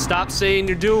doomsay. Stop saying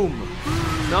you're doom.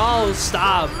 No,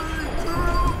 stop.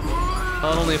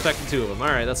 Oh, it only affected 2 of them.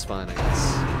 Alright, that's fine, I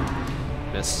guess.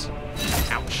 Miss.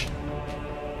 Ouch.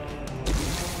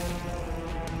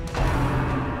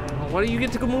 Why do you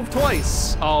get to go move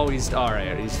twice? Oh, he's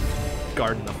alright. He's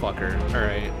guarding the fucker.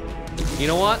 Alright. You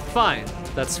know what? Fine.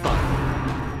 That's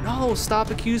fine. No, stop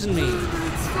accusing me.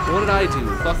 What did I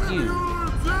do? Fuck you.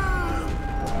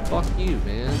 Fuck you,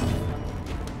 man.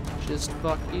 Just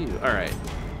fuck you. Alright.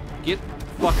 Get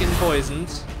fucking poisoned.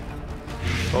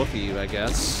 Both of you, I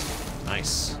guess.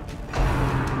 Nice.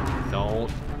 Don't.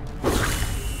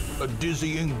 A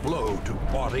dizzying blow to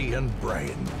body and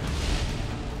brain.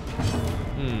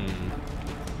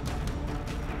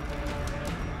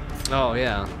 Oh,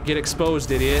 yeah. Get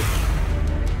exposed, idiot.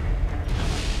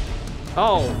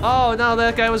 Oh, no,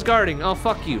 that guy was guarding. Oh,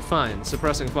 fuck you. Fine.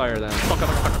 Suppressing fire then. Fuck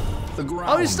up. The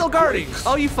ground Oh, he's still guarding. quakes.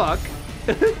 Oh, you fuck.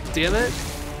 Damn it.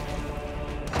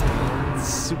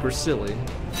 Super silly.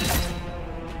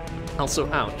 Also,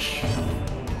 ouch.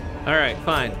 Alright,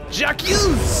 fine. Jacques!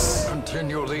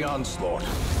 Continue the onslaught.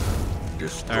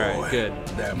 Destroy Alright, good.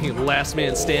 them. You last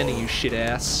man standing, you shit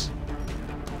ass.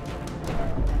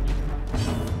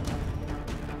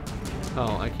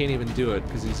 Oh, I can't even do it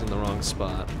because he's in the wrong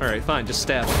spot. Alright, fine, just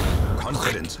stab him.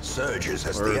 Confidence surges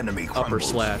as Or the enemy upper crumbles.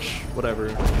 slash, whatever.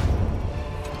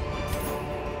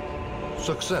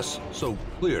 Success so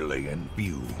clearly in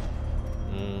view.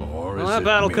 Or Well, is that it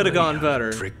battle could have merely gone a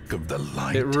better. Trick of the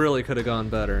light. It really could have gone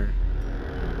better.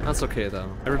 That's okay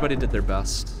though. Everybody did their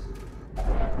best.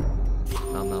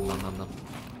 Nom nom nom nom nom.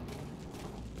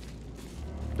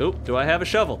 Oop, do I have a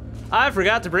shovel? I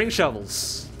forgot to bring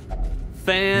shovels.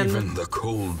 Even the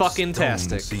cold fucking stone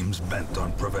tastic. seems bent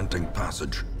on preventing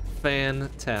passage.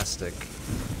 Fantastic.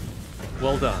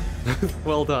 Well done.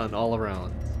 Well done all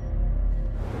around.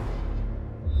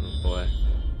 Oh boy.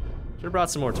 Should have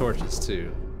brought some more torches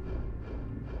too.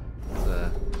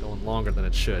 It's going longer than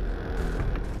it should.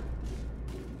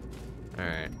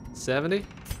 Alright, 70.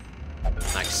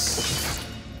 Nice.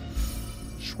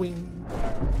 Swing.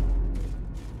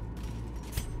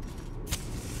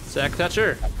 Sack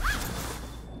toucher.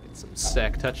 Get some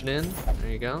sack touching in. There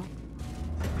you go.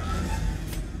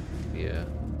 Yeah,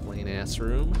 plain ass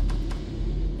room.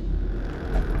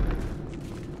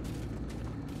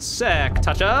 Sack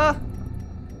toucher.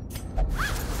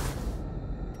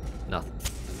 Nothing.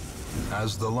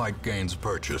 As the light gains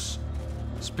purchase,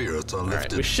 spirits are All right,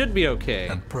 lifted. we should be okay.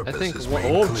 And I purpose think. is Well,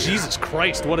 made oh clear. Jesus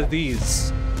Christ! What are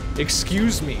these?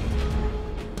 Excuse me.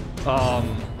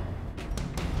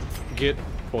 Get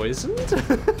poisoned?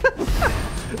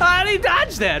 How did he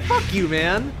dodge that? Fuck you,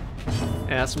 man.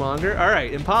 Assmonger. All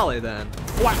right, Impale then.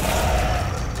 Whack.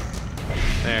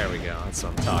 There we go. That's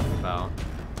what I'm talking about.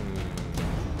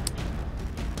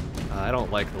 I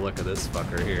don't like the look of this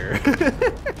fucker here.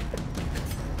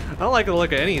 I don't like the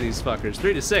look of any of these fuckers.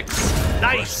 3 to 6.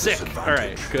 Nice, sick. All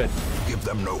right, good. Give give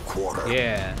them no quarter.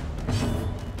 Yeah.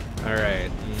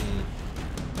 Alright.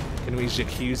 Can we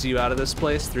J'accuse you out of this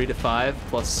place? 3 to 5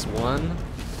 plus 1.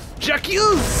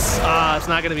 J'accuse! Ah, it's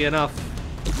not gonna be enough.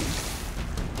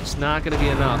 It's not gonna be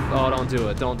enough. Oh, don't do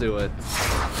it. Don't do it.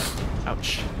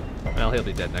 Ouch. Well, he'll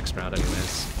be dead next round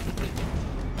anyways.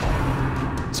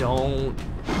 Don't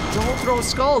throw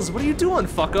skulls. What are you doing,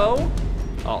 fucko?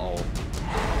 Uh-oh.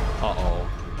 Uh-oh.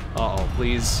 Uh-oh,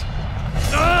 please.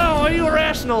 No, are you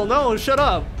irrational? No, shut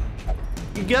up.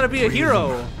 You gotta be a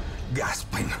hero.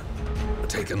 Gasping.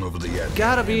 Taken over the edge.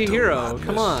 Gotta be a into hero. madness.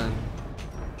 Come on.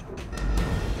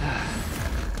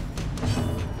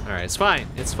 Alright, it's fine.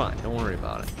 It's fine. Don't worry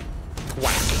about it.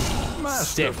 Whack.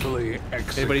 Masterfully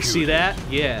executed. Anybody see that?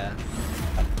 Yeah.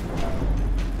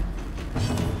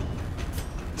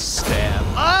 Stab.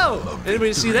 Oh!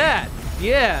 Anybody see that?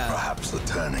 Yeah. Perhaps the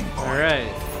turning point.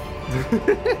 Alright.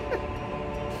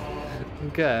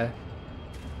 Okay.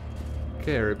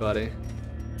 Okay, everybody.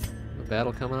 A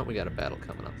battle coming up? We got a battle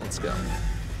coming up. Let's go.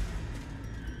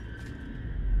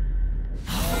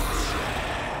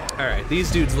 Alright,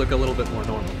 these dudes look a little bit more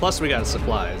normal. Plus, we got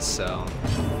supplies, so.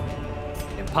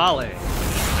 Impale.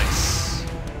 Nice.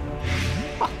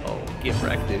 Oh, get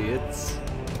wrecked, idiots.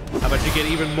 How about you get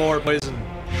even more poison?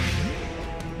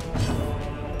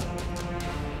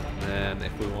 And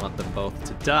if we want them both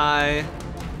to die,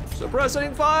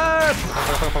 suppressing fire!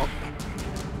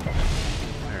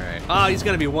 Alright. Oh, he's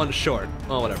gonna be one short.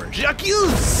 Oh, whatever.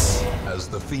 J'accuse! As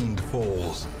the fiend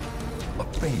falls, a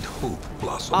faint hope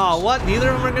blossoms. Oh, what? Neither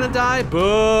of them are gonna die?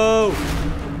 Boo!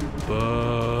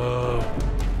 Boo.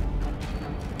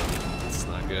 That's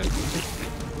not good.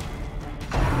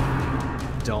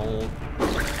 Don't.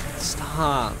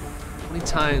 Stop. How many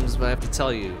times do I have to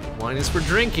tell you? Wine is for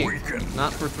drinking, Weaken.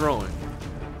 not for throwing.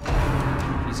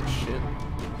 Piece of shit.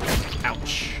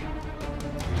 Ouch.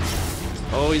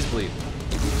 Oh, he's bleeding.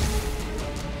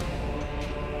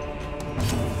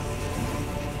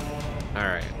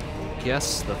 Alright.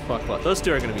 Guess the fuck what. Those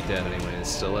two are gonna be dead anyways,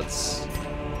 so let's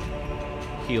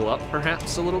heal up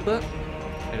perhaps a little bit.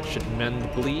 And it should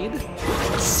mend bleed.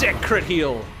 Sick crit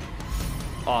heal!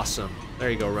 Awesome. There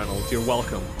you go, Reynolds. You're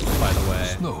welcome, by the way.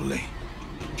 Slowly,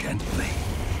 gently.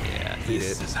 Yeah, eat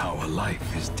This it. is how a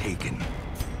life is taken.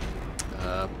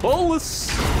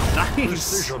 Bolus! Nice!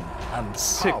 Precision and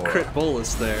Sick power. crit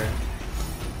bolus there.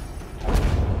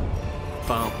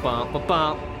 Bum, bum, bum,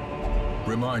 bum.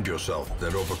 Remind yourself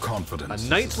that overconfidence A is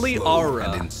knightly slow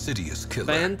aura. and insidious killer.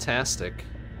 Fantastic.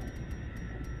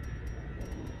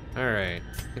 Alright,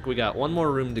 I think we got one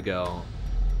more room to go.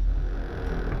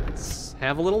 Let's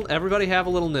have a little, everybody have a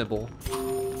little nibble.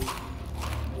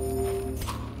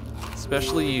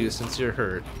 Especially you, since you're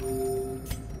hurt.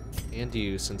 And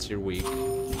you, since you're weak.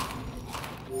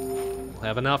 We'll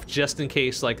have enough just in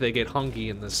case, like, they get hungry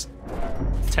in this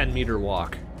 10-meter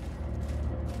walk.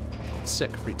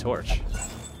 Sick, free torch.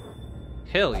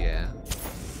 Hell yeah.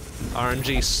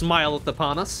 RNG smileth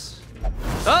upon us.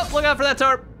 Oh, look out for that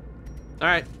tarp!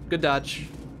 Alright, good dodge.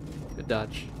 Good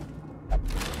dodge.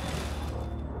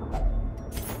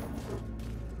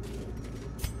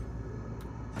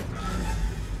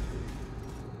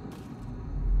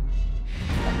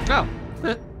 Oh,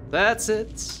 that's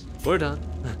it. We're done.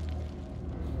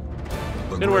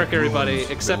 The Good work, great everybody. rules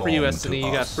Except for you, belong to Estony.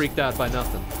 You got us, freaked out by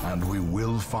nothing. and we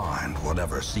will find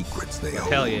whatever secrets they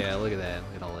hold. Hell yeah, look at that.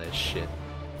 Look at all that shit.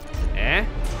 Eh?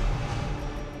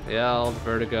 Yell,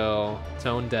 vertigo,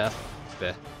 tone deaf.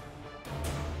 Bleh.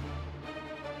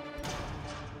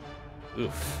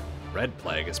 Oof. Red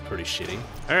plague is pretty shitty.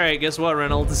 Alright, guess what,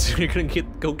 Reynolds? You're gonna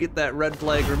go get that red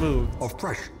plague removed. A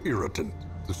fresh irritant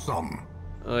to some.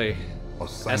 Oy. A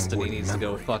Estony sanguine needs to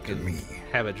go memory fucking me.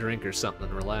 have a drink or something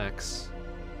and relax.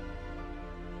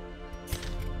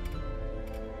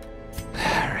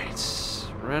 Alright.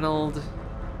 Reynolds,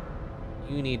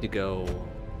 you need to go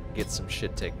get some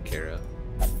shit taken care of.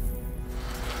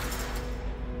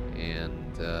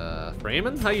 And,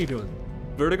 Freeman, how you doing?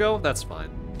 Vertigo? That's fine.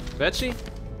 Betsy?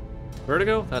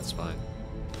 Vertigo? That's fine.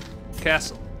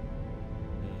 Castle.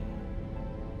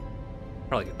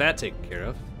 Probably get that taken care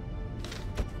of.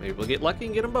 Maybe we'll get lucky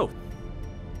and get them both.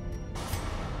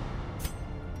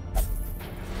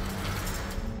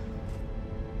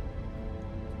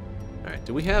 Alright,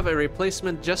 do we have a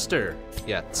replacement jester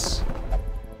yet?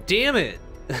 Damn it!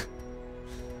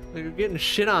 We're getting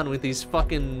shit on with these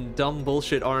fucking dumb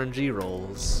bullshit RNG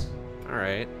rolls.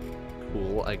 Alright,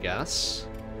 cool, I guess.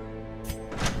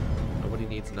 Nobody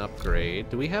needs an upgrade.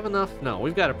 Do we have enough? No,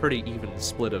 we've got a pretty even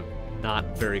split of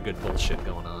not very good bullshit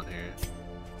going on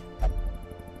here.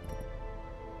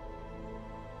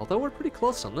 Although we're pretty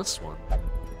close on this one.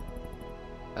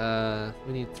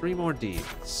 We need 3 more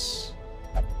deeds.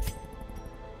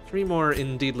 3 more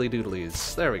indeedly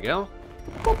doodlies. There we go.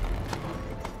 Boop.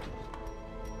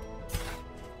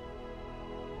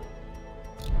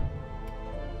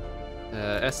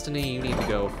 Estony, you need to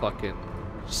go fucking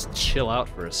just chill out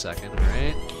for a second,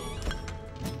 alright?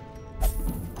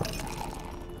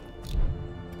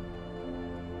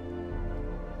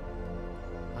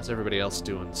 How's everybody else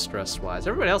doing stress-wise?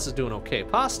 Everybody else is doing okay.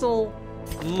 Postal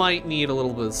might need a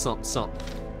little bit of something.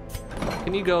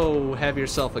 Can you go have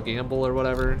yourself a gamble or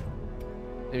whatever?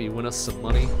 Maybe win us some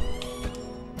money?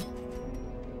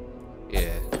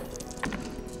 Yeah.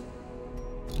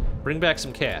 Bring back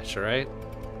some cash, alright?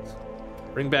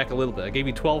 Bring back a little bit. I gave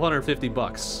you 1,250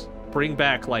 bucks. Bring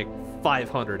back like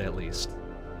 500 at least.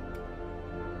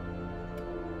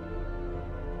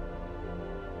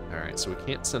 Alright, so we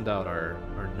can't send out our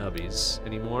nubbies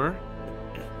anymore.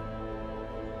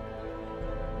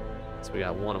 So we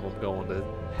got one of them going to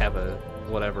have a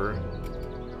whatever.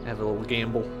 Have a little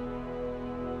gamble.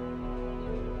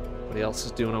 Everybody else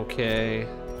is doing okay.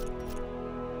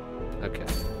 Okay.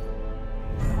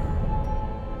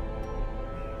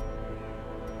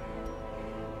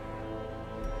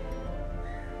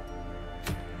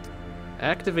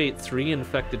 Activate 3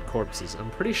 infected corpses. I'm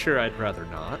pretty sure I'd rather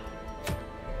not.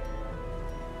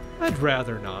 I'd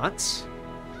rather not.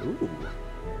 Ooh.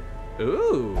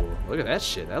 Ooh, look at that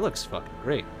shit. That looks fucking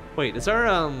great. Wait, is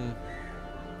our,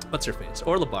 what's her face?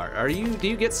 Orlebar, do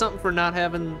you get something for not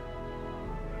having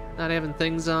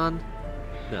things on?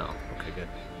 No, okay,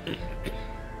 good.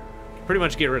 Pretty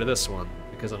much get rid of this one,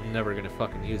 because I'm never gonna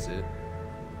fucking use it.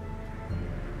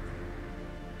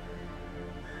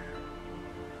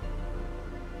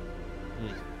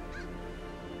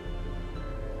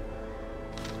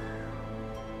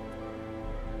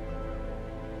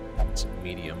 Some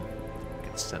medium.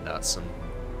 Can send out some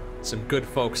good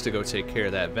folks to go take care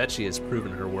of that. Vetchi has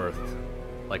proven her worth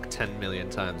like 10 million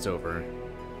times over.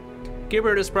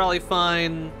 Gibbard is probably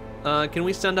fine. Can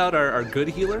we send out our good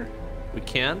healer? We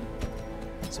can.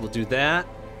 So we'll do that.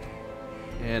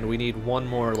 And we need one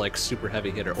more like super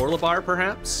heavy hitter. Orlebar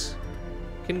perhaps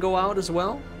can go out as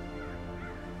well.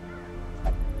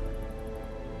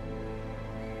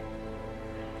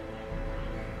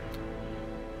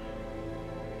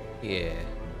 Yeah.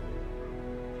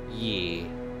 Yeah.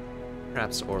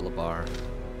 Perhaps Orlebar.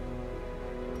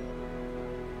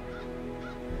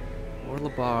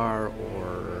 Orlebar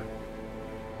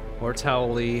or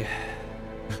Towley.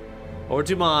 Or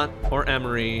Dumont or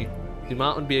Emery.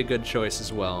 Dumont would be a good choice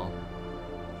as well.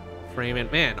 Freeman.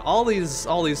 Man, all these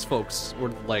folks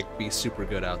would like be super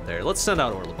good out there. Let's send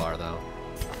out Orlebar though.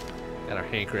 Got our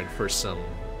hankering for some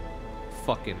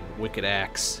fucking wicked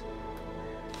axe.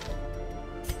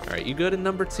 Alright, you good in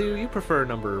number 2? You prefer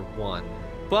number 1.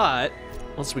 But,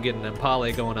 once we get an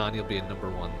Empale going on, you'll be in number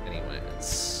 1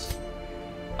 anyways.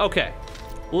 Okay.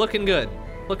 Looking good.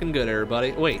 Looking good,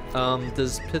 everybody. Wait,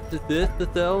 does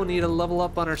Pithitho need a level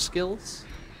up on our skills?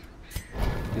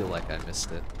 I feel like I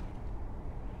missed it.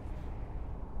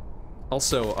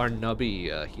 Also, our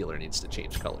nubby healer needs to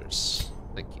change colors.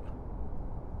 Thank you.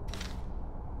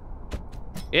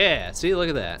 Yeah, see, look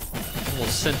at that.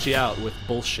 Almost sent you out with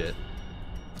bullshit.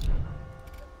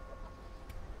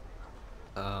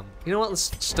 You know what? Let's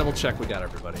just double check we got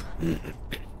everybody.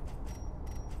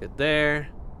 Good there.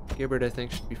 Gibbard, I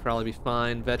think, should probably be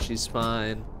fine. Vetchi's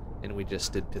fine. And we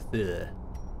just did Pithith.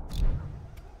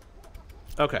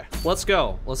 Okay, let's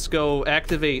go. Let's go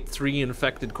activate 3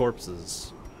 infected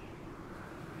corpses.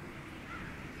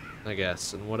 I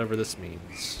guess, and whatever this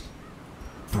means.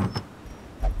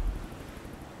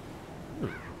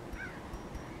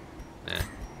 Eh.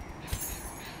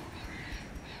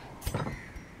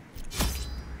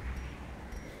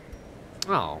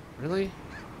 Oh, really?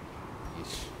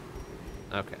 Yeesh.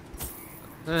 Okay.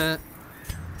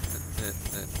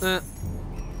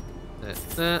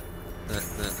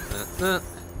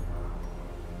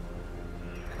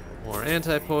 More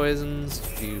anti-poisons, a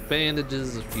few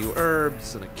bandages, a few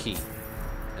herbs, and a key.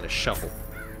 And a shovel.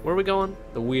 Where are we going?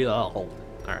 The wheel.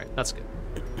 Alright, that's good.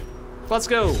 Let's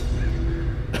go!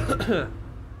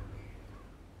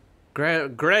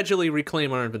 Gradually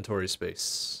reclaim our inventory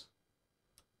space.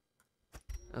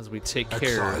 As we take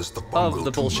care of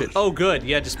the bullshit. Oh, good.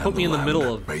 Yeah, just put me in the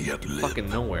middle of fucking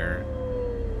nowhere.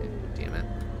 Damn it.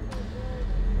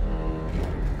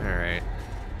 Alright.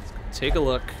 Let's go take a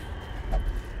look.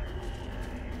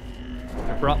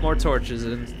 I brought more torches. I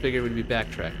didn't figure we'd be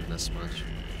backtracking this much.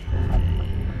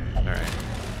 Alright.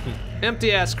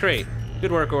 Empty ass crate.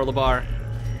 Good work, Orlebar.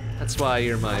 That's why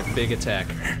you're my big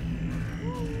attacker.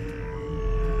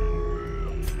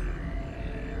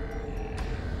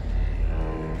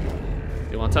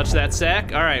 You wanna touch that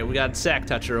sack? All right, we got sack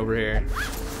toucher over here.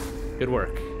 Good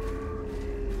work.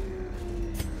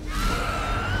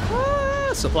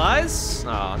 Supplies?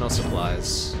 Oh, no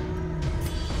supplies.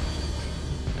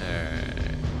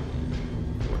 Alright.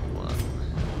 41.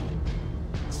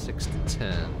 6 to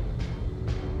 10.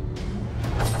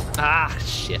 Ah,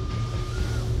 shit.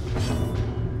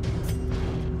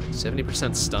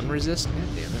 70% stun resist? God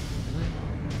damn it.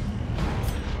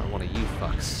 One of you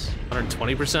fucks.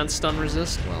 120% stun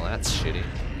resist? Well, that's shitty.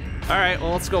 Alright,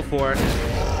 well, let's go for it.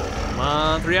 Come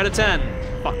on, 3 out of 10.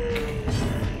 Fuck.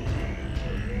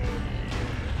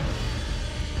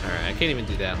 Alright, I can't even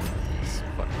do that one. It's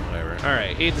fucking whatever.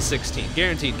 Alright, 8 to 16.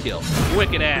 Guaranteed kill.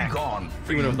 Wicked act.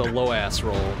 Even with the low ass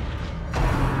roll.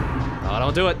 Oh,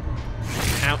 don't do it.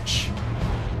 Ouch.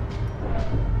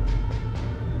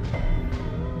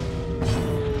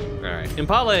 Alright,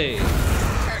 Impale.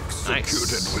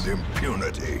 Executed with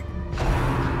impunity.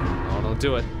 Oh, don't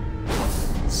do it.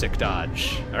 Sick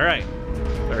dodge. Alright,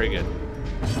 very good.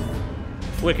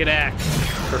 Wicked act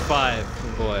for 5.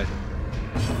 Oh boy.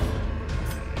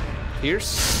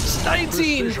 Pierce.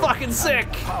 19! Fucking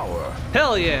sick! Power.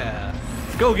 Hell yeah!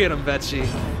 Go get him, Betsy.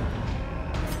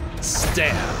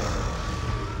 Stab.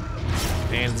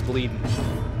 Hands bleeding.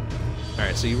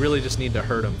 Alright, so you really just need to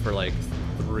hurt him for like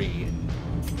 3.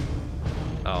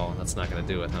 Oh, that's not gonna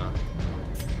do it, huh?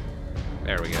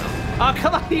 There we go. Oh,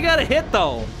 come on, you gotta hit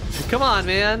though! Come on,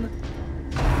 man!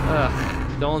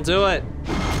 Ugh, don't do it.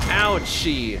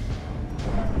 Ouchie.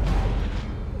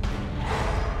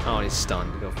 Oh, he's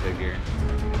stunned, go figure.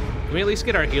 Can we at least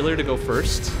get our healer to go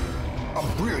first? A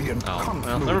brilliant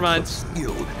confluence never mind. of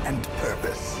skill and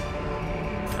purpose.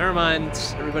 Never mind,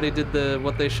 everybody did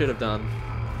what they should have done.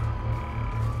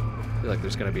 I feel like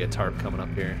there's gonna be a tarp coming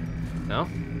up here. No?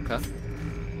 Okay.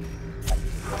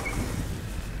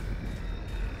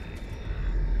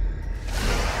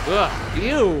 Ugh,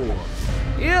 ew!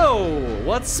 Ew!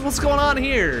 What's going on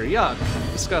here? Yuck,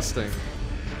 disgusting.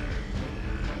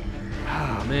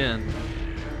 Ah, man.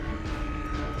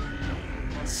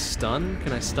 Stun?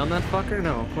 Can I stun that fucker?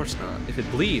 No, of course not. If it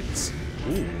bleeds.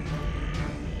 Ooh.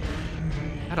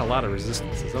 Had a lot of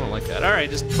resistances. I don't like that. All right,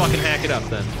 just fucking hack it up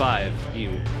then. 5.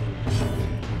 You.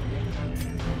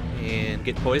 And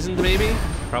get poisoned maybe?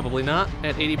 Probably not.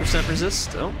 At 80%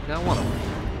 resist. Oh, got one of them.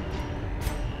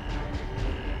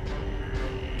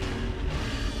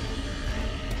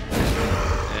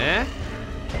 Eh?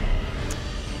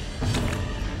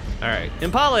 All right,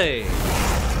 Impale.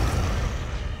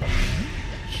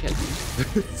 Shit.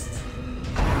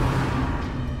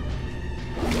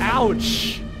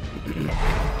 Ouch.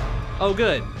 Oh,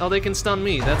 good. Oh, they can stun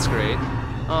me. That's great.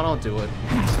 Oh, don't do it.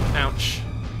 Ouch.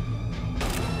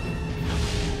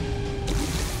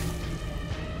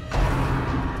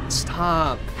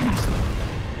 Stop.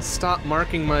 Stop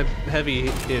marking my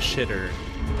heavy-ish hitter.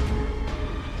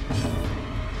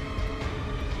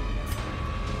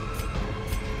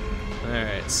 All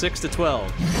right, 6 to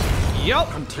 12. Yup.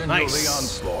 Continue Nice. the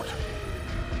onslaught.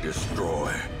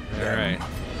 Destroy All right.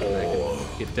 them all.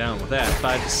 Get down with that.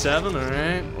 5 to 7. All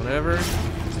right. Whatever.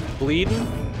 Bleeding.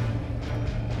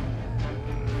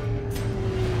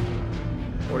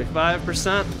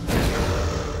 45%.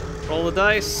 Roll the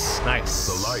dice. Nice.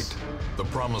 The light, the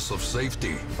promise of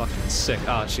safety. Fucking sick.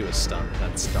 Oh, she was stunned.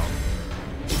 That's dumb.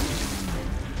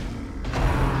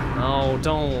 No,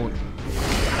 don't.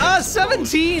 Ah,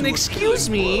 17! Excuse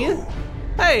me!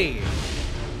 Hey!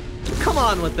 Come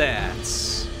on with that.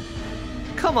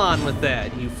 Come on with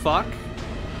that, you fuck.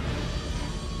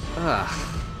 Ugh.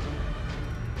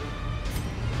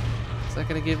 Is that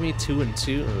gonna give me 2 and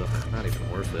 2? Ugh, not even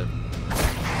worth it.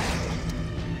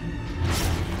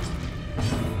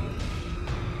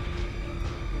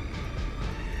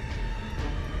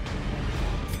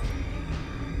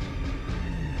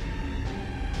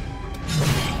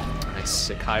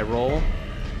 Sick high roll.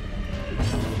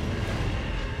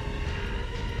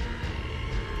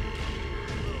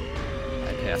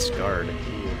 I pass guard. 3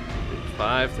 to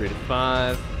 5, 3 to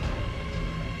 5.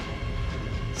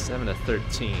 7 to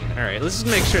 13. Alright, let's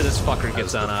just make sure this fucker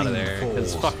gets on out of there,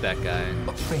 because fuck that guy.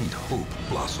 A faint hope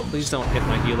blossoms. Please don't hit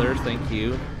my healer, thank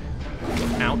you.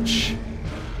 Ouch.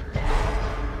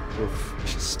 Oof,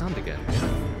 she's stunned again.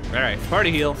 Alright,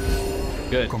 party heal.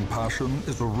 Good. Compassion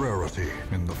is a rarity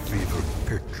in the fevered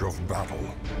pitch of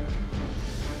battle.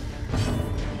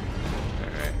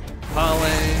 Alright.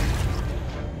 Pale.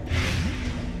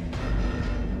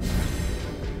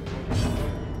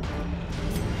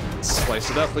 Slice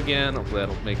it up again. Hopefully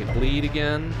that'll make it bleed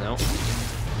again. No.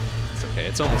 It's okay,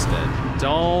 it's almost dead.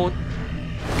 Don't.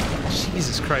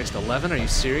 Jesus Christ, 11? Are you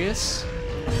serious?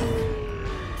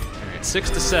 Alright, right, 6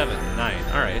 to 7, 9.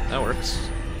 All right, that works.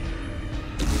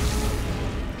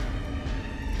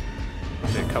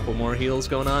 Okay, a couple more heals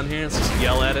going on here. Let's just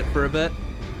yell at it for a bit.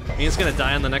 I mean, it's gonna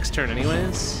die on the next turn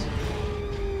anyways.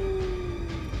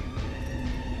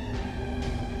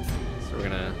 So we're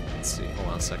gonna, let's see, hold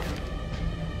on a second.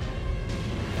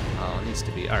 Oh, it needs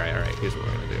to be, all right, here's what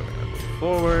we're gonna do. We're gonna move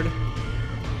forward.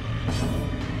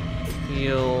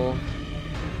 Heal.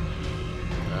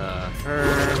 Her.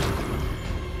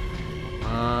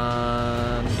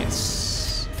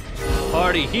 Yes.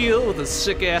 Party heal with a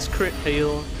sick-ass crit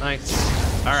heal. Nice.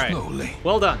 All right. Slowly.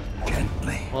 Well done.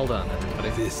 Gently. Well done, everybody.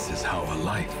 This is how a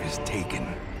life is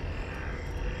taken.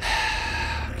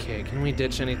 Okay, can we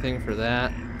ditch anything for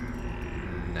that?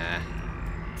 Nah.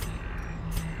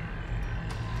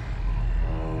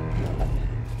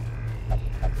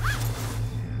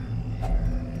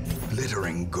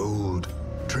 Glittering gold,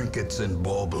 trinkets and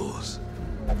baubles.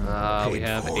 We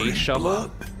have a shovel.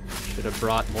 Blood. Should have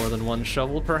brought more than one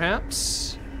shovel,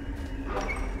 perhaps.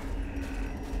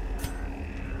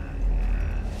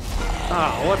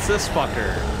 Oh, what's this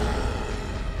fucker?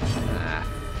 Ah.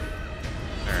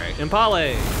 All right,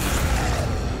 Impale.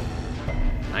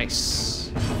 Nice.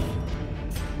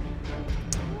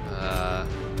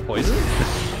 Poison?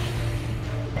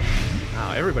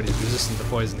 Wow, everybody's resistant to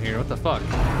poison here. What the fuck?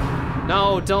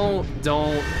 No, don't.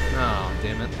 Oh,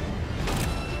 damn it.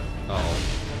 Uh-oh.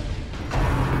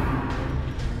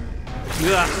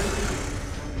 Ugh.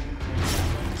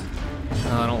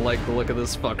 Oh, I don't like the look of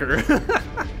this fucker.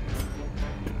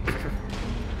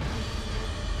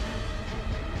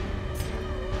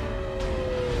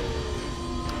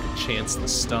 Chance the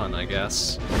stun, I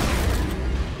guess.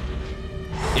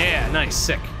 Yeah, nice,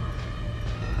 sick.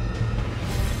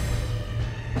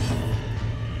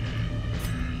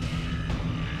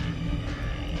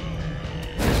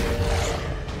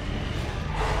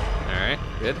 Alright,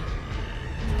 good.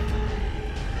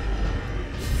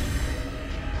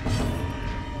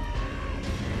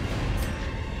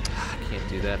 Can't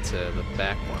do that to the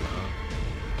back one, huh?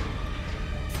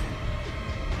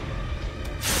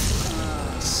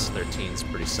 13's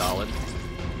pretty solid.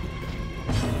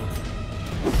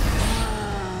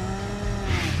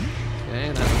 Okay,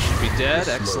 that one should be dead.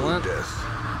 Excellent. Death.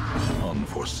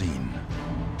 Unforeseen.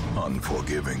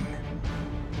 Unforgiving.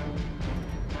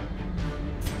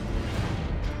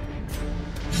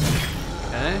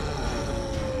 Okay. I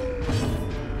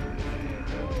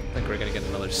think we're gonna get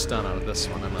another stun out of this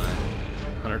one, am I?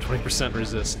 120%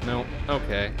 resist. Nope.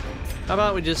 Okay. How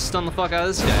about we just stun the fuck out of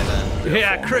this guy then?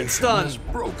 Yeah, crit stun! Is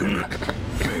broken.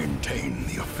 Maintain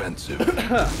the offensive.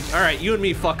 Alright, you and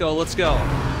me, fucko, let's go.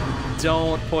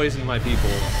 Don't poison my people.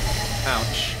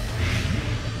 Ouch.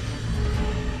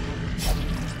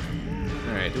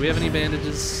 Alright, do we have any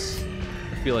bandages?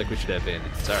 I feel like we should have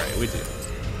bandages. Alright, we do.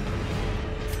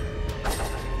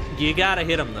 You gotta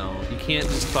hit him though. You can't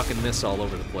just fucking miss all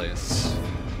over the place.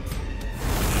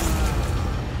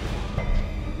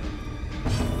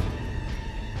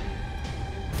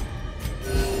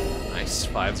 Nice,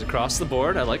 5s across the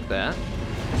board, I like that.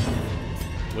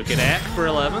 Wicked Ack for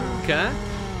 11, okay.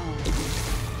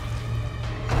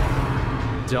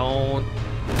 Don't,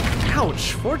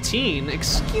 ouch, 14,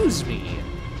 excuse me.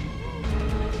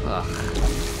 Ugh.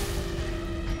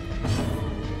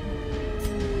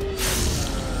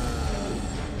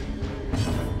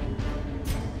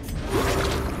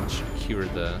 Should cure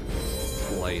the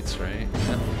lights, right?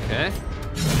 Yep, okay.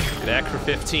 Good Ack for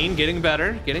 15, getting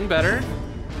better, getting better.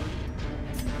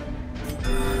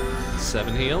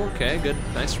 7 heal, okay, good,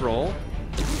 nice roll.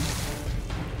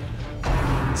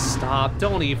 Stop,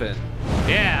 don't even.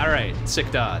 Yeah, all right,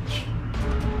 sick dodge.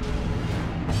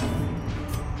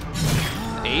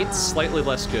 8, slightly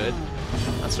less good.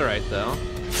 That's all right though.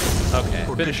 Okay,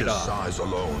 finish it off. Size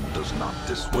alone does not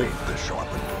dissuade the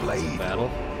sharpened blade.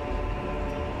 Battle.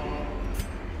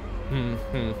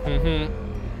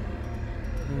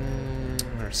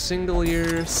 Our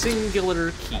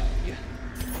singular key.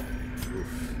 Oof.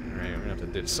 All right, we're gonna have to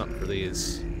do something for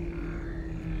these.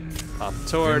 Pop the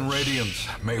torch. In Radiance,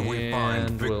 may we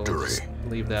find We'll victory. just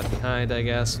leave that behind, I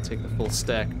guess. Take the full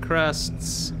stack of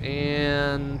crests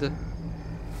and.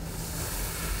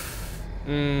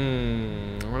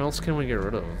 What else can we get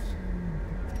rid of?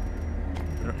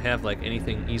 We don't have like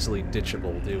anything easily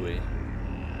ditchable, do we?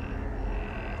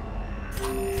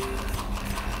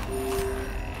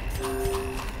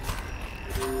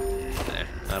 Nah,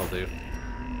 that'll do.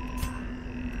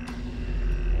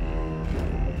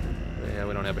 Yeah,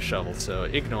 we don't have a shovel, so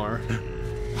ignore.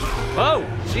 Oh,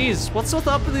 jeez, what's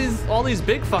up with all these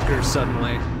big fuckers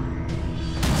suddenly?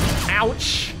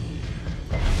 Ouch.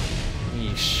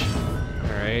 Yeesh.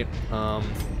 Alright,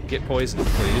 get poisoned,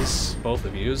 please. Both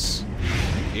of yous.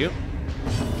 Thank you.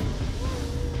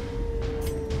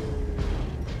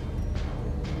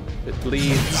 It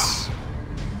bleeds.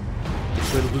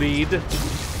 It will bleed.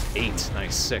 8,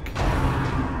 nice, sick.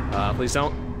 Please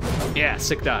don't. Yeah,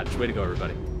 sick dodge. Way to go,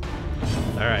 everybody.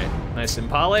 Alright, nice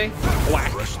Impale.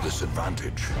 Whack. Press this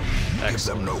advantage. Excellent. Give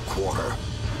them no quarter.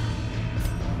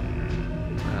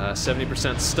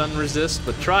 70% stun resist,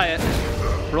 but try it.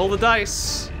 Roll the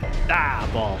dice. Ah,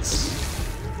 balls.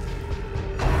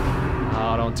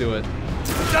 Oh, don't do it.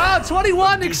 Ah,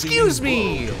 21, excuse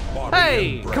me!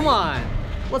 Hey, come on.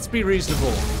 Let's be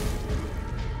reasonable.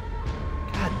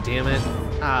 God damn it.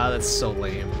 Ah, that's so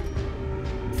lame.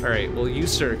 All right, well, you,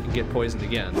 sir, can get poisoned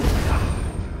again.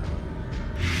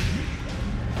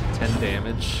 10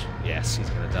 damage. Yes, he's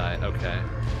gonna die, okay.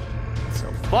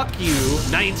 So, fuck you.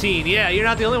 19, yeah, you're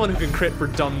not the only one who can crit for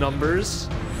dumb numbers.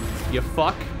 You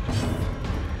fuck.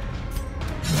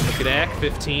 Look at Ack,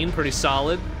 15, pretty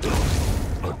solid.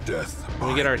 A death. Can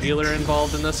we get our healer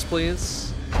involved in this,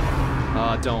 please?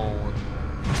 Don't.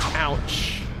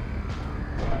 Ouch.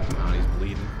 Oh, he's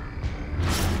bleeding.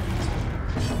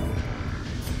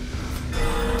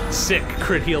 Sick,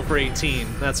 crit heal for 18.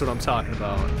 That's what I'm talking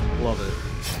about. Love it.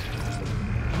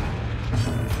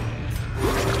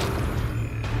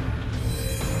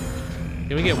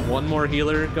 Can we get one more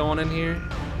healer going in here?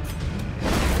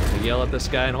 We yell at this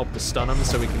guy and hope to stun him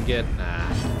so we can get... Nah.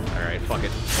 Alright, fuck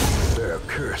it. Their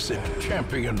cursed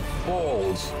champion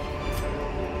falls.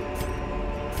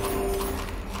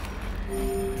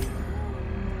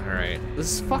 Alright,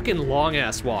 this fucking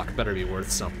long-ass walk better be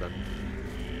worth something.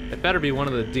 It better be one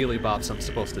of the dealy bops I'm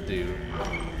supposed to do.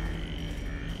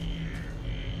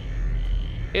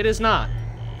 It is not.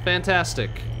 Fantastic.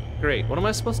 Great. What am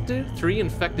I supposed to do? 3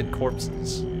 infected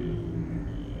corpses.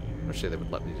 I wish they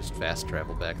would let me just fast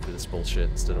travel back through this bullshit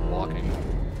instead of walking.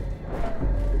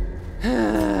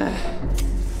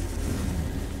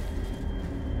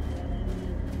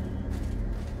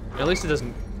 At least it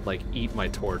doesn't, like, eat my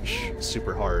torch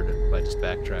super hard by just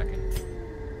backtracking.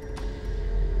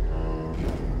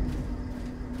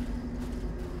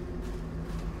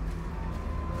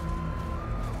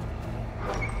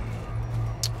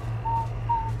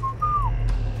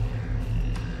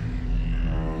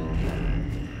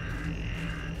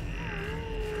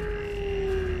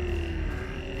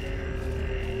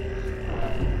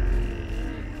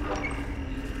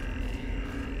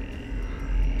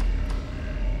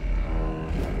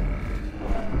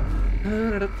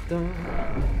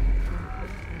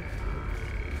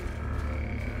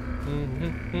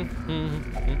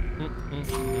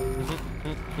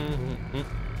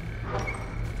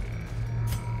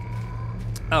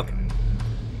 Okay.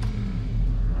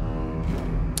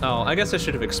 Oh, I guess I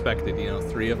should have expected, you know,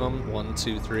 3 of them. 1,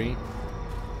 2, 3.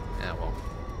 Yeah, well.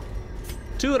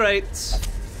 2 rights.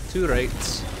 2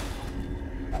 rights.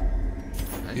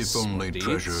 Nice. If only Deeds.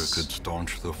 treasure could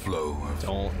staunch the flow of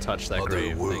Don't touch that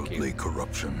grave, thank you. otherworldly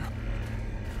corruption.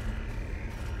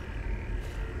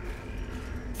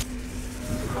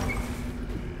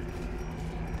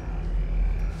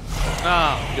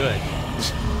 Oh, good.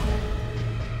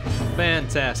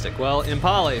 Fantastic. Well,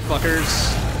 Impale,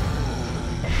 fuckers.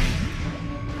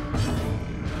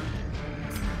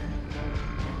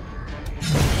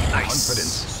 Nice.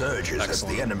 Confidence surges as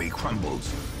Excellent. the enemy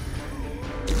crumbles.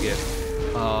 Yeah.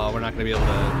 We're not gonna be able to...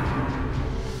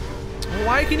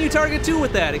 Why can you target 2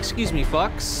 with that? Excuse me,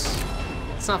 fucks.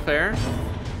 That's not fair.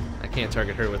 I can't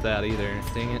target her with that either.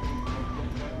 Dang it.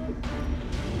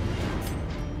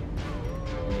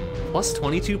 Plus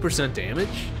 22%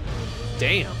 damage?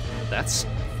 Damn, that's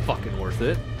fucking worth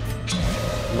it.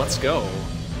 Let's go.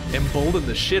 Embolden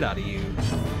the shit out of you.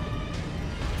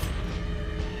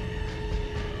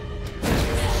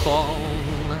 Bong.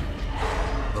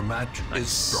 The match Nice. is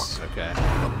struck. Okay.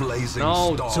 A blazing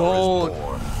No, star don't. is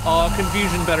born. Oh,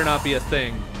 confusion better not be a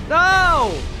thing.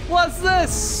 No! What's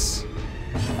this?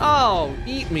 Oh,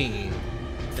 eat me.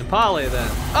 Impale then.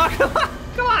 Oh, come on!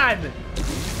 Come on!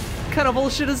 What kind of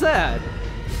bullshit is that?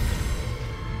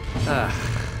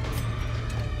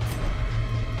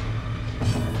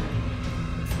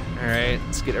 Alright,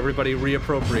 let's get everybody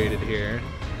reappropriated here.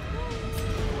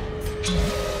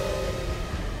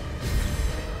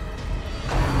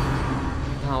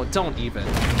 Oh, don't even.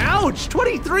 Ouch!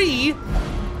 23?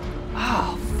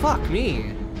 Oh, fuck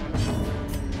me.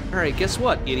 Alright, guess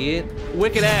what, idiot?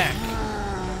 Wicked Ack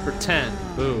for 10.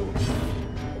 Boo.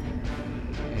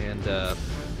 And,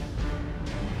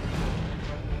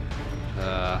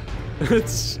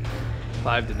 it's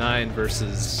 5 to 9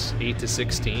 versus 8 to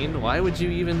 16. Why would you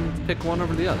even pick one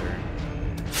over the other?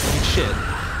 Shit.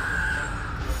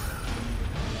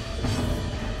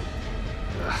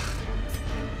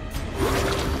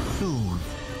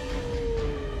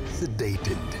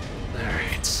 sedated.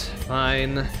 Alright,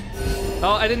 fine.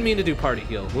 Oh, I didn't mean to do party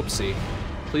heal. Whoopsie.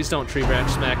 Please don't tree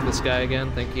branch smack this guy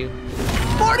again, thank you.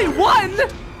 41?!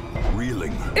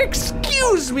 Reeling.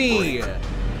 Excuse me!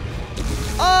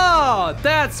 Oh,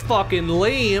 that's fucking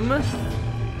lame.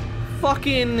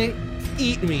 Fucking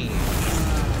eat me.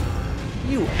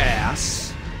 You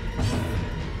ass.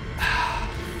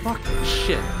 Fucking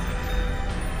shit.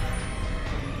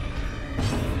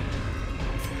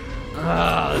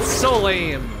 Ah, it's so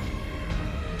lame.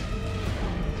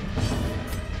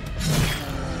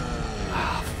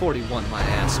 41, my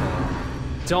asshole.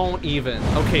 Don't even.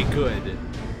 Okay, good.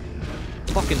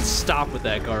 Fucking stop with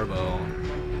that, Garbo.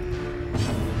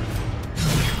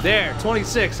 There,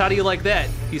 26. How do you like that,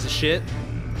 piece of shit?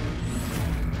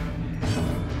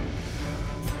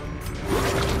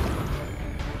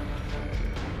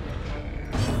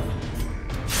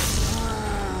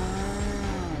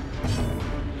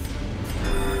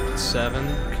 Seven,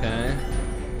 okay.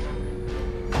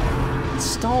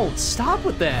 Stop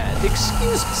with that.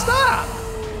 Excuse me, stop!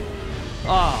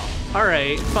 Oh, all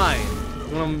right, fine.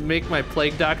 You wanna make my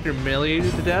plague doctor humiliate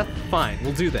you to death? Fine,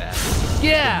 we'll do that.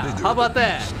 Yeah, how about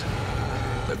that?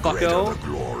 The greater Fucko. the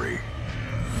glory.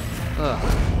 Ugh,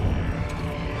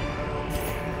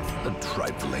 A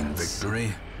trifling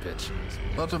victory, bitch.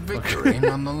 but a victory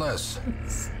nonetheless.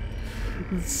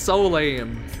 So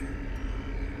lame.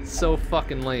 So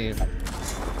fucking lame.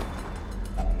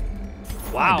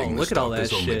 Wow, Finding the look at all stuff that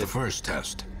is only shit. the first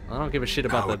test. I don't give a shit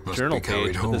about Now it the must journal be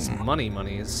carried page, but this home.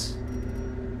 monies.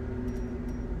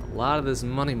 A lot of this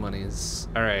monies.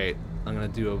 All right, I'm gonna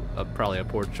do probably a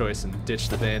poor choice and ditch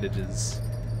the bandages.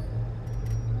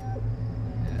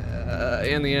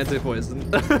 And the anti-poison.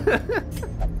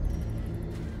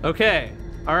 Okay,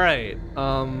 all right.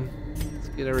 Let's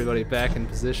get everybody back in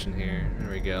position here.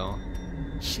 There we go.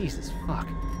 Jesus fuck.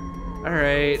 All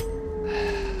right.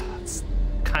 It's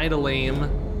kind of lame.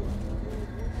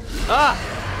 Ah!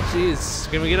 Jeez.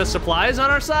 Can we get us supplies on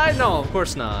our side? No, of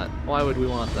course not. Why would we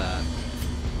want that?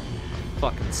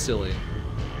 Fucking silly.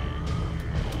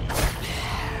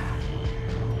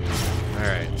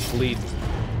 Alright, bleed.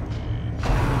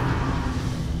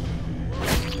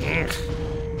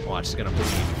 Watch, it's gonna bleed.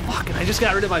 Fuck, and I just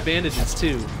got rid of my bandages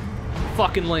too.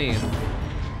 Fucking lame.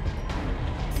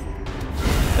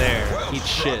 There, eat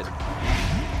shit.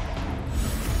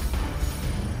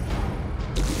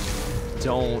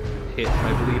 Don't hit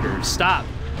my bleeders. Stop!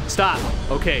 Stop!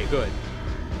 Okay, good.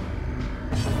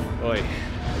 Oi.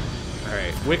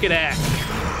 Alright, Wicked Act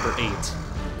for 8.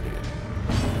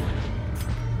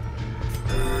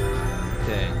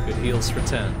 Okay, good heals for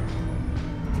 10.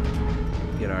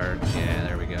 Get our, yeah,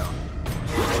 there we go.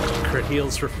 Crit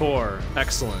heals for 4,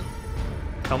 excellent.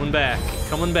 Coming back,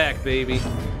 baby.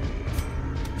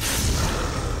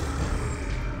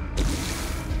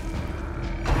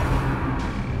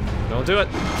 Don't do it.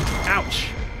 Ouch.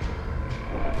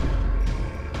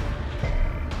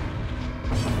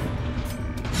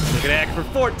 Look at Act for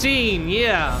 14.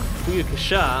 Yeah.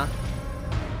 Booyakasha.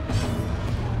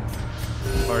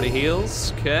 Party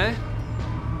heals. Okay.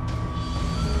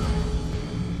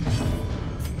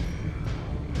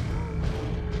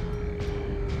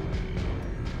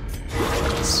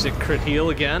 Sick crit heal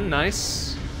again.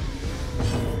 Nice.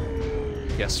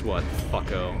 Guess what,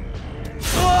 fucko?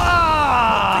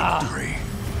 Ah! Victory.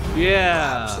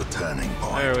 Yeah. That's the turning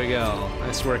point. There we go.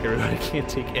 Nice work, everybody. Can't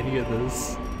take any of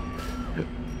this.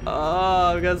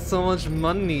 Oh, I've got so much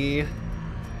money.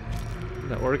 I'm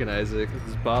gonna organize it 'cause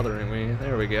it's bothering me.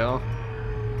 There we go.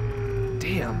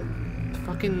 Damn.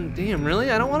 Fucking damn,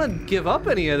 really? I don't want to give up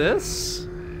any of this.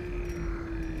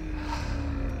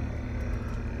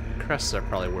 Crests are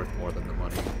probably worth more than the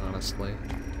money, honestly.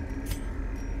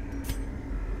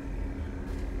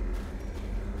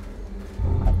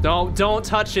 Don't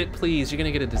touch it, please. You're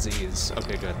gonna get a disease.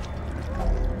 Okay, good.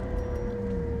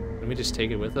 Let me just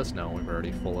take it with us? No, we're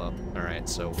already full up. All right,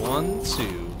 so 1,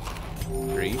 2,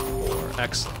 3, 4.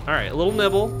 Excellent. All right, a little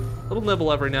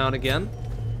nibble every now and again.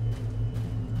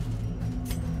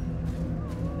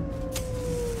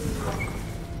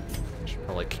 Should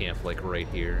probably camp like right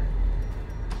here.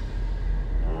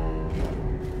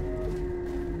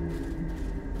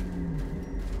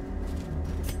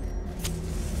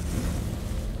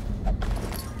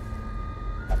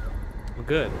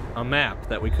 Good. A map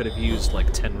that we could have used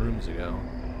like 10 rooms ago.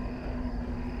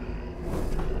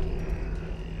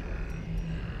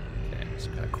 Okay, so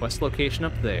got a quest location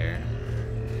up there.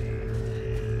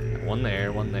 One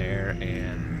there,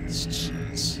 and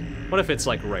jeez. What if it's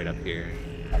like right up here?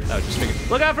 That would just make it.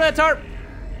 Look out for that tarp!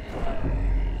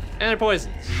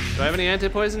 Anti-poisons. Do I have any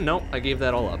anti-poison? Nope, I gave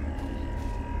that all up.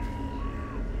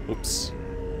 Oops.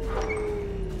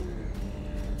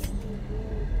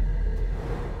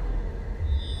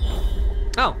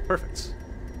 Oh, perfect.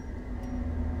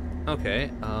 Okay,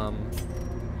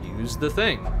 use the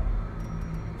thing.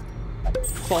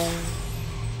 Boom.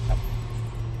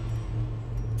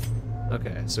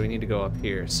 Okay, so we need to go up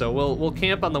here. So we'll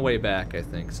camp on the way back, I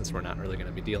think, since we're not really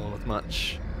gonna be dealing with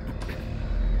much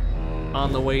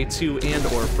on the way to and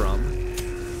or from.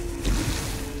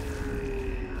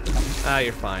 Ah,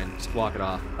 you're fine. Just walk it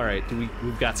off. All right,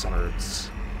 we've got some herbs.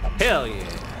 Hell yeah.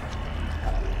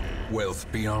 Wealth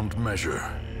beyond measure.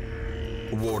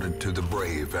 Awarded to the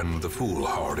brave and the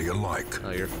foolhardy alike.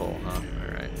 Oh, you're full, huh?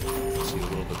 All right. See a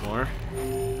little bit more.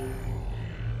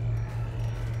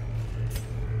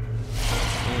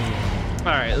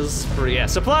 All right, this is for, yeah,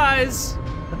 supplies!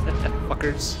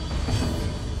 Fuckers.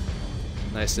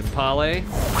 Nice Impale.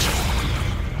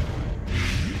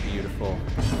 Beautiful.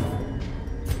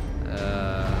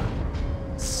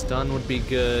 Stun would be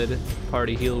good.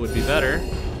 Party heal would be better.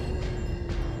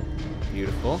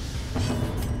 Beautiful.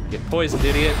 Get poisoned,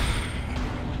 idiot.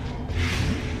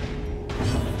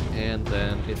 And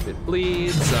then if it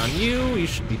bleeds on you, you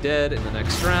should be dead in the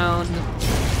next round.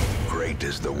 Great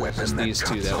is the weapon Just that these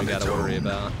two cuts that we on its gotta worry own.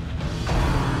 about.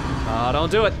 Oh,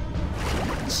 don't do it.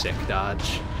 Sick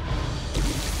dodge.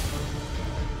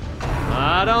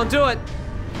 Ah, don't do it.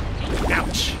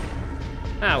 Ouch.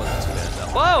 That wasn't too bad though.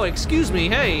 Whoa, excuse me,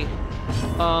 hey.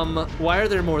 Why are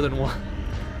there more than one?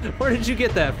 Where did you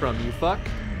get that from, you fuck?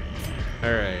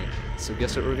 All right, so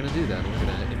guess what we're gonna do then? We're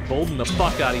gonna embolden the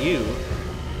fuck out of you.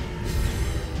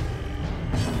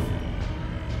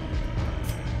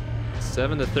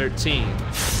 Seven to 13.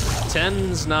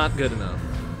 10's not good enough.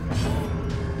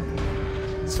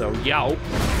 So, yow.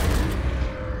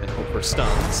 And hope for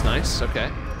stuns. Nice,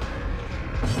 okay.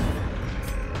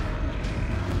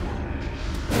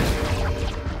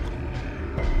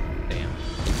 Damn.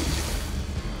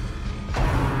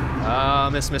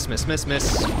 Miss.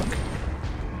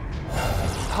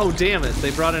 Oh, damn it.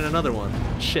 They brought in another one.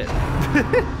 Shit.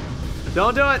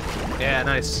 Don't do it. Yeah,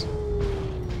 nice.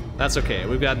 That's okay.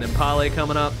 We've got an Impale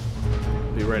coming up.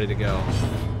 Be ready to go.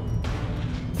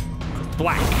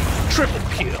 Black. Triple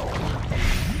kill.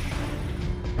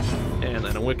 And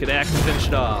then a wicked axe to finish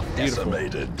it off. Beautiful.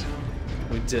 Decimated.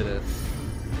 We did it.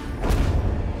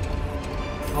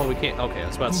 Oh, we can't. Okay, I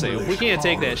was about to say, we can't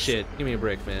take that shit. Give me a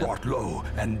break, man. Brought low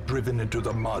and driven into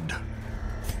the mud.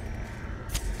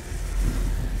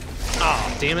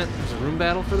 Oh, damn it. There's a room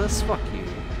battle for this? Fuck you.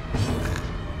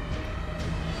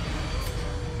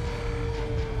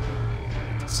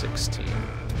 $16.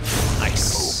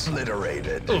 Nice.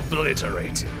 Obliterated.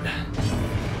 Obliterated.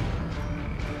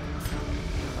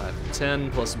 5 to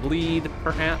 10 plus bleed,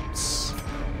 perhaps.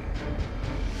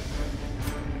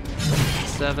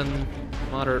 7,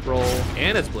 moderate roll,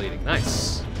 and it's bleeding.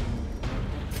 Nice.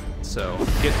 So,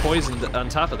 get poisoned on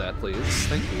top of that, please.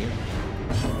 Thank you.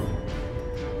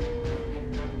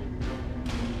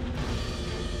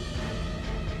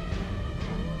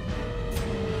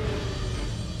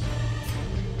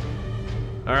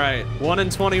 All right, 1 in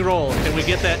 20 roll. Can we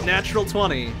get that natural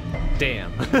 20?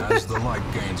 Damn. As the light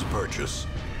gains purchase,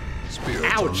 spirits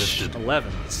are Ouch. lifted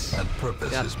 11s. and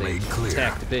purpose God, is they made clear.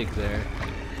 attacked big there.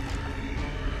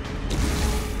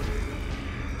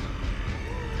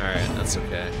 All right, that's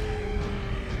okay.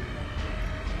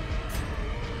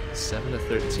 7 to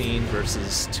 13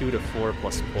 versus 2 to 4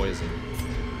 plus poison.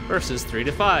 Versus 3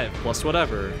 to 5 plus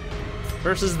whatever.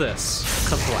 Versus this.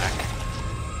 Black.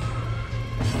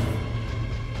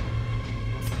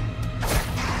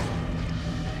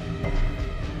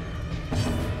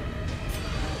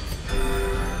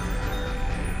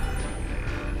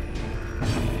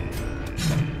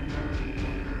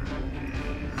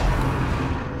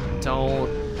 Don't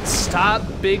stop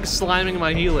big sliming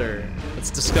my healer.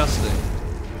 That's disgusting.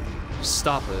 Just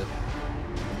stop it.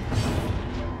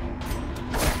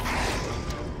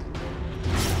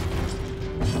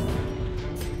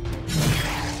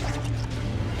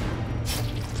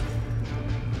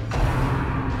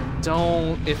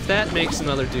 Don't. If that makes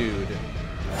another dude.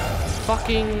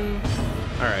 Fucking.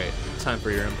 Alright, time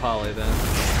for your Impale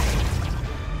then.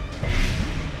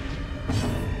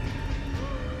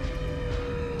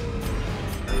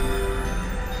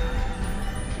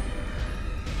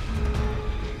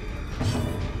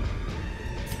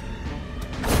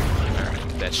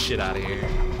 Shit out of here.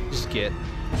 Just get.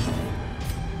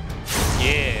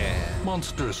 Yeah.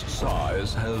 Monstrous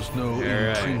size has no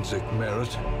Alright. intrinsic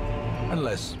merit,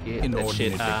 unless Get that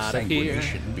inordinate shit outta here.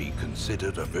 exsanguination be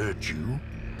considered a virtue.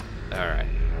 Alright.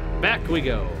 Back we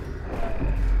go.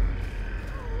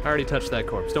 I already touched that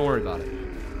corpse. Don't worry about it.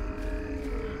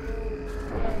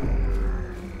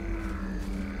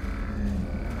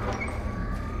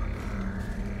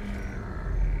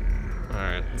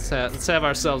 Alright, let's have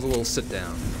ourselves a little sit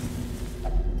down.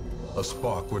 A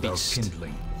spark without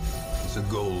kindling is a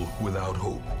goal without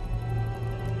hope.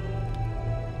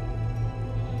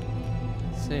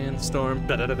 Sandstorm.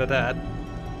 Da da da da da.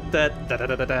 Da da da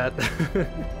da da da.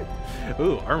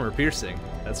 Ooh, armor piercing.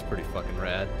 That's pretty fucking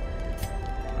rad.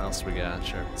 What else we got?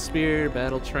 Sharpened spear,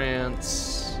 battle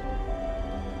trance,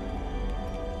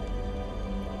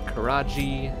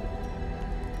 Karaji.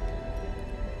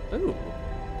 Ooh.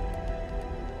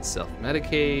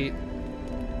 Self-medicate.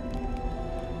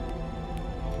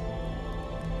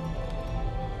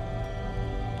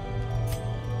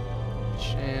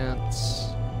 Chance.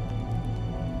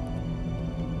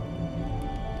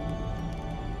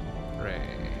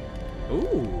 Ray.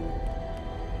 Ooh.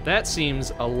 That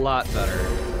seems a lot better.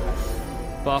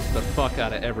 Buff the fuck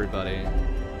out of everybody.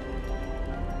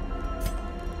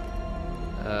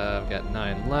 I've got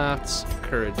 9 left.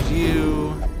 Encourage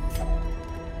you.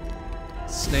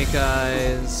 Snake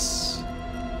Eyes.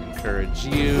 Encourage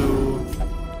you.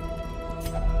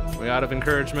 We out of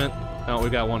encouragement? Oh, we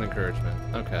got 1 encouragement.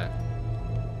 Okay.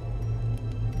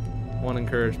 1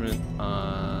 encouragement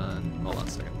on... Hold on a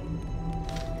second.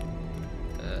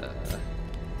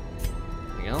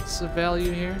 Anything else of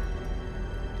value here?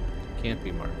 Can't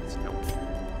be marked. Nope.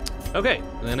 Okay,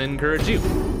 then encourage you.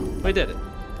 We did it.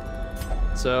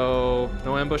 So,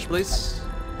 no ambush, please.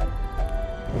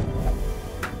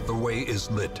 The way is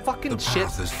lit. Fucking the shit.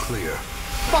 path is clear.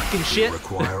 Fucking shit. You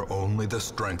require only the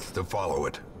strength to follow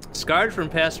it. Scarred from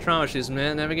past trauma, she's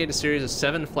navigate a series of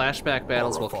 7 flashback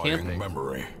battles while Horrifying camping.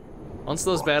 memory. Once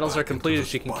those battles are completed,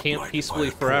 she can camp peacefully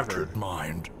forever.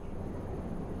 Mind.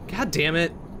 God damn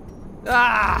it.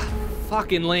 Ah!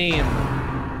 Fucking lame.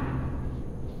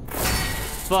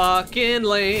 Fucking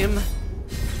lame.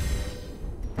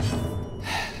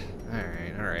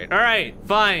 Alright, alright, alright,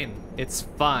 fine. It's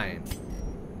fine.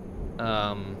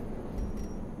 Damn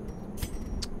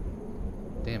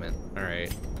it.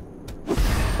 Alright.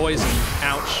 Poison.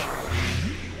 Ouch.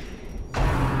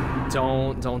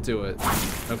 Don't do it.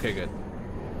 Okay, good.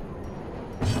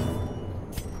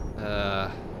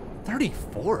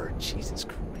 34? Jesus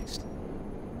Christ.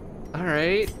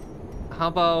 Alright. How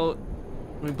about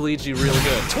we bleed you real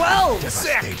good? 12!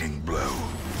 Devastating blow.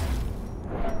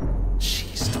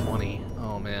 Jeez, 20.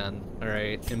 Oh man.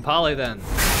 Alright. Impale then.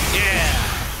 Yeah!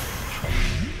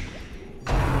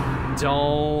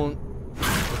 Don't.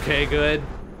 Okay, good.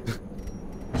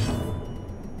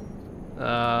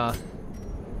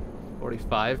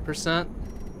 45%?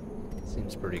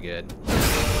 Seems pretty good.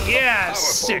 Yeah, Powerful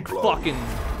sick blow. fucking.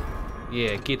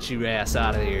 Yeah, get your ass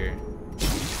out of here.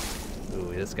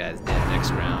 Ooh, this guy's dead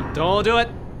next round. Don't do it.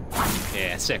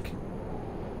 Yeah, sick.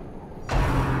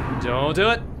 Don't do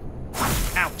it.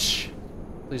 Ouch.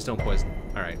 Please don't poison.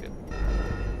 All right, good.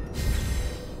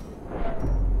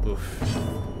 Oof.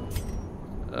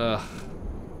 Ugh.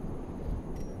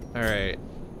 All right.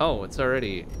 Oh, it's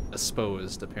already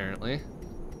exposed, apparently.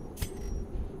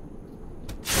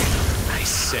 Nice,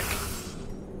 sick.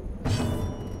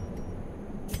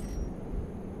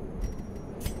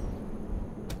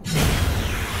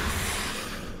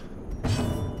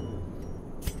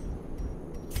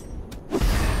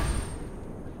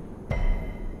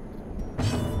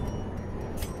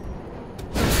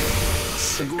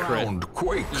 The ground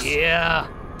quakes. Yeah.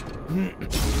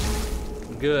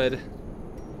 Good.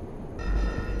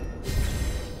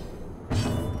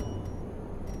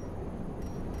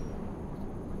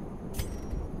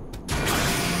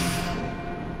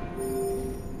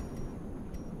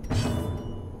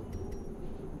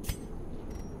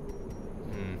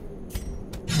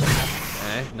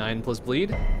 Okay, 9 plus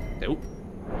bleed. Nope.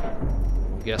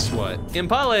 Guess what?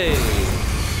 Impale!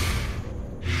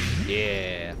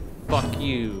 Yeah. Fuck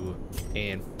you.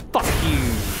 And fuck you.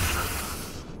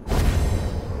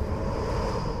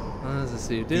 Let's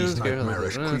see. These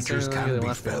nightmarish creatures can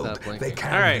be felled. They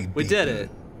can Alright, be we did beaten.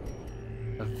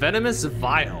 it. A venomous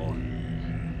vial.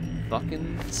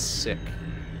 Fucking sick.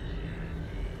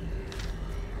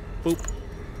 Boop.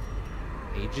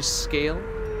 Aegis scale.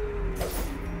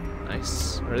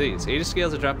 Nice. What are these? Aegis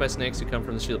scales are dropped by snakes who come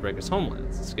from the Shieldbreaker's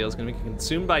homelands. The scale is going to be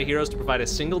consumed by heroes to provide a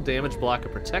single damage block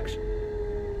of protection.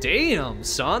 Damn,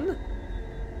 son!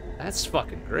 That's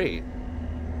fucking great.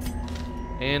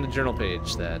 And a journal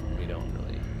page that we don't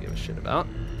really give a shit about.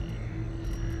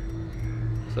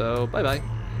 So, bye-bye.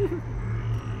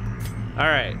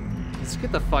 Alright, let's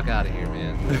get the fuck out of here,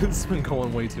 man. It's been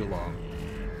going way too long.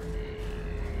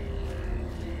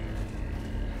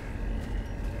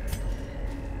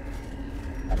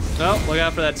 Oh, look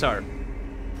out for that tarp.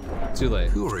 Too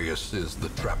late. Curious is the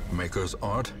trap maker's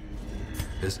art.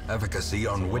 His efficacy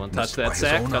Don't unwitnessed touch by that his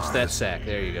sack. own Touch that eyes. sack.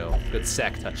 There you go. Good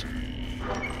sack touching.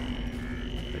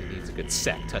 He needs a good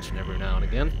sack touching every now and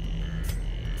again.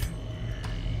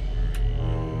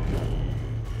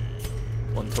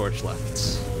 One torch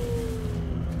left.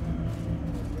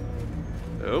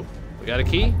 Oh, we got a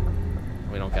key?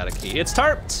 We don't got a key. It's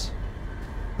tarped!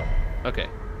 Okay,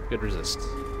 good resist.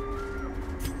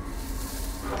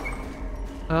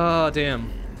 Oh,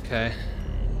 damn. Okay.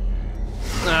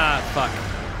 Ah, fuck.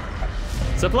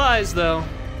 Supplies, though.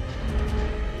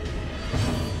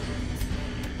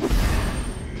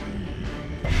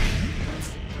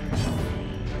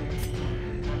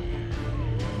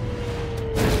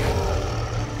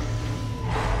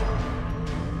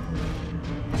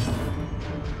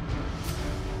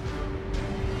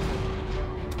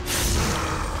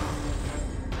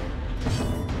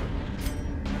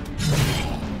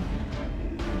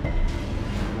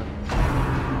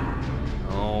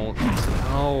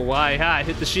 Why? Ha, I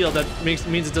hit the shield. That means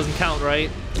it doesn't count, right?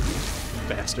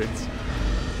 Bastards.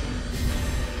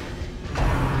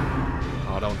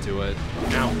 Oh, don't do it.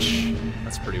 Ouch.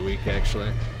 That's pretty weak, actually.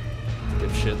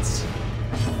 Dipshits.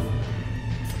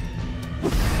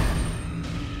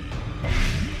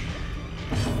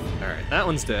 Alright, that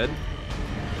one's dead.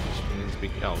 Which means we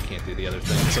can't do the other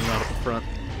thing because I'm not at the front.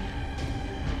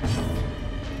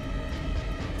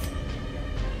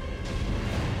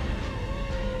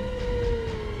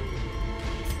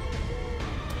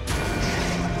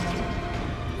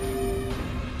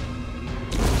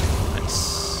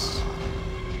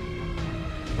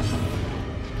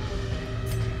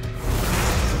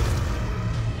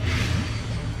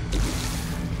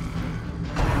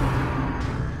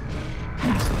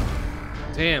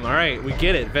 Damn, alright, we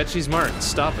get it. Veggies Mart,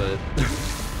 stop it.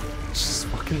 Just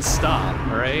fucking stop,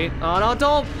 alright? Oh no,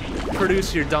 don't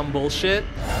produce your dumb bullshit.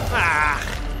 Ah!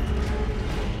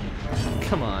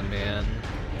 Come on, man.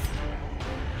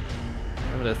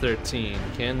 I'm at 13.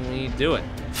 Can we do it?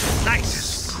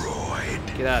 Nice! Destroyed.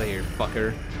 Get out of here,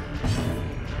 fucker.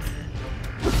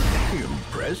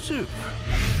 Impressive.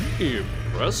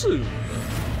 Impressive.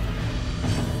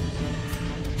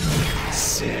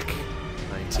 Sick.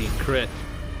 19 crit.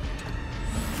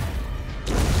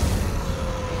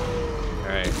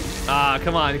 Alright. Ah,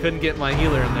 come on. You couldn't get my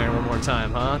healer in there one more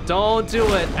time, huh? Don't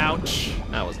do it. Ouch.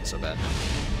 That wasn't so bad.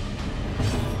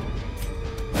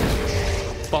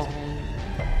 Bong.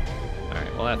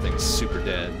 Alright, well, that thing's super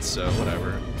dead, so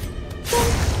whatever.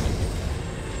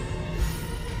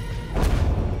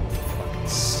 Fucking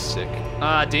sick.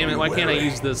 Ah, damn it. Why can't I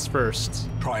use this first?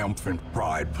 Triumphant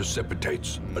pride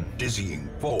precipitates a dizzying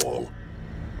fall.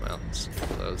 Well, let's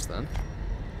do those then.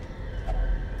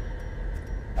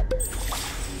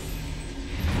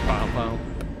 Pow.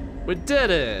 We did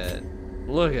it!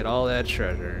 Look at all that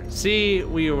treasure. See,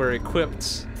 we were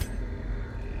equipped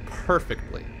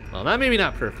perfectly. Well, maybe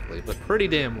not perfectly, but pretty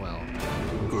damn well.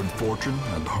 Good fortune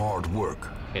and hard work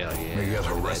Hell yeah. may yet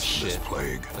Look at arrest that this shit.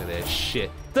 plague. Look at that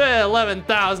shit. The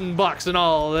 11,000 bucks and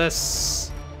all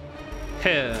this.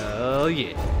 Hell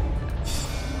yeah.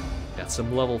 Got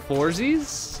some level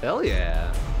 4s. Hell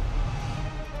yeah.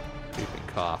 Creeping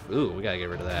cough. Ooh, we gotta get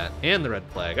rid of that. And the red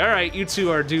flag. All right, you two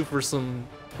are due for some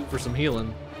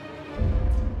healing.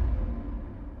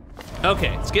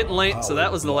 Okay, it's getting late, so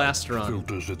that was the last run.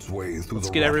 Filters its way through Let's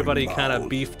the get everybody rotting kind of bowels.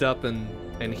 beefed up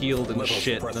and healed and Let us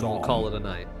shit, press then we'll on. call it a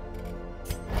night.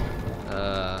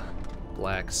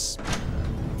 Blacksmith.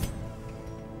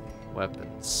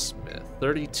 Weaponsmith.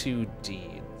 32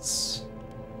 deeds.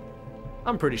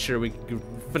 I'm pretty sure we could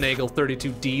finagle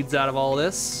 32 deeds out of all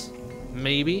this.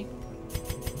 Maybe.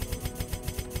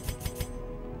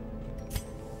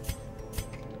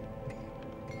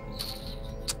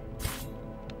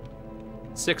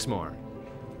 Six more.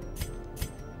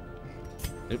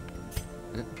 Nope.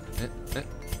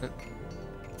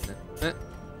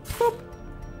 Boop.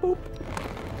 Boop.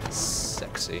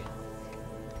 Sexy.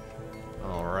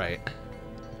 All right.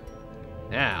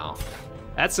 Now,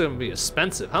 that's gonna be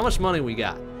expensive. How much money we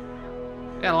got?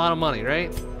 Got a lot of money, right?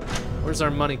 Where's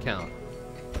our money count?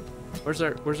 Where's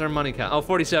our money count? Oh,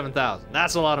 47,000.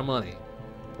 That's a lot of money.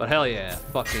 But hell yeah,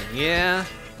 fucking yeah.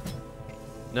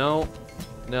 No,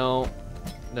 no,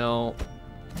 no,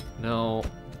 no.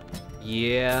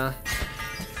 Yeah.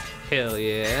 Hell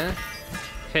yeah.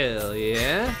 Hell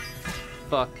yeah.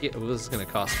 Fuck yeah. Well, this is gonna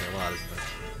cost me a lot, isn't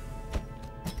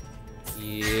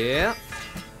it? Yeah.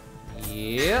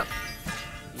 Yep.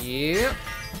 Yep.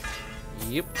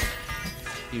 Yep.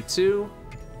 You too.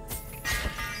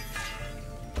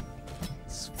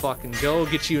 Let's fucking go.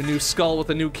 Get you a new skull with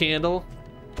a new candle.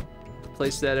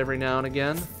 Place that every now and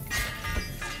again.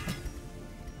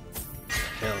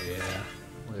 Hell yeah.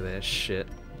 Look at that shit.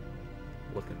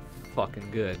 Looking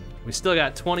fucking good. We still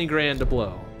got 20 grand to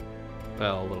blow.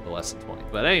 Well, a little bit less than 20.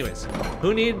 But anyways,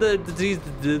 who need the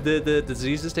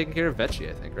diseases taken care of? Vecchi,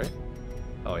 I think, right?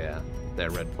 Oh yeah,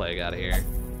 that red plague out of here.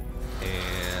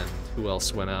 And who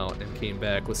else went out and came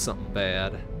back with something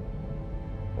bad?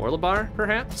 Orlebar,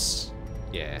 perhaps?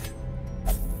 Yeah.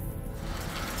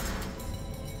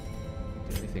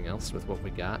 Do anything else with what we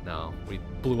got? No, we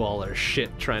blew all our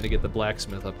shit trying to get the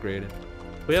blacksmith upgraded.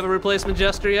 We have a replacement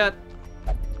jester yet?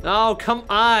 Oh, come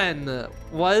on!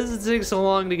 Why does it take so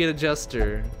long to get a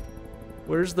jester?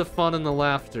 Where's the fun and the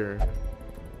laughter?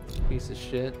 Piece of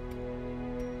shit.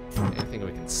 Anything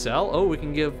we can sell? Oh, we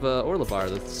can give Orlebar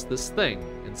this thing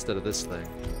instead of this thing.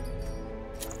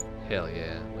 Hell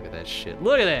yeah, look at that shit.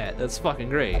 Look at that, that's fucking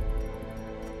great.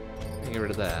 Get rid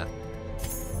of that.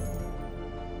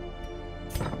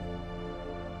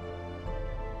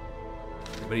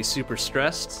 Anybody super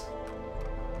stressed?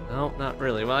 No, not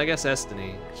really. Well, I guess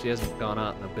Estany. She hasn't gone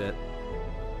out in a bit.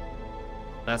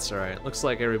 That's alright. Looks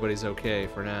like everybody's okay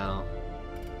for now.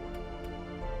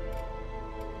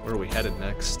 Where are we headed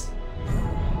next?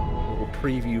 A little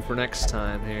preview for next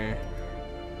time here.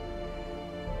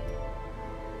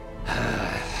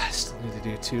 I still need to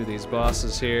do 2 of these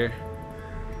bosses here.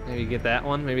 Maybe get that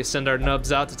one. Maybe send our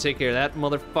nubs out to take care of that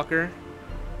motherfucker.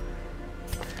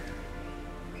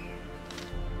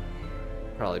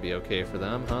 Probably be okay for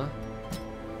them, huh?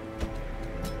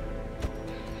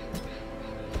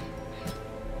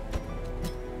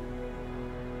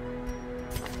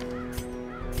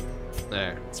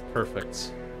 There, it's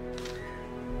perfect.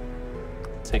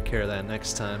 Take care of that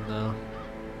next time, though.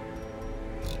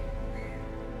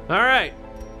 All right.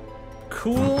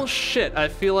 Cool shit. I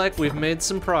feel like we've made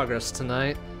some progress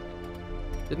tonight.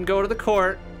 Didn't go to the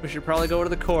court. We should probably go to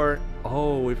the court.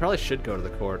 Oh, we probably should go to the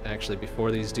court, actually,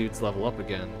 before these dudes level up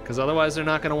again. Because otherwise they're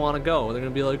not going to want to go. They're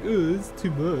going to be like, oh, it's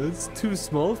too much. It's too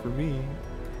small for me.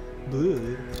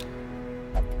 Bleh.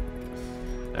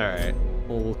 All right.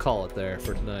 Well, we'll call it there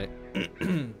for tonight.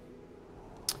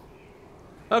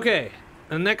 Okay.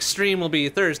 The next stream will be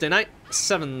Thursday night,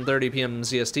 7:30 p.m.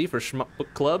 CST for Shmup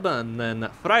Book Club. And then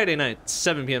Friday night,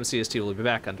 7 p.m. CST, we'll be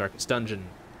back on Darkest Dungeon.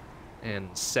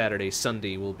 And Saturday,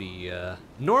 Sunday will be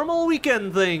normal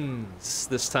weekend things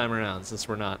this time around, since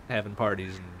we're not having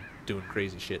parties and doing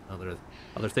crazy shit and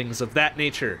other things of that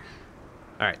nature.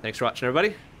 All right, thanks for watching,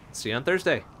 everybody. See you on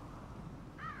Thursday.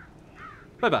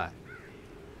 Bye-bye.